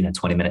clock's like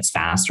 20 minutes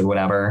fast or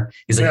whatever.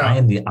 He's like, I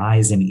am the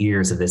eyes and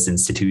ears of this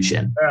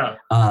institution.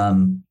 Yeah.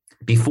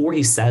 Before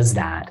he says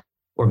that,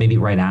 or maybe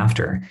right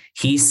after,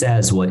 he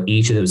says what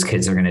each of those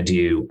kids are going to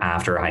do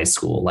after high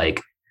school.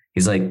 Like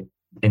he's like,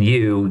 and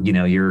you're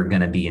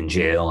going to be in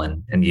jail,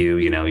 and you're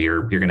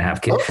going to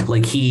have kids.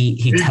 Like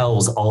he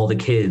tells all the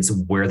kids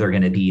where they're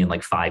going to be in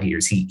like 5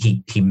 years.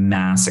 He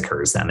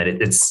massacres them. And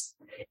it's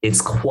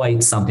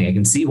quite something. I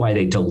can see why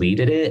they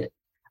deleted it.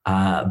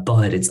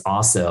 But it's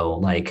also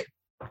like,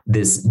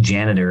 this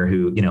janitor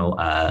who,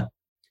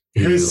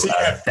 Fender's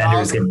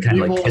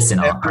kind of like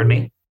pissing off. Pardon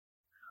me?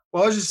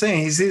 Well, I was just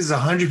saying, he sees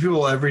 100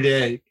 people every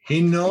day. He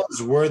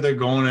knows where they're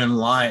going in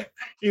life.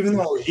 Even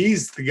though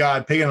he's the guy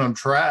picking up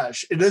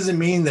trash, it doesn't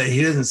mean that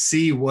he doesn't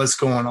see what's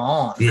going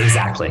on.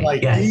 Exactly.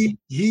 Like he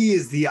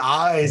is the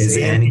eyes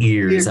and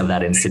ears of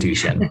that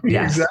institution.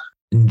 Yeah.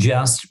 Exactly.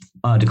 Just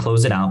to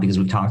close it out, because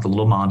we've talked a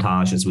little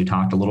montages, we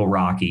talked a little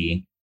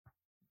Rocky.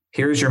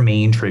 Here's your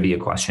main trivia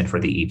question for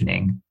the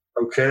evening.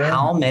 Okay.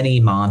 How many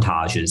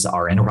montages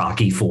are in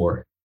Rocky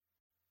IV?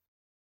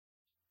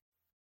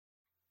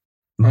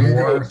 I'm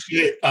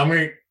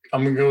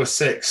gonna go with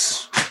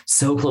 6.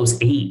 So close.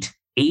 8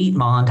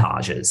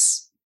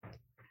 montages.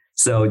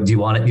 So do you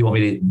want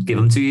me to give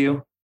them to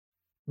you?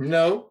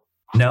 No.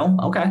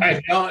 Okay.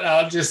 I don't.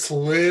 I'll just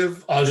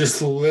live with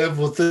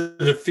the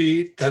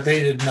defeat that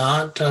they did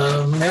not.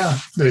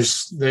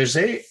 There's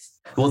 8.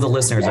 Well, the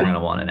listeners are going to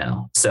want to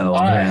know. So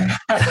all right.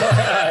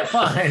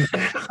 Fine.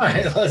 All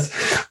right,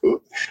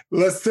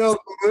 let's tell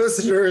the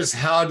listeners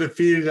how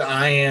defeated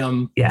I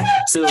am. Yeah.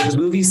 So the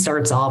movie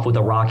starts off with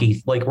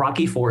Rocky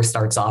IV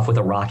starts off with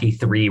a Rocky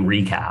III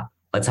recap.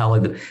 That's how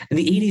in the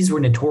 80s were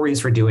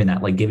notorious for doing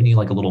that, like giving you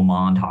like a little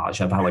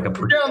montage of how like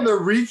working on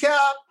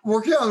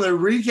the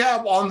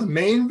recap on the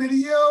main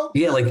video.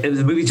 Yeah, like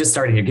the movie just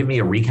started. You're giving me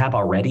a recap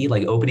already,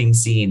 like opening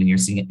scene, and you're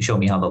showing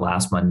me how the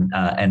last one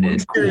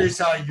ended. I'm curious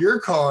how you're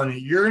calling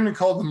it. You're going to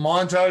call the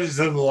montages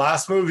of the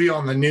last movie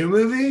on the new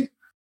movie?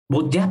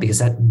 Well, yeah, because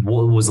that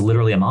was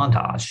literally a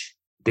montage.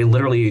 They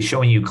literally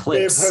showing you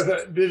clips.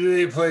 Did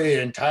they play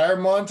the entire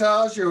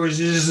montage, or was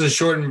it just a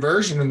shortened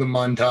version of the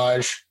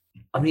montage?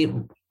 I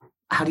mean,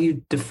 how do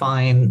you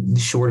define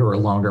shorter or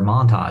longer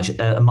montage?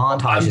 A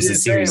montage is a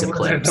series of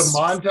clips. Was it the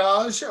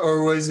montage,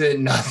 or was it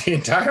not the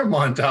entire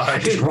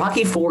montage? Dude,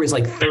 Rocky IV is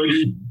like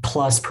 30+%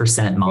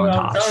 montage. What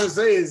I'm trying to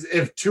say is,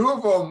 if 2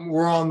 of them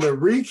were on the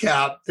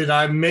recap, then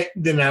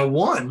I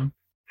won.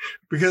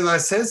 Because I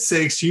said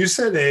 6, you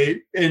said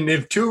 8, and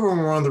if 2 of them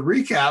were on the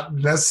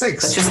recap, that's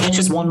 6. That's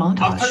just one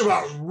montage. I'm talking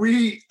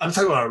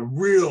about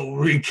real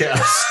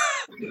recaps.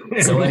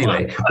 So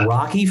anyway,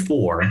 Rocky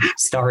IV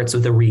starts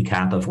with a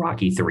recap of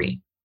Rocky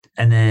III.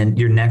 And then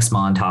your next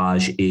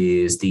montage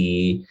is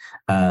the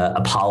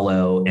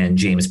Apollo and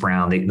James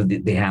Brown.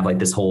 They have like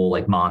this whole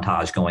like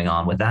montage going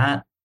on with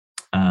that.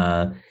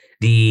 Oh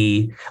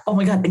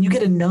my God. And you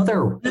get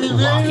another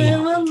Rocky. In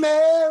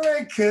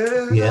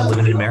America. Yeah,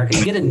 living in America.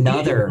 You get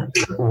another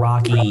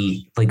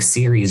Rocky like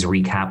series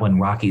recap when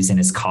Rocky's in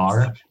his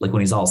car, like when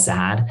he's all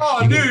sad.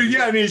 Oh, dude,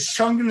 yeah, and he's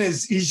chunking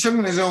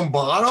his own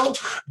bottle.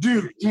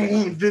 Dude,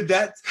 did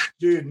that.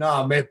 Dude,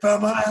 nah, man.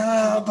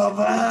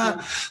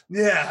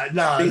 Yeah,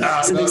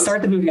 nah. So they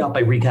start the movie off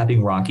by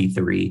recapping Rocky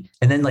 3.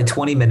 And then like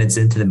 20 minutes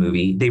into the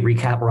movie, they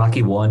recap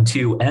Rocky 1,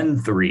 2,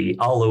 and 3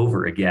 all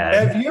over again.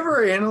 Have you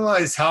ever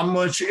analyzed how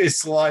much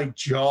it's like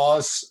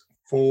Jaws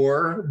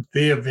for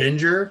the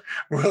Avenger,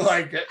 where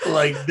like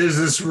there's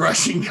this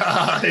Russian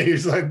guy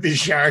who's like the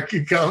shark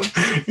who comes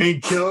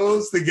and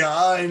kills the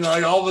guy, and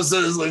like all of a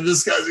sudden it's like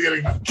this guy's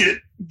gonna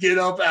get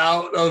up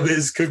out of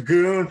his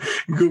cocoon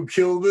and go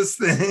kill this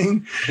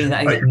thing.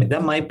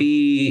 That might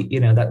be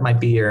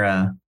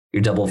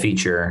your double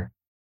feature,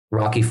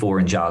 Rocky IV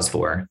and Jaws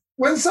 4.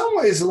 Well, in some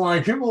ways,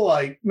 like people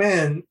like,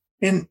 man,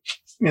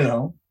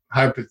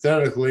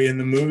 hypothetically in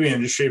the movie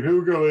industry, people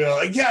go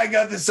like, yeah, I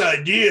got this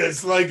idea.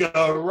 It's like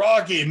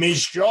Rocky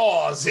meets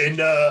Jaws, and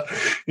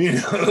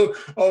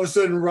all of a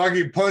sudden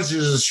Rocky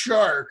punches a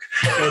shark,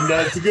 and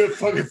it's a good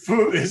fucking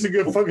food. It's a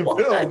good fucking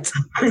film.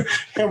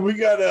 And we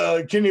got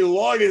Kenny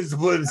Loggins to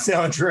play the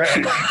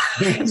soundtrack.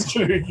 It's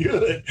gonna be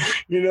good.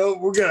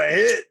 We're gonna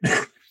hit.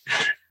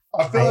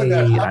 I feel like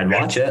that. I'd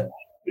watch it.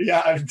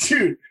 Yeah,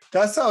 dude.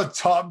 That's how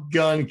Top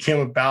Gun came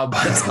about.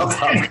 That's how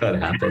Top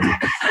Gun happened.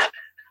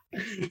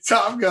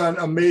 Top Gun,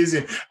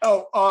 amazing.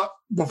 Oh,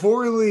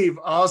 before we leave,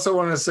 I also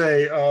want to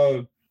say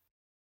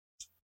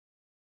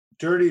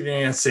Dirty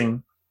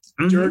Dancing.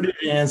 Mm-hmm. Dirty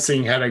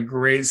Dancing had a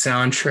great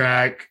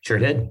soundtrack. Sure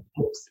did.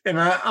 And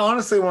I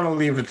honestly want to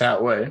leave it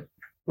that way.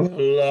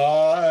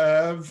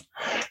 I've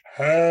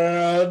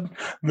had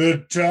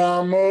the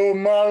time of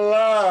my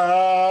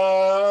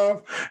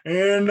life,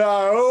 and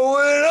I owe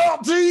it all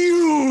to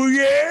you,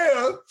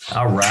 yeah.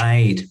 All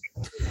right.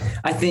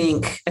 I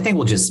think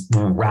we'll just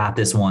wrap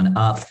this one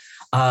up.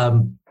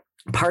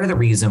 Part of the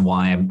reason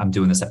why I'm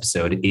doing this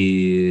episode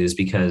is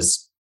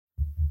because,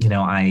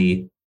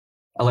 I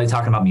like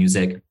talking about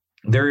music.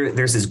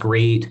 There's this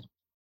great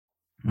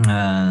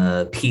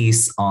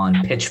piece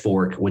on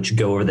Pitchfork, which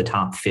go over the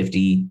top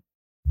 50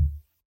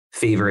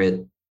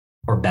 favorite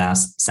or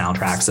best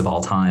soundtracks of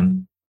all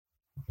time.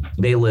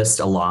 They list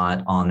a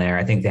lot on there.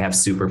 I think they have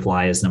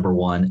Superfly as number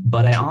 1,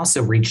 but I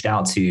also reached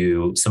out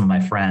to some of my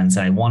friends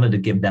and I wanted to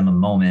give them a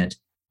moment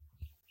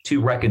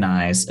to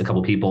recognize a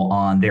couple people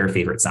on their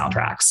favorite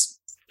soundtracks.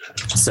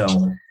 So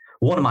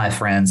one of my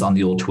friends on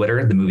the old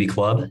Twitter, the Movie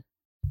Club,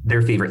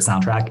 their favorite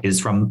soundtrack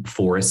is from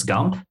Forrest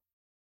Gump.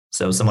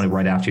 So someone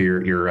right after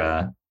your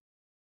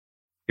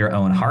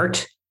own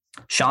heart.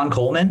 Sean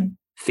Coleman,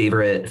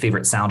 favorite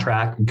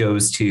soundtrack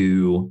goes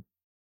to,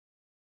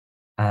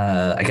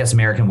 I guess,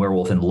 American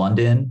Werewolf in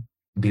London,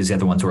 because the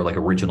other ones were like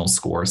original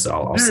score. So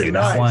I'll say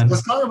that one.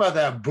 Let's talk about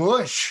that.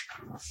 Bush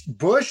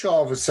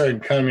all of a sudden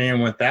coming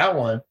in with that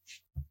one.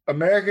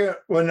 America.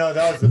 Well, no,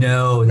 that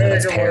was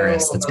that's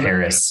Paris. That's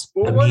Paris.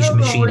 Well,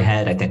 Machine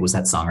Head, I think, was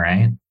that song,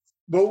 right?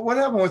 But what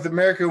happened with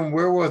American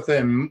Werewolf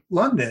in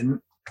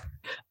London?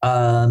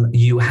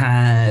 You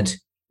had,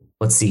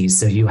 let's see.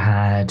 So you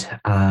had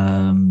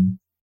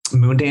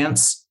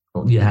Moondance.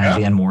 You had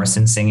Van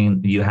Morrison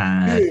singing. You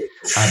had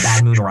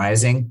Bad Moon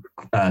Rising,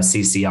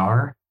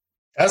 CCR.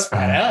 That's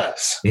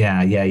badass.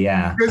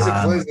 Yeah. Because it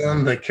plays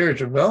on the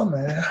character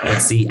development.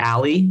 Let's see,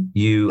 Allie,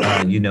 you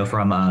know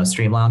from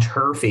Stream Lounge,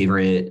 her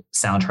favorite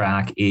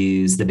soundtrack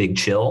is The Big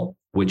Chill,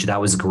 which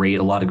that was great.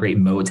 A lot of great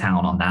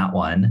Motown on that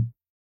one.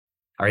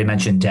 I already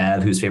mentioned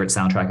Dev, whose favorite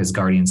soundtrack is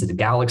Guardians of the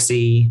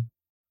Galaxy.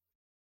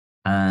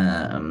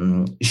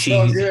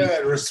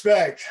 Good.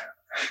 Respect.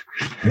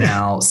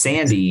 Now,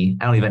 Sandy,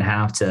 I don't even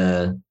have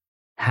to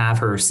have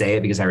her say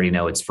it because I already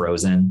know it's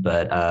Frozen.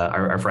 But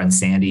our friend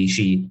Sandy,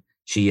 she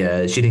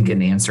didn't get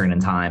an answer in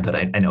time, but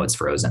I know it's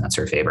Frozen. That's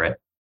her favorite.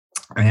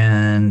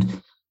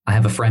 And I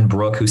have a friend,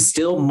 Brooke, who's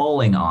still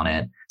mulling on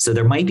it. So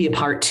there might be a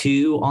part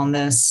 2 on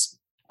this.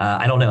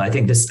 I don't know. I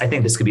think this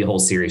could be a whole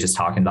series just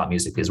talking about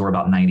music because we're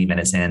about 90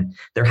 minutes in.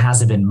 There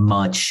hasn't been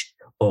much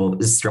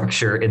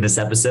structure in this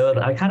episode.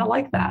 I kind of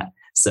like that.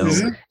 So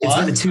it's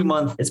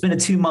been a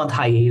 2-month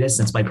hiatus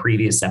since my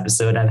previous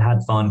episode. I've had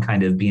fun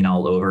kind of being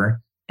all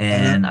over,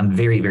 and I'm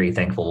very, very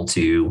thankful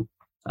to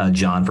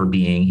John for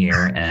being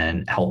here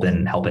and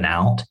helping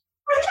out.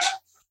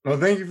 Well,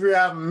 thank you for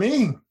having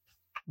me.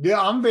 Yeah,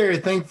 I'm very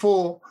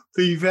thankful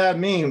that you've had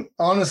me.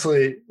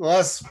 Honestly, the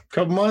last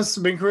couple months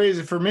have been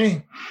crazy for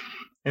me,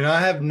 and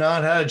I have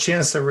not had a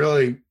chance to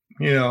really,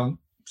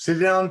 sit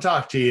down and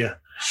talk to you.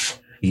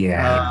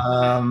 Yeah.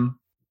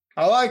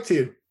 I like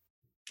to.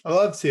 I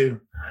love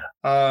to.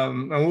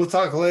 And we'll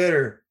talk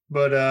later.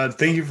 But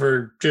thank you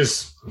for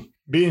just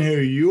being who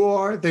you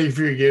are. Thank you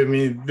for giving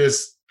me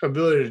this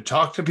ability to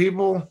talk to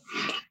people,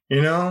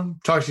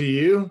 talk to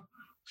you.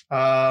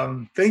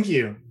 Thank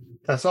you.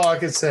 That's all I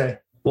could say.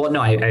 Well,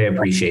 no, I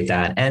appreciate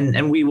that.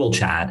 And we will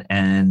chat.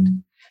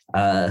 And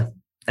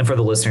for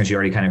the listeners, you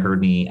already kind of heard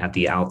me at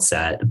the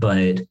outset,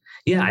 but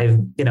yeah,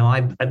 I've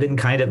been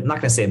kind of, not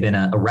going to say I've been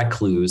a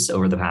recluse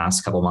over the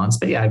past couple of months,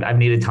 but yeah, I've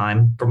needed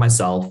time for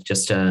myself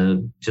just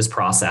to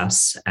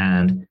process.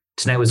 And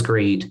tonight was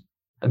great.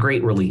 A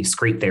great release,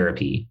 great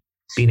therapy,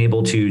 being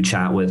able to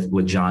chat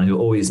with John, who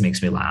always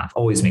makes me laugh,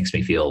 always makes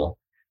me feel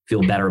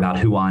better about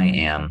who I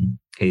am.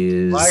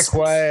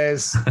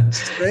 Likewise.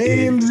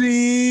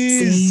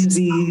 Samesies.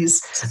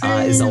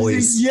 Is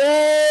always,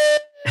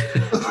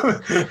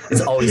 it's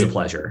always a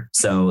pleasure.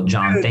 So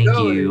John, thank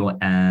you.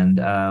 And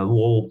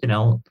we'll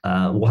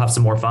have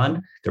some more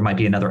fun. There might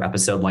be another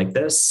episode like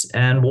this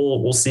and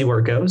we'll see where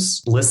it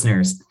goes.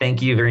 Listeners,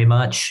 thank you very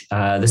much.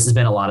 This has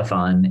been a lot of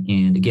fun.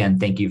 And again,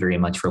 thank you very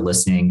much for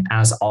listening.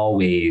 As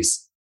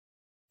always,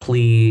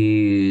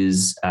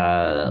 please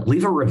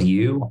leave a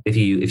review if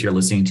you're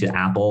listening to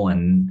Apple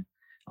and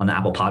on the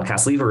Apple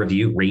podcast, leave a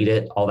review, rate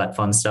it, all that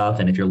fun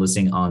stuff. And if you're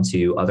listening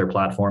onto other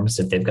platforms,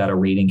 if they've got a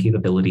rating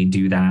capability,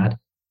 do that.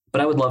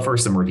 But I would love for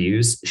some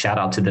reviews. Shout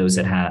out to those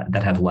that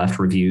have left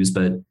reviews,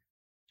 but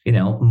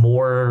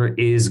more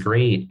is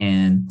great.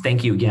 And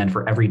thank you again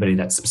for everybody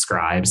that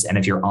subscribes. And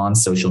if you're on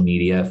social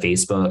media,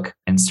 Facebook,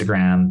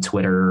 Instagram,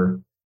 Twitter,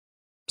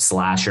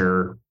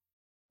 Slasher,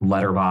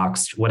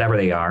 Letterboxd, whatever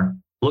they are,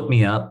 look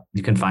me up.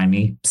 You can find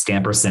me,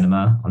 Stamper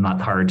Cinema. I'm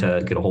not hard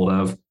to get a hold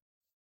of.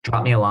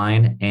 Drop me a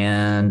line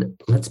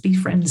and let's be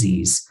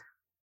friendsies.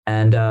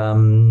 And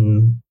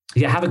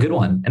have a good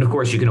one. And of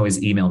course, you can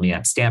always email me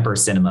at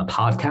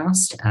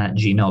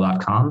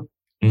stampercinemapodcast@gmail.com.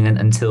 And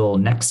until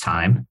next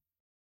time,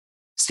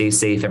 stay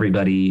safe,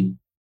 everybody.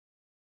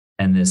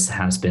 And this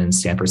has been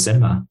Stamper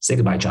Cinema. Say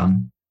goodbye,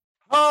 John.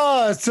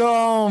 Hearts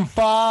on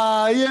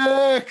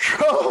fire,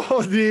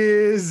 cold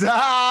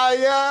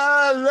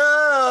desire,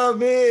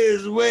 love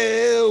is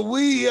where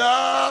we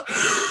are.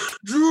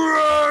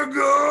 Dragon.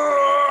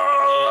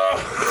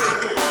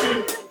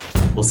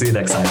 We'll see you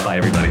next time. Bye,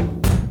 everybody.